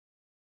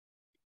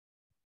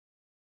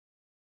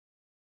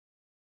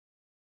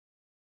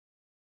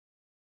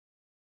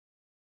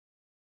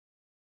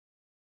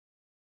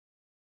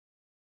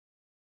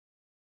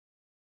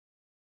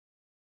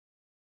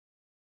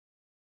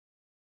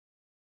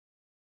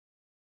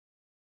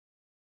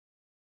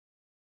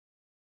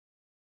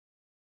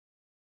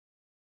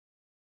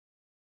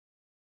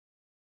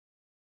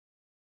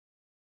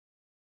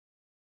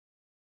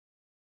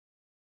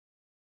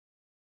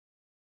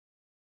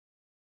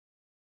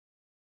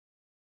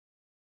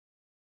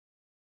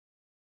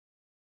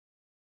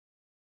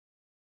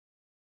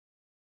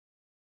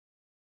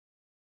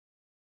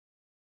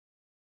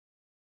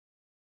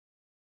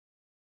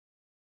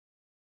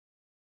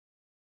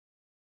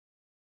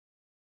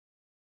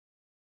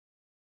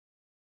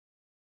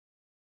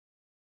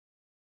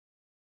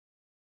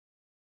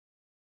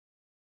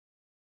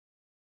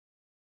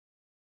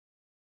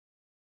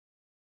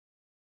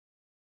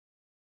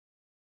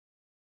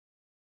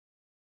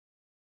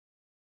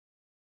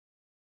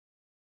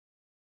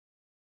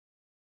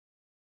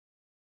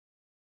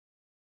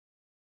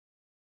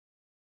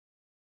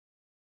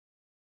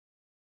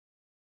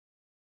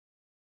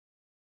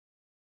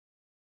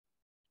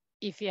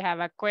 If you have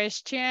a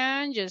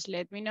question, just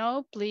let me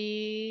know,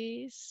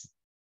 please.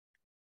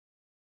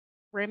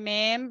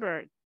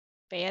 Remember,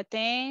 pay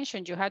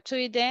attention. You have to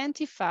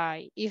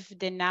identify if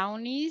the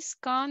noun is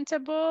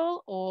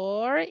countable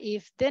or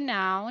if the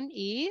noun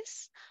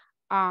is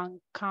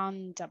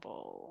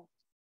uncountable.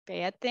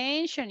 Pay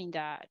attention in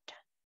that.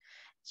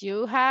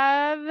 You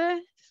have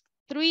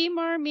 3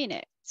 more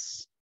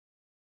minutes.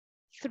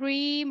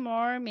 3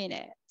 more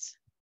minutes.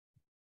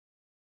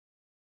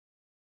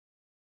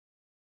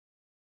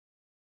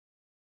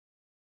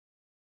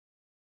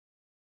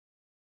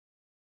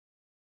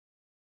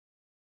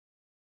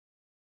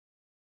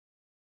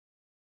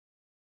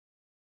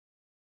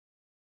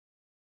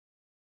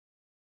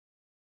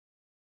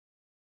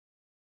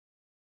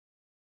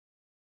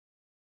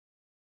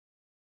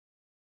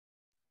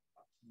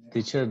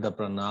 Teacher, the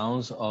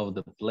pronouns of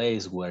the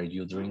place where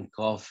you drink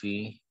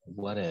coffee,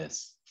 what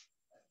is?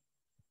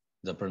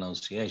 The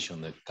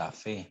pronunciation, the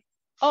café.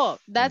 Oh,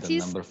 that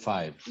is number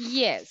 5.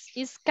 Yes,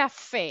 it's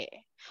café.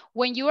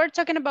 When you are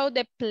talking about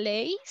the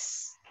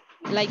place,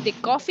 like the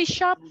coffee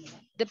shop,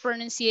 the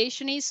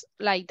pronunciation is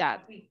like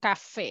that,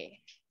 café.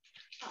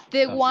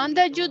 The one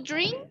that you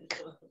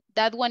drink,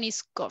 that one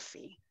is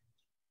coffee.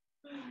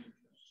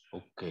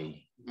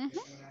 Okay.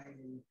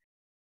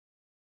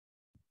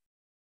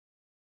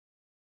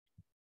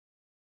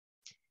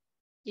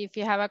 If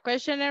you have a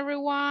question,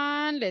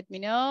 everyone, let me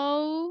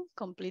know.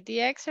 Complete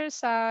the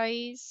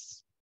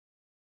exercise.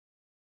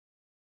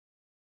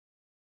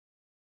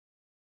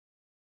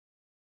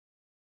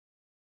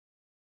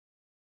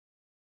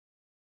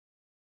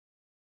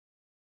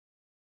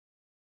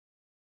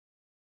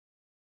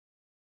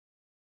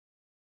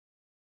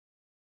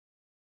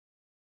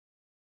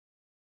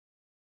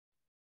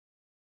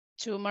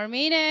 Two more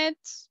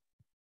minutes.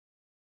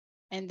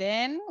 And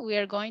then we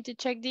are going to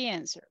check the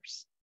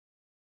answers.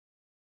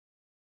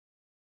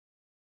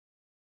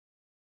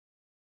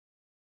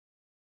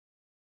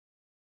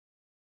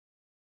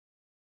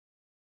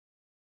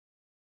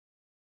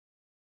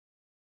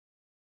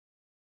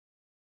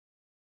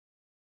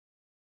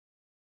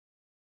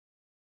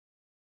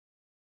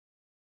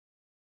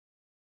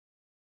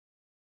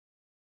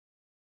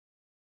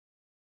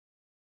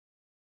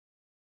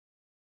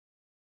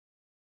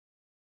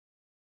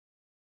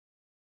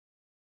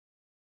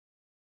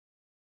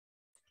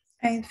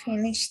 I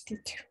finished,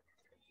 teacher.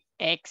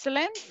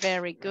 Excellent,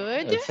 very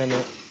good. I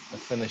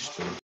finished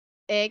too.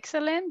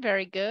 Excellent,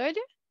 very good.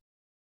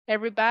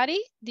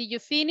 Everybody, did you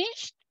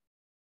finish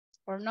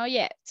or not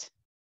yet?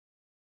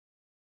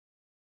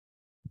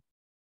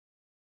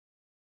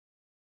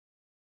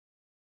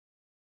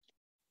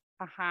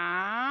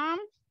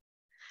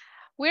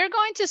 We're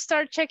going to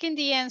start checking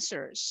the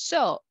answers.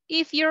 So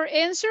if your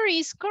answer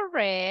is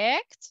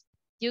correct,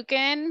 you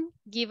can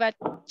give a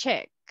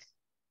check.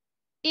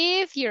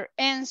 If your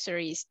answer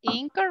is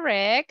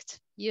incorrect,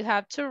 you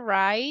have to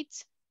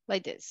write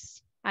like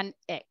this, an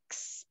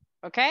X,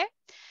 okay?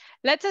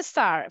 Let's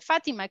start.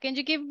 Fatima, can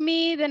you give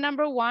me the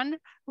number 1?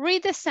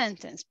 Read the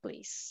sentence,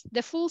 please,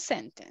 the full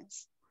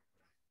sentence.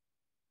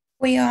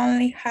 We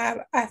only have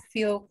a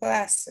few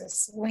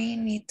glasses. We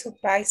need to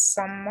buy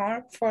some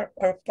more for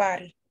our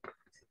party.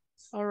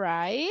 All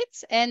right,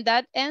 and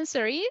that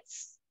answer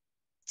is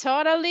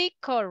totally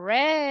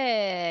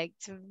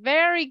correct.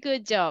 Very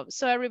good job.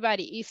 So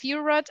everybody, if you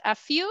wrote a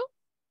few,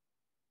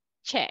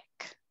 check.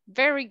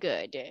 Very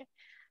good.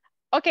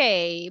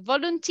 Okay,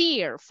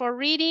 volunteer for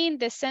reading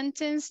the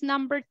sentence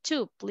number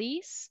 2,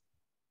 please.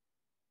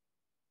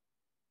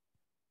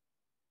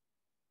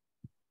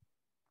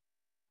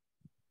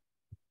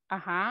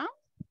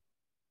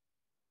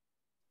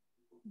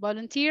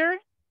 Volunteer,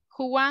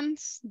 who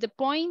wants the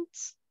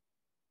points?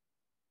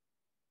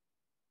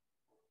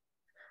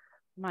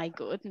 My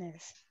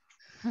goodness.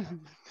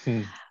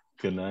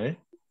 Can I?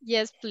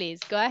 Yes, please,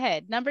 go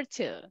ahead. Number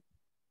 2.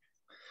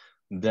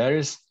 There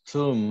is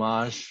too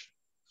much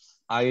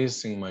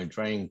ice in my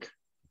drink.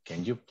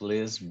 Can you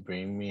please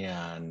bring me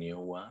a new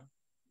one?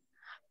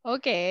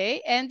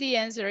 Okay, and the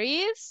answer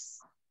is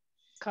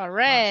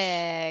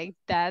correct.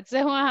 That's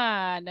the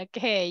one.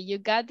 Okay, you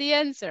got the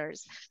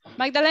answers.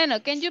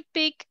 Magdaleno, can you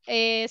pick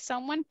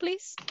someone,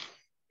 please?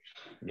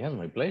 Yeah,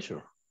 my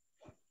pleasure.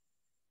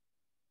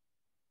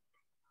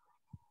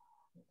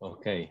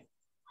 Okay.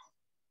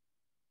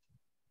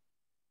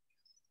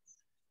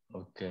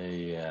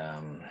 Okay.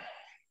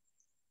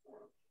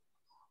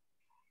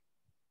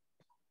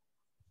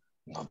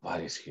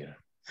 Nobody's here.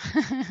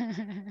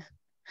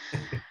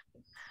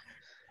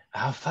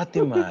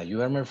 Fatima,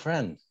 you are my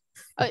friend.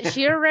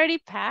 She already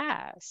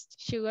passed.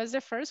 She was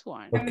the first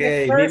one.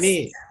 Okay,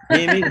 Mimi.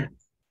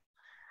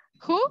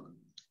 Who?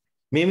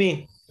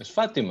 Mimi. It's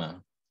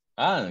Fatima.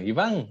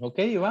 Ivan.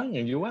 Okay, Ivan,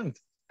 if you want.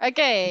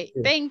 Okay,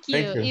 thank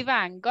you.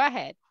 Ivan, go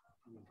ahead.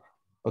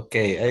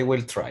 Okay, I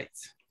will try it.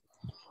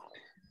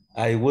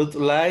 I would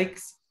like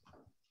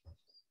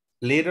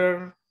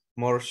little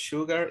more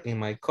sugar in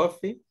my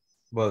coffee,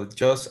 but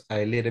just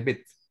a little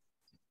bit.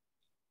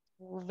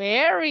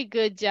 Very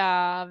good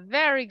job.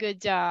 Very good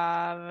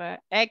job.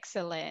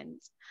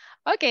 Excellent.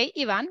 Okay,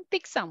 Ivan,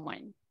 pick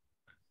someone.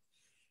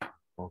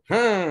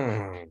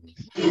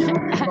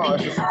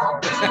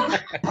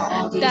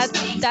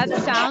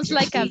 that sounds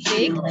like a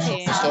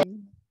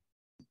victim.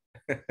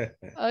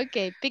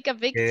 Okay, pick a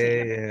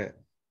victim.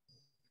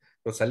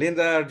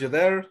 Rosalinda, are you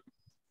there?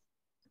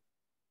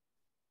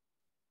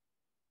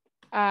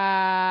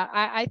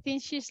 I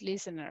think she's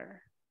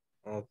listener.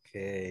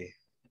 Okay.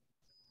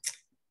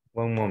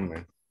 One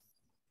moment.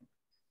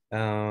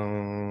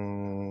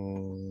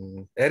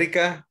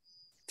 Erica,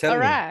 tell me.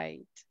 All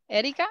right.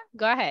 Erica,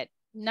 go ahead.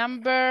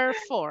 Number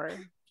 4.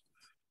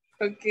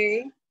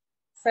 Okay.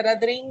 Sarah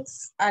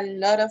drinks a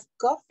lot of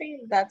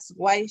coffee. That's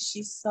why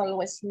she's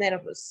always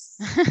nervous.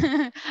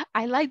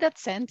 I like that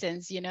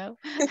sentence, you know.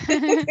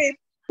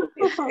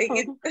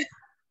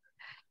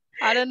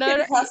 I don't know.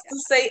 It has to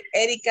say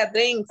Erica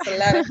drinks a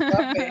lot of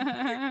coffee.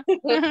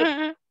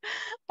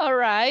 All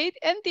right.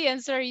 And the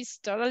answer is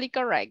totally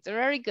correct.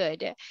 Very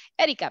good.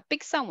 Erica,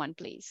 pick someone,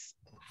 please.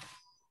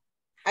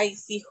 I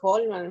see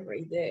Holman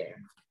right there.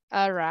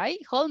 All right.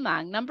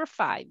 Holman, number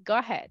 5. Go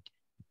ahead.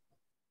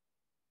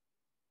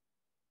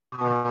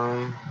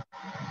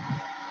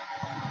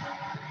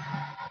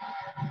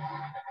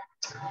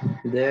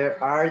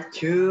 There are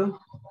too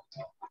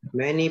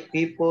many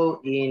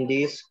people in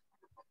this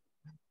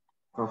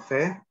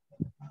cafe.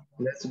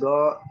 Let's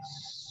go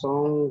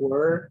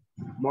somewhere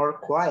more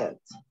quiet.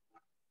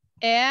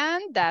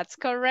 And that's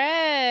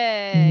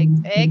correct.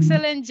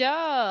 Excellent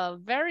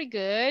job. Very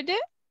good.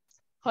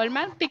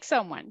 Holman, pick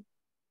someone.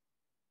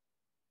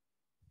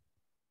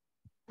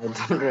 I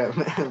don't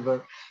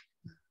remember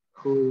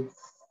who.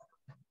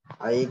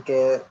 Ahí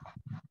que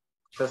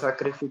se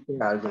sacrifique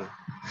alguien.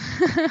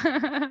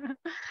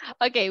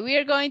 Okay, we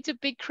are going to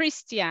pick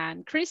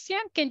Christian.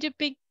 Christian, can you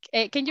pick?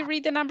 Can you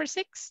read the number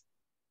 6?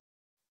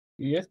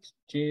 Yes,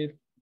 Chair.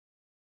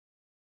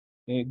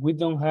 We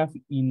don't have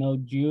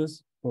enough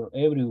juice for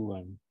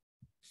everyone.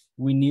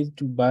 We need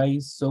to buy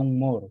some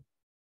more.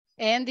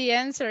 And the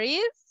answer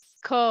is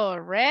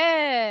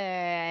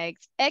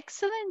correct.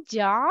 Excellent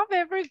job,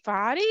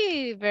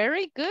 everybody.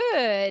 Very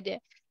good.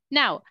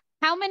 Now,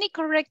 how many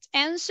correct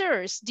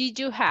answers did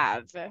you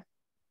have?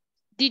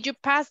 Did you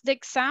pass the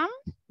exam?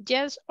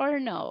 Yes or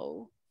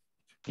no?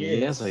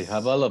 Yes, I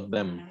have all of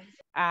them.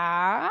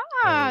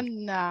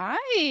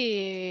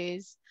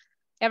 Nice.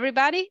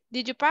 Everybody,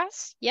 did you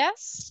pass?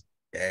 Yes?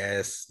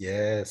 Yes,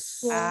 yes.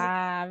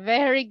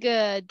 Very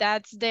good.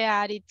 That's the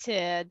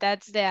attitude.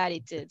 That's the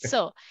attitude.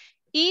 So,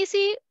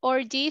 easy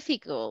or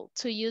difficult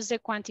to use the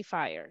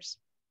quantifiers?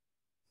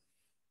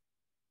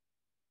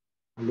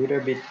 A little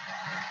bit.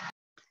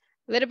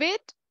 Little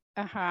bit?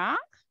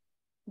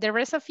 The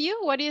rest of you,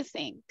 what do you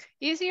think?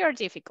 Easy or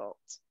difficult?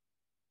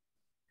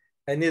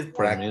 I need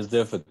practice. For me, it's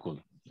difficult.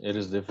 It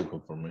is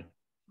difficult for me.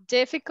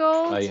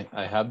 Difficult?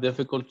 I have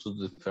difficult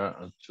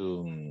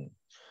to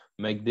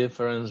make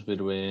difference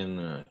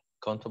between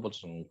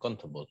countables and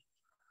countable.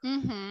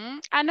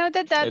 I know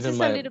that that's a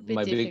little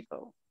bit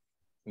difficult.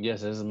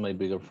 Yes, this is my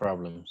bigger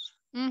problems.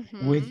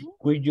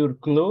 With your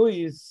clue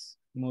is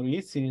more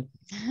easy.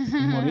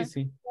 More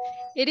easy.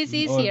 It is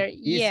easier,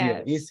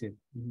 yes. Easier.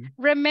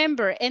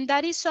 Remember, and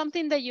that is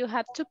something that you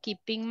have to keep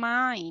in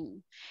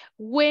mind.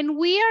 When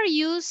we are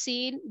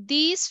using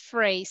these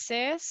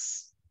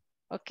phrases,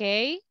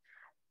 okay?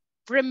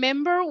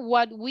 Remember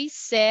what we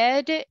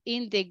said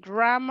in the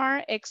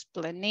grammar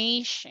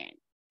explanation.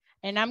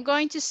 And I'm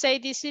going to say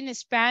this in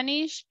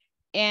Spanish,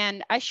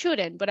 and I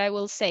shouldn't, but I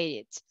will say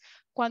it.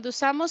 Cuando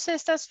usamos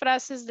estas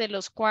frases de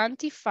los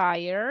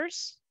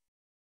quantifiers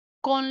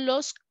con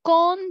los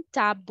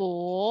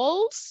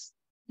contables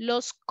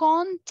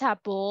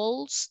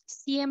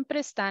siempre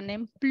están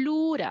en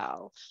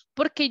plural,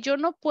 porque yo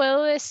no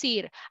puedo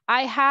decir,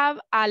 I have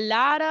a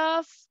lot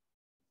of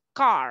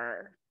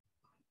car.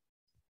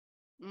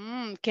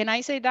 Can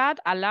I say that?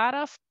 A lot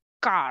of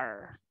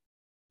car.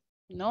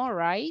 No,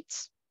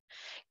 right?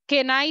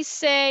 Can I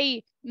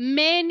say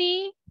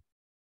many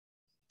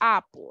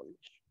apple?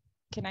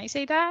 Can I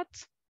say that?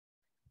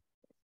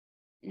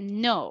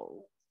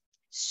 No.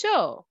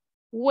 So,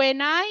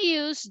 when I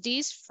use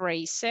these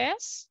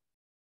phrases,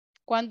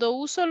 cuando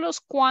uso los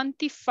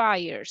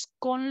quantifiers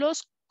con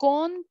los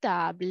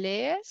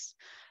contables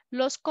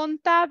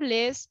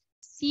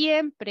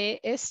siempre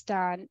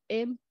están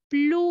en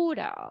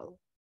plural.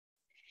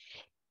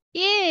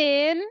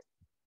 Y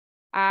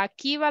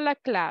aquí va la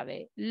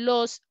clave,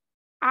 los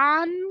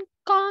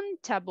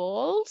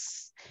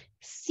uncontables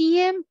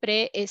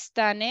siempre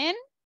están en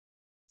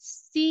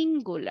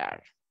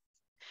singular.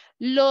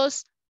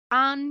 Los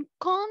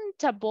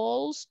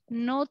uncontables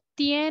no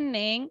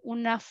tienen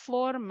una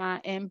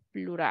forma en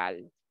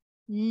plural.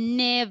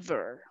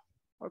 Never.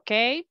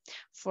 Okay?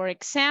 For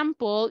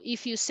example,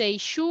 if you say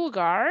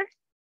sugar,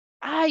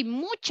 hay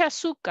mucha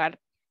azúcar.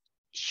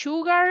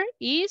 Sugar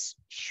is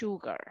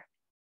sugar.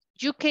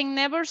 You can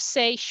never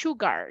say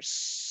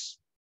sugars.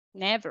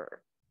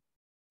 Never.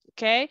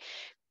 Okay?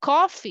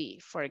 Coffee,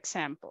 for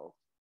example.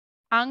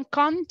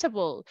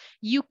 Uncountable.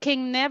 You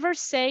can never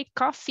say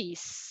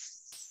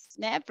coffees.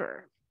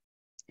 Never.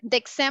 The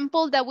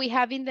example that we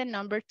have in the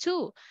number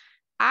 2,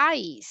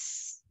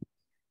 ice.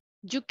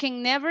 You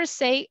can never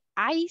say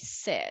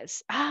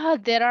ISSS.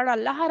 There are a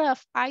lot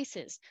of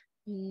ices.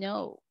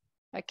 No.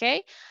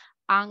 Okay?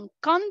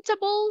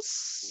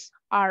 Uncountables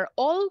are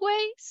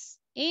always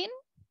in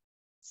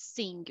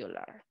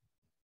singular.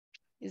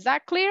 Is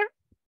that clear,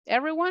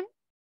 everyone?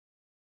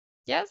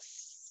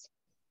 Yes?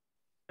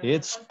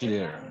 It's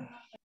clear.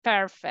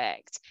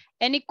 Perfect.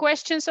 Any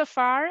questions so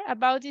far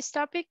about this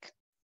topic?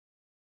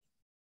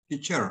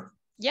 Teacher.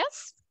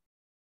 Yes?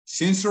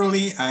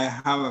 Sincerely, I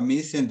have a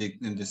miss in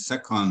the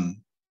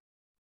second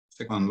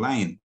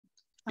line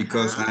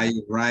because I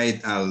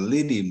write a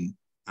little.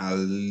 A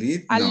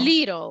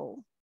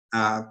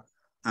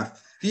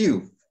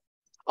few.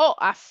 Oh,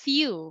 a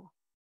few.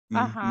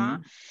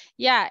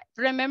 Yeah,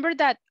 remember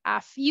that a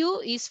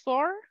few is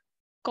for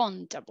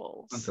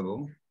countables.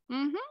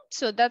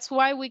 So that's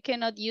why we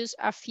cannot use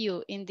a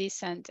few in this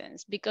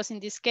sentence, because in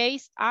this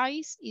case,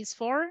 ice is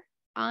for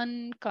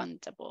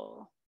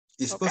uncountable.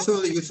 Is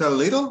possible to use a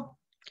little?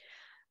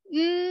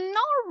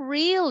 Not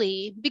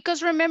really,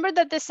 because remember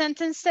that the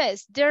sentence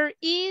says there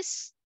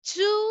is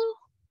two.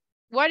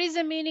 What is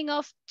the meaning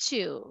of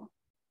two?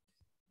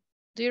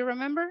 Do you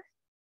remember?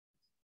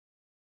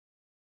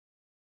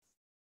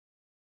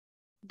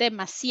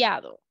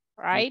 Demasiado,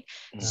 right?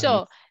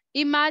 So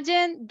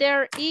imagine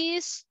there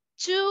is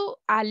two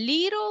a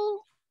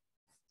little,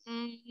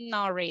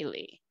 not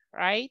really,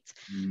 right?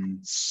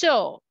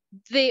 So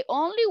the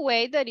only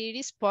way that it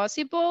is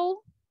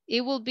possible,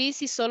 it will be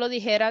si solo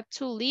dijera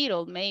too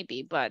little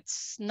maybe, but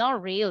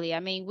not really. I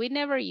mean, we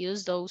never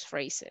use those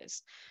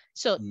phrases.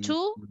 So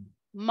too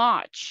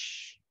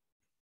much,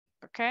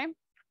 okay?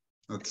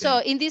 So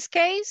in this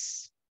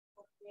case,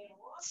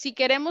 si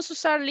queremos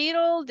usar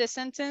little, the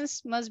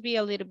sentence must be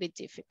a little bit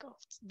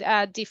difficult,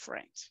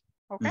 different,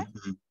 okay?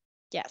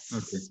 Yes.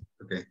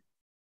 Okay.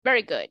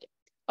 Very good.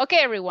 Okay,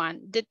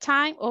 everyone, the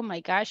time, oh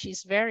my gosh,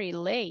 is very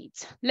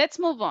late. Let's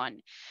move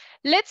on.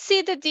 Let's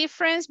see the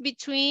difference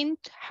between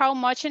how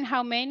much and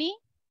how many.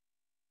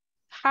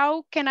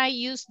 How can I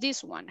use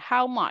this one?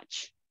 How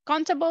much?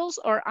 Countables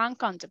or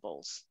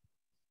uncountables?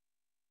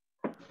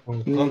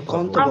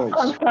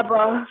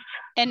 Uncountable.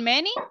 And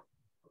many?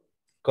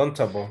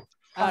 Countable.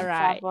 All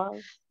right.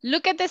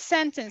 Look at the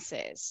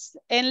sentences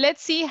and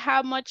let's see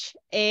how much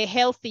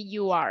healthy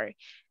you are.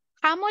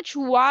 How much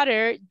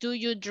water do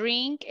you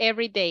drink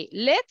every day?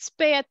 Let's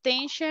pay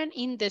attention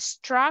in the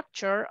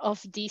structure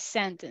of these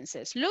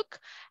sentences.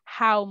 Look,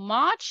 how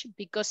much,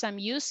 because I'm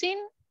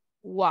using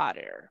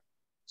water.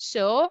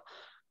 So,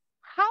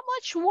 how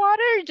much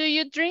water do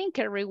you drink,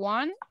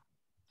 everyone?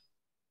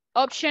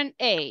 Option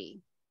A,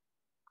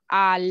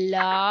 a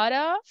lot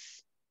of.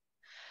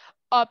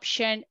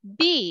 Option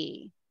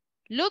B,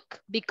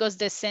 look, because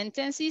the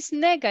sentence is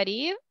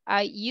negative,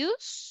 I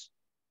use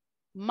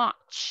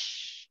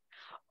much.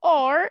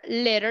 Or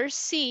letter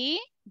C,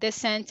 the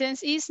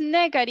sentence is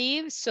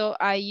negative, so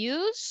I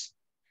use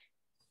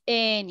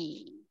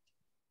any.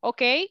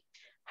 Okay,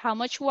 how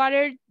much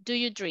water do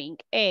you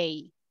drink?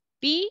 A,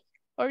 B,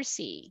 or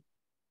C?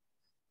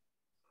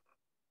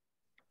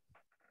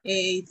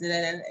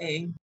 Letter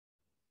A.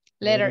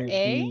 Letter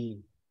A,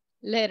 B.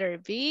 Letter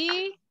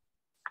B.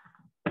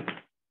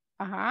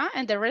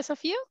 And the rest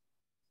of you?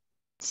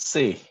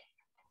 C.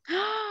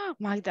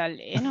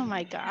 Magdalena, oh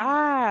my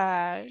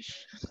gosh.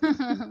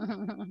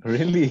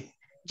 Really?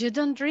 You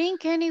don't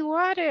drink any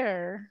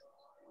water.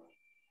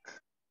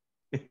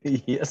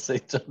 Yes,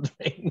 I don't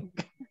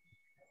drink.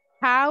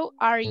 How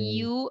are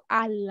you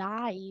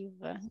alive?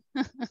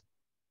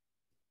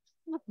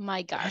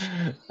 My gosh.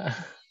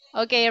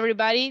 Okay,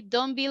 everybody,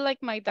 don't be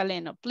like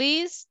Magdalena.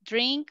 Please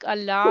drink a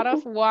lot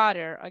of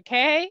water,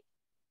 okay?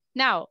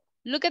 Now,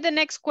 look at the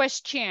next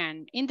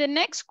question. In the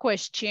next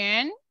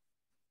question,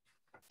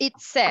 it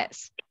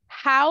says,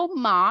 how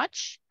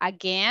much,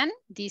 again,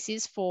 this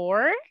is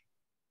for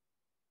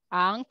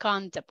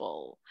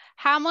uncountable.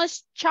 How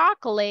much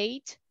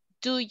chocolate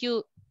do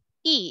you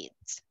eat?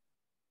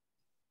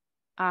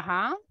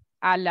 A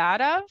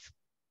lot of,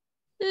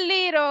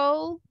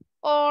 little,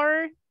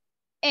 or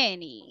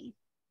any.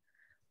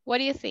 What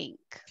do you think?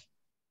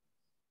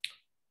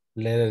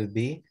 Letter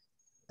B.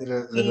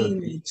 Little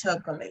B.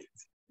 Chocolate.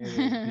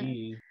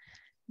 B.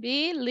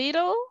 B,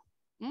 little?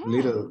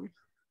 Little.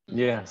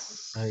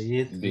 Yes. I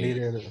eat B.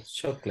 little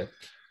chocolate.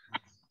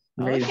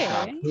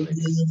 Okay.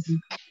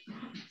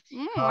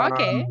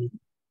 Okay.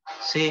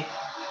 Sí.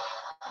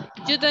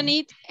 You don't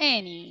eat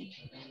any.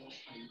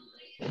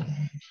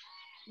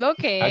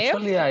 Okay.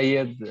 Actually, I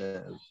eat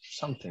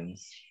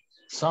sometimes.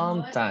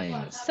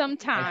 Sometimes.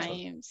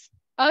 Sometimes.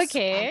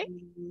 Okay.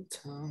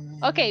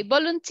 Okay,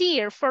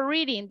 volunteer for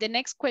reading the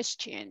next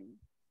question.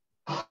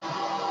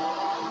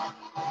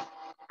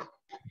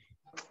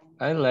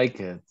 I like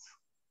it.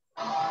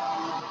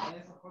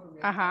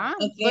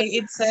 Okay,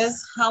 it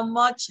says, how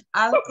much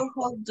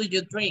alcohol do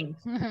you drink?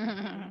 Be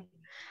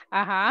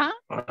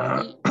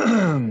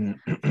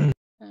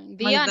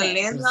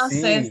Magdalena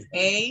honest. says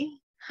A.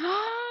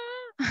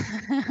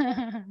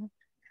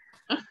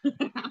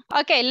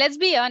 Okay, let's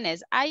be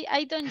honest.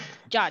 I don't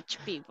judge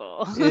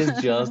people.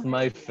 It's just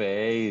my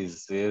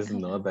face. It's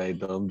not, I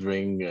don't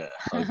drink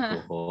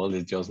alcohol.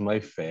 It's just my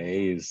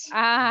face.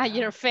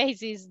 Your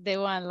face is the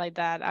one like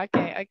that.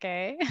 Okay,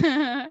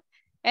 okay.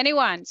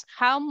 Anyone,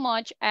 how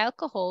much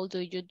alcohol do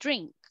you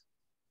drink?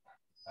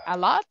 A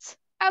lot,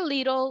 a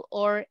little,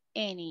 or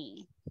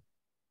any?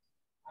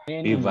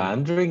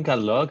 Ivan drink a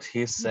lot,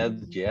 he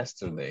said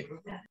yesterday.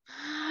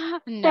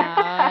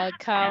 No,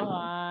 come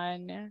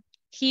on.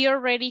 He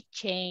already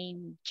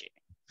changed.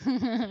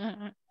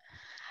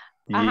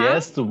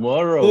 Yes,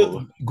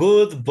 tomorrow.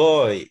 Good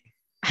boy.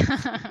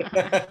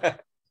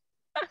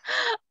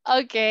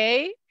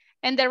 Okay.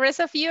 And the rest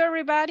of you,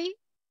 everybody?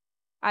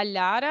 A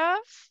lot of,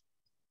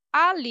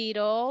 a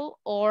little,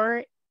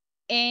 or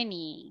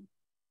any?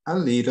 A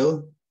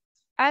little.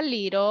 A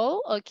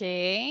little,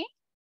 okay.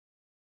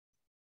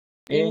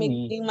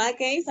 In my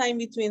case, I'm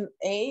between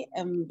A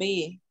and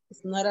B.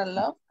 It's not a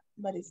lot,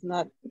 but it's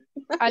not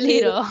a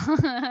little.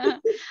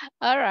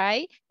 All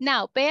right.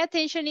 Now, pay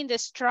attention in the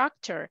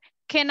structure.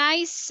 Can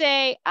I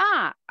say,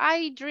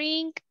 I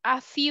drink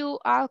a few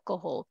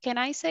alcohol? Can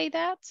I say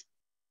that?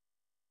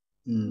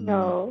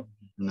 No.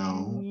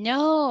 No.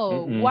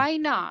 No. Why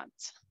not?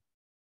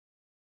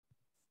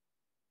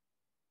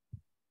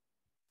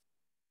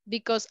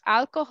 Because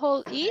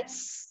alcohol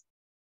is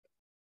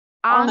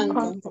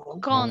uncountable.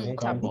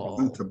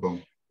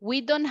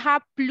 We don't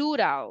have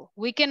plural.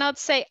 We cannot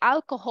say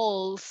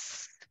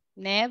alcohols.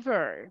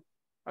 Never.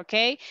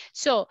 Okay,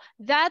 so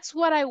that's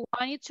what I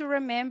want you to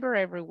remember,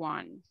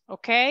 everyone.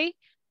 Okay,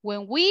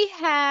 when we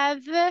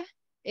have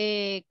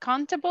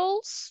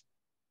countables,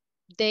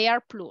 they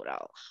are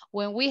plural.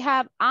 When we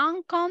have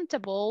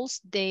uncountables,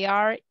 they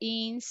are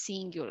in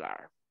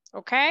singular.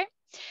 Okay,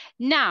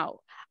 now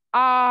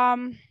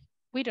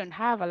we don't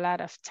have a lot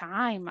of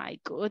time, my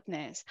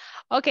goodness.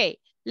 Okay,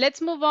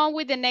 let's move on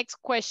with the next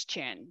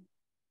question.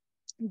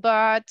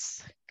 But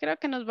creo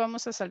que nos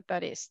vamos a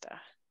saltar esta.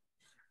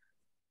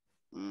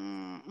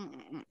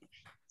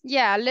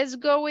 Yeah, let's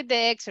go with the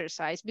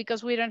exercise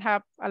because we don't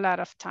have a lot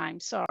of time,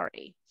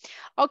 sorry.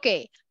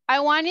 Okay,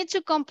 I want you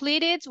to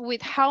complete it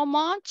with how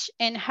much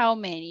and how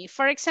many.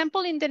 For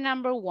example, in the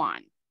number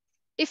 1,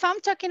 if I'm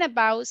talking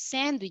about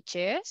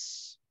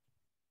sandwiches,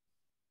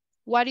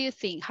 what do you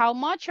think? How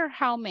much or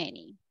how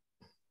many?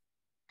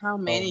 How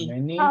many?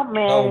 How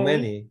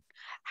many?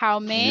 How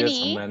many?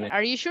 Yes, how many?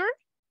 Are you sure?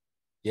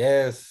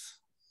 Yes.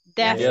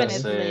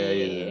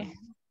 Definitely. Yes,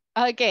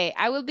 Okay,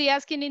 I will be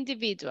asking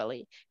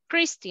individually.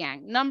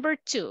 Christian, number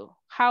 2,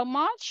 how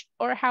much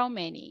or how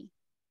many?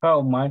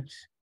 How much?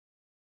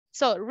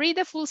 So read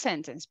the full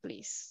sentence,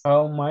 please.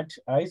 How much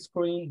ice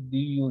cream do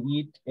you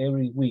eat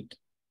every week?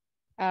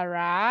 All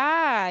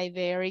right,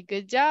 very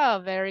good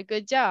job, very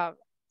good job.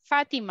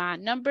 Fatima,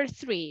 number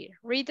 3,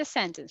 read the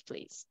sentence,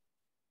 please.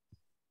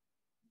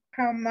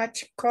 How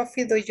much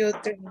coffee do you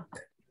drink?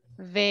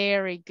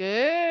 Very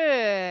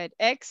good,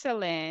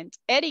 excellent.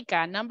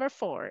 Erika, number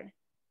 4.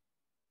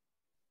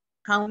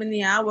 How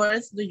many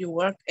hours do you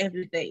work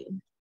every day?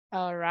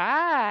 All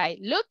right,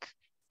 look,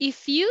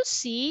 if you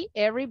see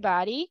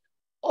everybody,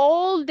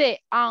 all the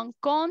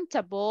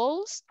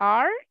uncountables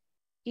are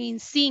in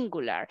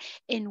singular.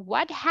 And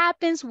what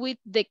happens with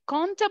the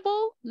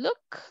countable?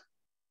 Look,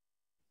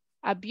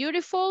 a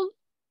beautiful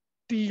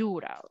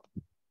plural,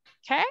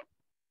 okay?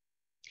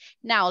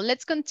 Now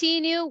let's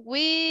continue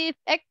with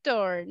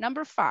Hector,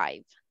 number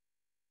 5.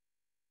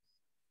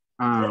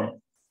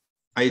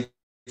 I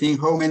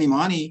think how many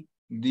money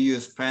do you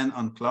spend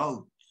on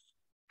clothes?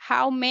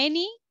 How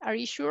many? Are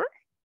you sure?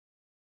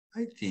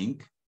 I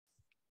think.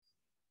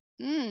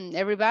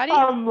 Everybody?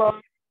 How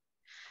much?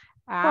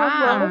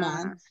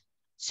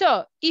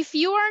 So if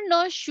you are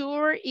not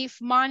sure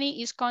if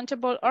money is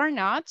countable or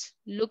not,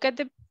 look at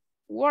the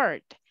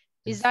word.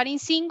 Is that in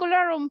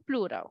singular or in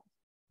plural?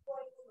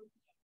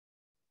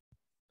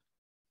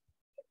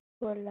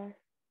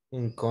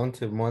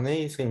 Uncountable.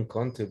 Money is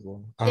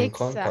uncountable.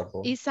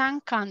 Exactly. It's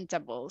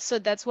uncountable. So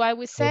that's why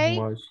we say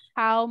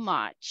how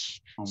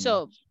much.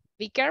 So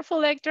be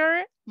careful,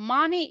 Hector.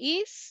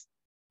 Money is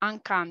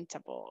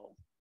uncountable.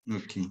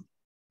 Okay.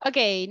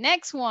 Okay,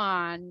 next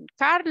one.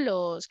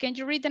 Carlos, can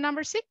you read the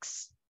number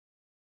 6?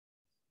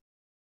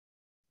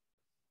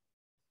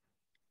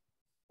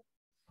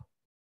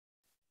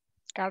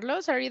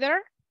 Carlos, are you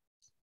there?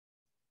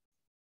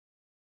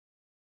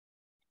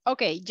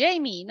 Okay,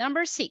 Jamie,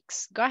 number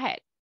 6. Go ahead.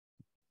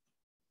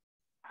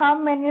 How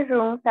many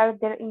rooms are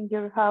there in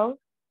your house?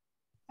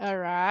 All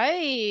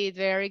right,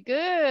 very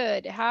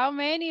good. How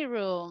many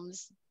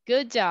rooms?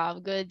 Good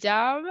job, good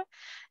job.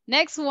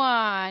 Next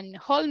one,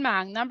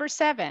 Holman, number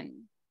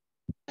 7.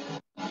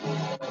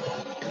 How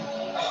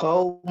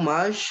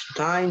much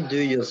time do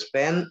you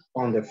spend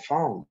on the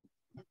phone?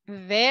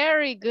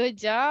 Very good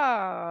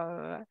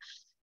job.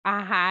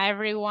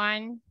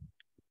 Everyone.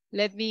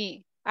 Let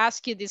me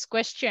ask you this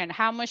question.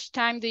 How much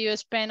time do you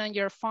spend on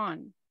your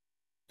phone?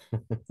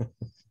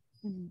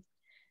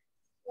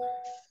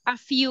 A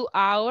few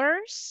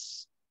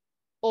hours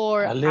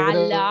or a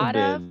lot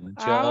bit, of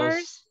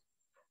hours?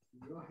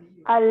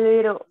 A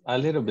little. A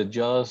little bit,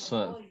 just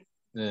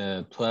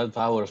 12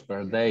 hours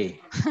per day.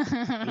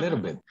 A little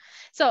bit.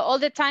 So all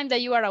the time that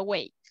you are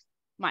awake.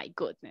 My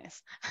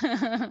goodness.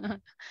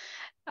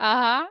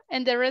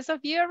 And the rest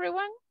of you,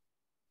 everyone?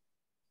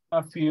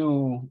 A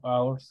few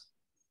hours.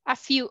 A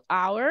few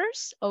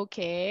hours,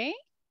 okay.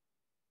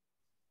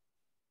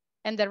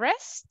 And the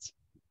rest?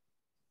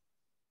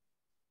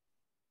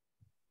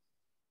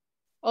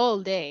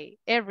 All day,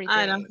 every day.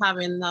 I don't have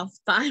enough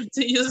time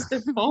to use the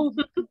phone.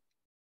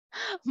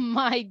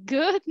 My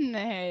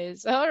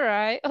goodness. All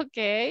right,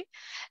 okay.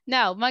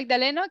 Now,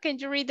 Magdalena, can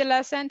you read the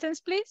last sentence,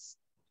 please?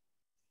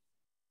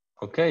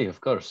 Okay, of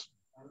course.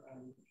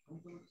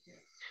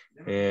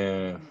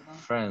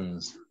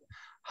 Friends.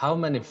 How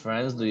many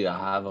friends do you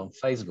have on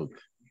Facebook?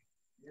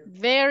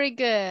 Very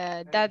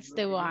good. That's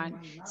the one.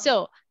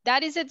 So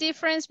that is the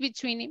difference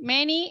between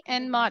many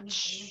and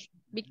much.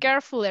 Be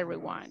careful,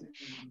 everyone.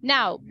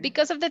 Now,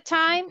 because of the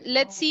time,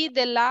 let's see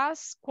the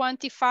last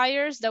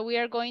quantifiers that we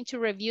are going to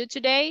review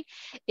today.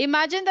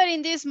 Imagine that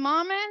in this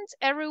moment,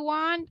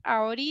 everyone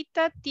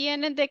ahorita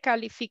tienen de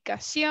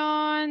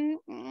calificación.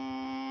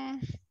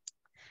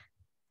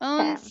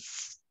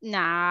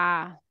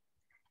 Nah,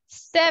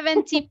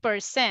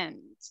 70%.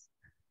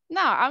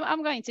 No,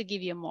 I'm going to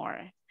give you more.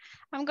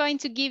 I'm going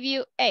to give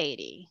you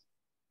 80,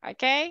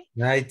 okay?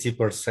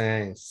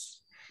 90%.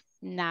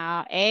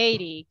 No,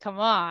 80, come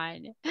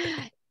on.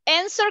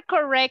 Answer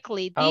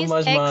correctly. How This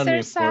much money for the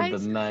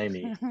exercise.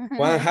 90?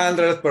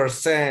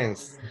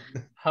 100%.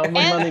 How much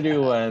money do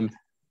you want?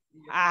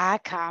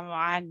 Come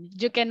on.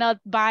 You cannot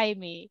buy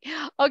me.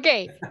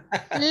 Okay,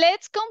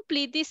 let's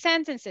complete these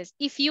sentences.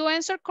 If you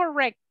answer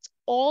correct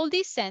all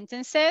these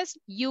sentences,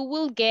 you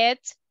will get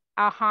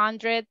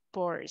 100%.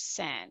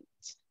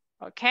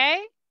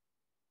 Okay?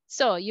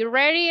 So you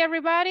ready,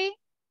 everybody?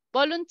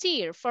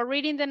 Volunteer for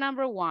reading the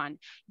number 1.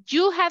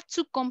 You have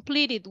to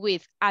complete it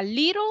with a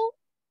little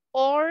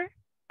or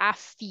a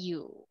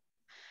few.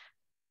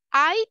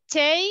 I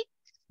take,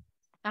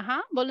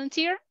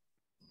 volunteer.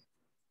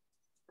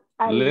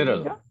 A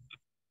little.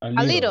 A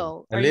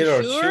little. A Are you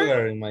little sure?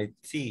 sugar in my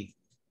tea.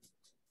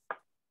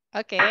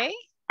 Okay.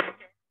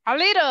 A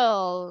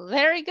little.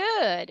 Very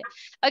good.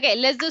 Okay,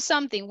 let's do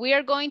something. We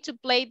are going to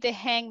play the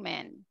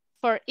hangman.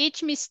 For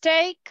each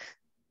mistake,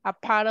 a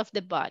part of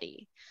the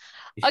body.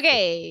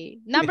 Okay,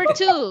 number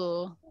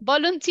 2.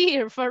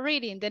 Volunteer for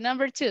reading the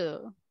number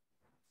 2.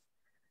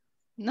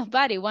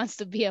 Nobody wants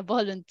to be a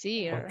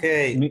volunteer.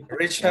 Okay,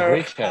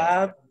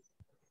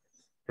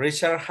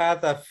 Richard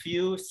had a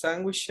few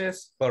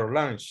sandwiches for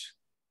lunch.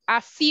 A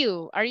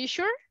few. Are you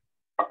sure?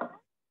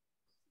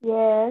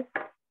 Yes.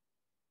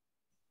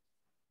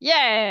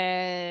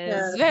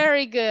 Yes.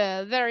 Very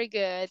good. Very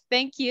good.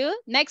 Thank you.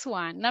 Next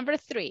one. Number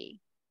 3.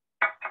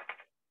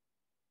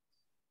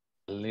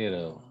 A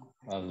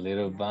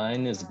little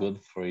wine is good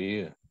for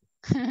you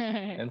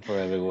and for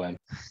everyone.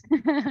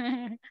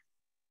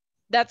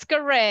 That's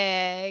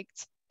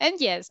correct. And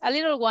yes, a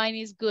little wine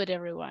is good,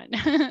 everyone.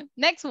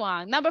 Next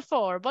one, number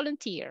 4,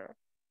 volunteer.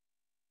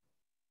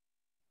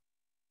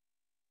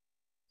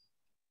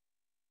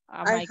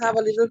 Oh, I have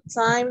a little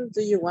time.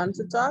 Do you want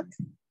to talk?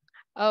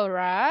 All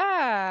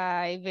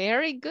right,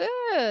 very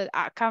good.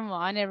 Come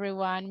on,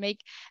 everyone,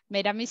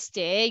 made a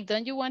mistake.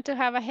 Don't you want to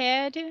have a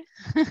head?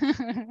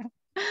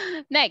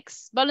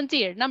 Next,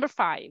 volunteer, number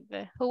 5.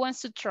 Who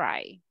wants to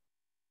try?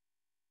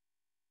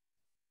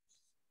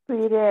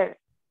 Peter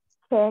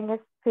can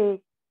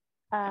speak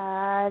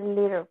a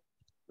little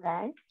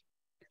French.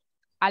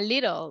 A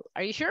little.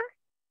 Are you sure?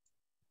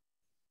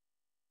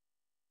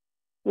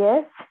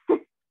 Yes.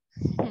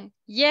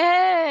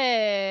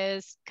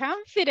 Yes.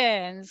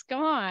 Confidence.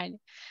 Come on.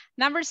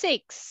 Number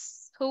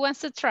 6. Who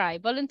wants to try?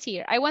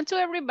 Volunteer. I want to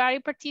everybody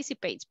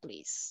participates,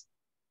 please.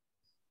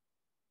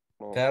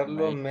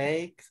 Carlo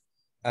makes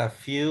a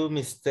few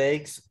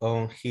mistakes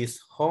on his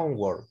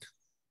homework.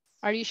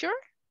 Are you sure?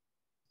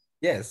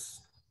 Yes.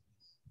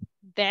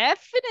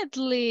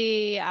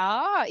 Definitely.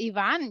 Ah,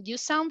 Ivan, you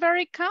sound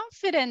very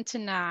confident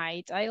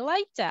tonight. I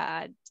like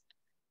that.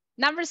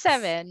 Number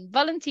 7,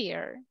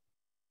 volunteer.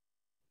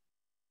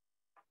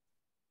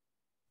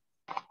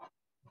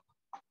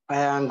 I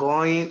am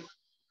going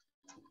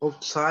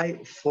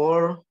outside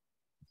for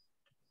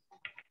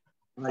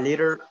a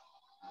little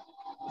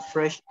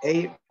fresh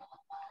air.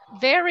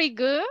 Very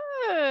good.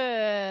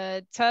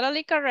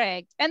 Totally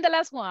correct. And the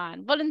last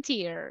one,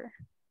 volunteer.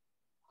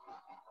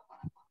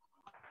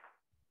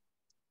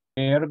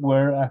 There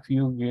were a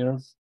few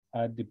girls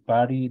at the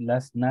party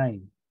last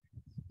night.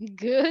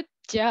 Good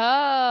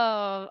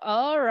job.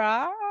 All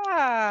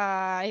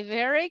right.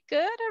 Very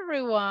good,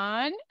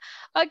 everyone.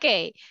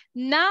 Okay,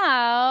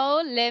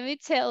 now let me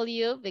tell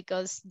you,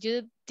 because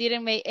you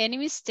didn't make any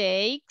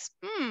mistakes,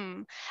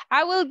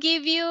 I will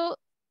give you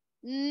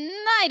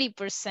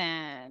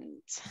 90%.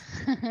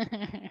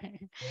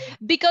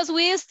 Because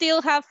we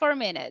still have 4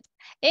 minutes.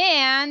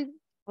 And,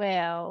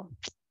 well,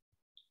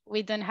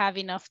 we don't have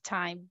enough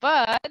time,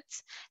 but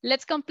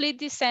let's complete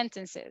these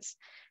sentences.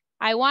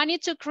 I want you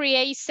to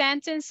create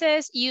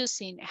sentences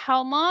using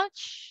how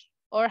much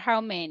or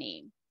how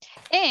many.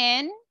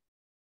 And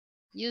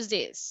use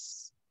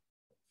this.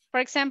 For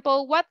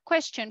example, what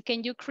question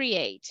can you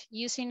create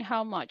using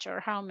how much or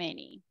how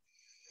many?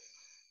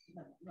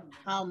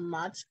 How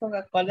much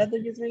Coca-Cola do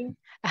you drink?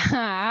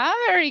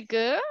 Very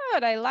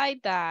good. I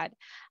like that.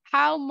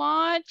 How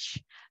much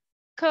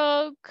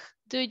Coke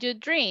do you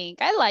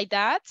drink? I like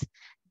that.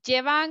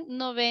 Llevan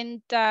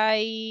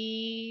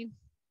 95%,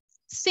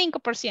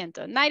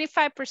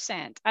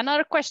 95%.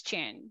 Another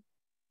question.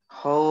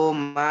 How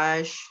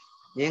much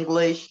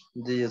English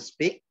do you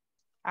speak?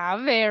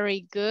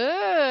 Very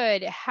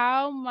good.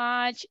 How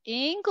much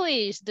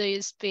English do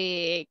you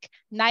speak?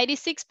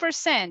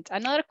 96%.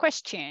 Another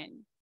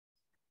question.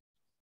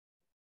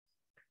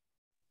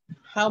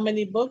 How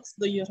many books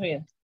do you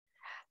read?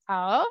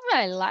 Oh,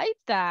 I like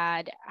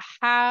that.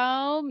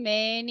 How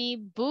many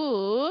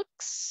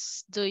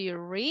books do you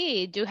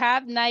read? You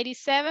have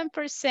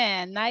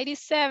 97%,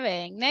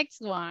 97.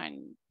 Next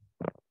one.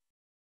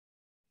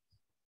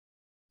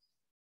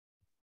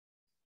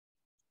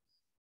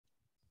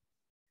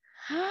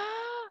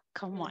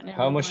 Come on, everyone.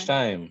 How much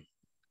time?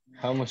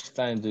 How much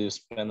time do you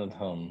spend at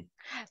home?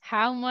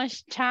 How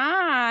much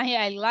time?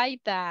 I like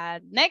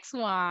that. Next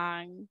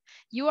one.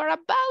 You are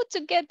about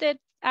to get it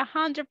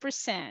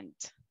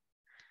 100%.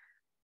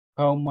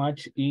 How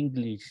much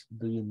English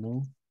do you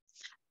know?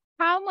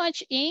 How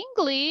much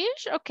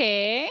English?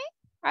 Okay,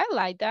 I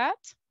like that.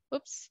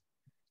 Oops.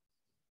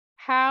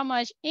 How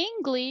much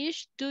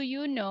English do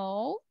you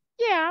know?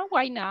 Yeah,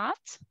 why not?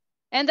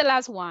 And the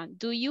last one,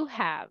 do you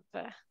have?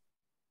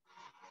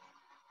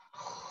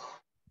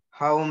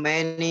 How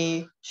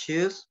many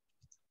shoes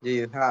do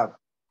you have?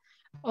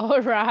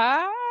 All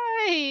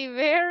right,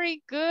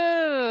 very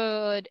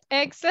good.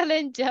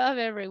 Excellent job,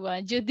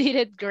 everyone. You did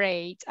it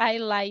great. I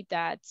like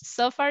that.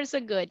 So far, so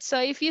good. So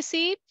if you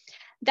see,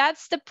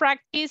 that's the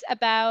practice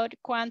about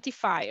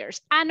quantifiers.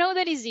 I know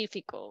that is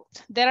difficult.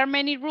 There are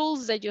many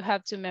rules that you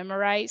have to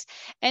memorize,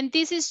 and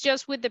this is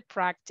just with the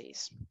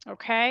practice,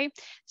 okay?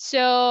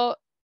 So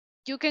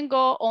you can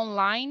go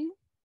online.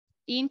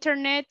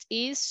 Internet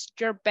is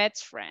your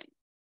best friend,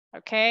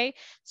 okay?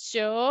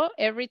 So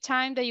every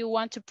time that you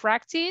want to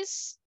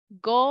practice,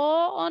 go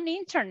on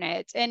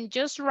internet and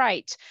just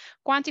write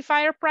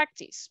quantifier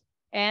practice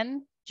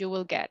and you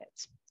will get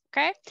it,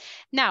 okay?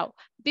 Now,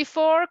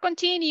 before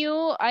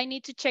continue, I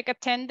need to check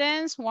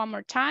attendance one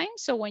more time.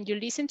 So when you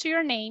listen to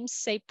your names,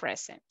 say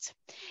present.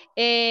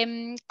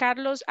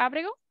 Carlos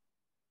Abrego?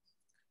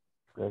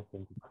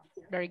 Present.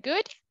 Very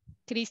good.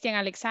 Christian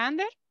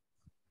Alexander?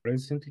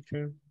 Present,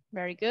 teacher.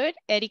 Very good.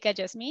 Erika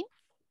Jasmine?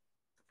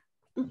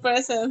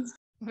 Present.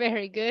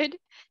 Very good.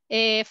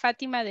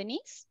 Fatima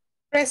Denise?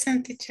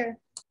 Present, teacher.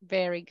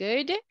 Very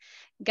good.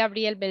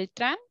 Gabriel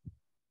Beltrán?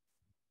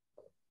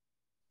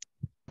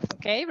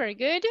 Okay, very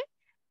good.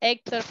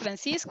 Héctor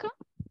Francisco?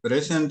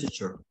 Present,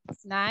 teacher.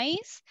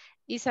 Nice.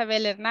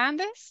 Isabel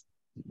Hernández?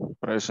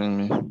 Present,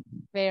 me.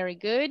 Very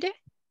good.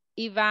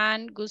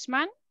 Iván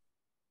Guzmán?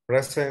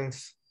 Present.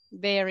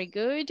 Very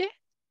good.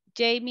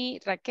 Jamie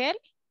Raquel?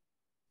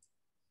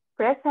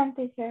 Present,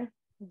 teacher.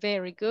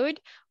 Very good.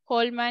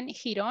 Holman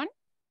Girón?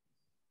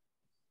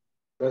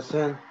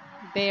 Present.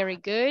 Very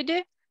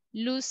good.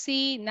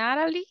 Lucy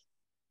Natalie?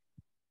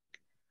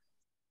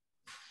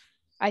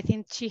 I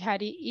think she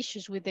had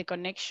issues with the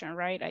connection,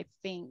 right? I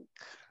think.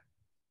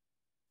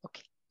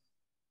 Okay.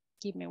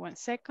 Give me 1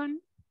 second.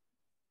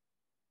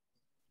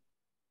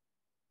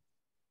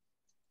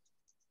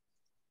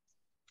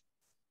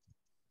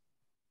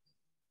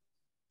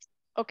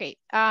 Okay,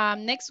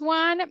 next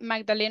one,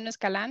 Magdaleno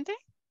Escalante.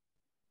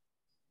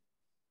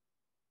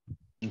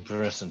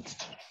 Present.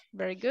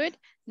 Very good.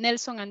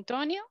 Nelson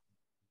Antonio.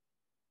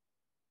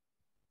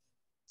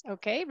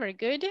 Okay, very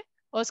good.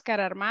 Oscar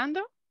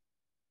Armando.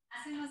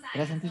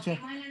 Present, teacher.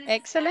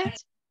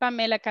 Excellent.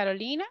 Pamela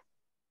Carolina.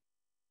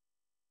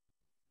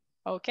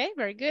 Okay,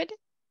 very good.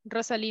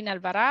 Rosalina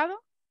Alvarado.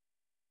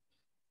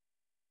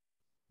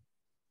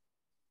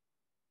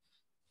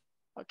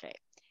 Okay.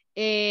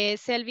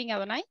 Selvin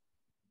Adonai.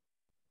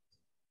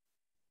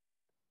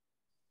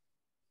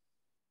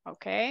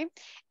 Okay.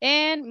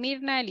 And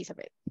Mirna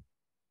Elizabeth.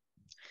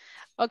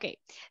 Okay,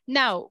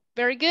 now,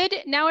 very good.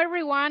 Now,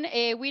 everyone,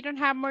 we don't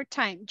have more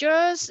time.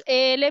 Just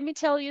let me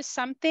tell you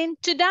something.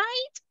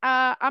 Tonight,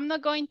 I'm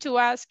not going to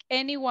ask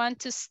anyone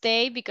to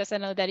stay because I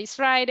know that it's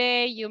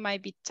Friday. You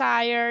might be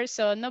tired,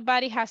 so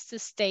nobody has to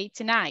stay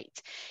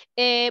tonight.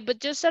 But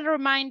just a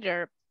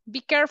reminder, be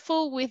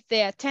careful with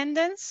the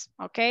attendance,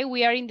 okay?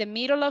 We are in the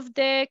middle of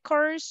the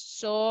course,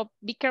 so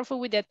be careful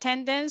with the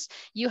attendance.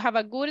 You have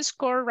a good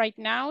score right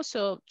now,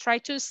 so try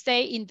to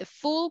stay in the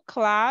full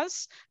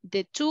class,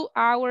 the 2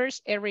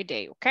 hours every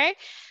day, okay?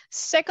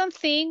 Second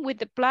thing, with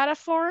the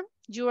platform,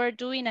 you are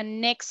doing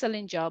an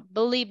excellent job.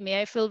 Believe me,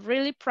 I feel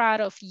really proud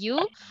of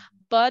you.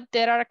 But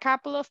there are a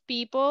couple of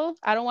people,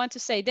 I don't want to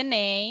say the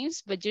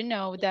names, but you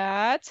know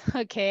that,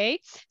 okay?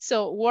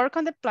 So work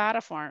on the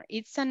platform.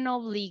 It's an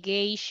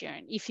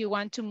obligation if you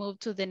want to move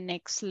to the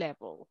next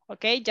level,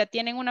 okay? Ya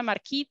tienen una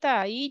marquita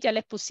ahí, ya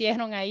les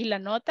pusieron ahí la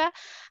nota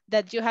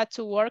that you had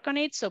to work on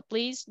it, so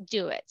please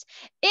do it.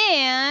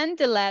 And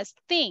the last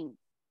thing,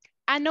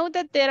 I know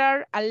that there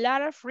are a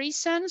lot of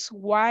reasons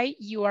why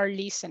you are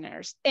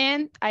listeners,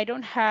 and I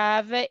don't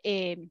have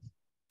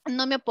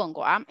no me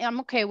opongo, I'm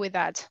okay with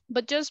that.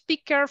 But just be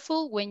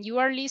careful when you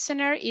are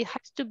listener, it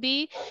has to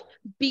be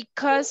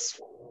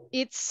because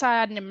it's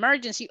an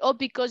emergency or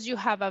because you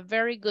have a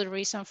very good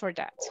reason for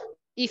that.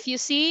 If you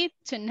see,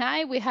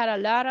 tonight we had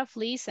a lot of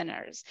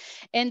listeners.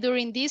 And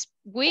during this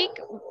week,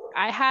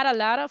 I had a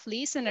lot of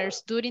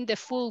listeners during the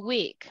full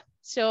week.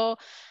 So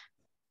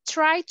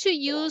try to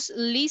use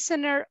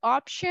listener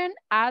option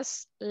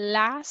as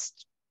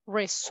last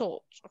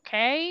result,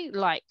 okay?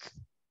 Like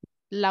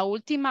la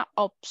última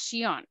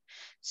opción.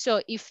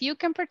 So if you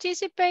can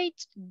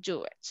participate,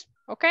 do it.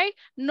 Okay?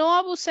 No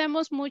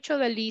abusemos mucho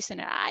del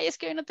listener. Ay, es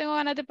que hoy no tengo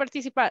ganas de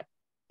participar.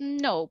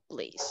 No,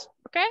 please.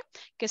 Okay?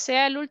 Que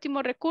sea el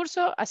último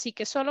recurso, así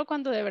que solo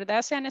cuando de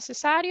verdad sea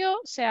necesario,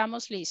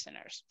 seamos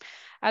listeners.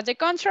 At the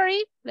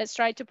contrary, let's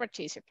try to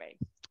participate.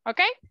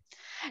 Okay?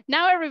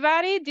 Now,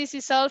 everybody, this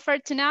is all for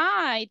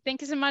tonight.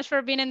 Thank you so much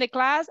for being in the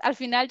class. Al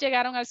final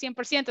llegaron al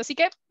 100%, así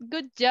que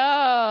good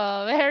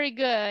job. Very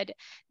good.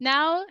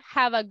 Now,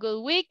 have a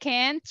good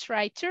weekend.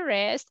 Try to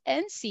rest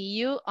and see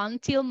you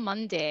until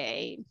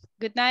Monday.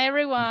 Good night,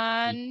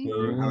 everyone.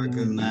 Have a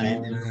good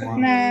night,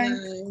 everyone. Night.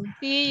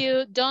 See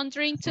you. Don't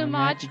drink too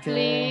much,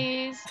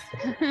 please.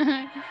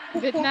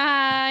 Good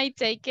night.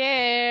 Take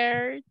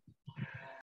care.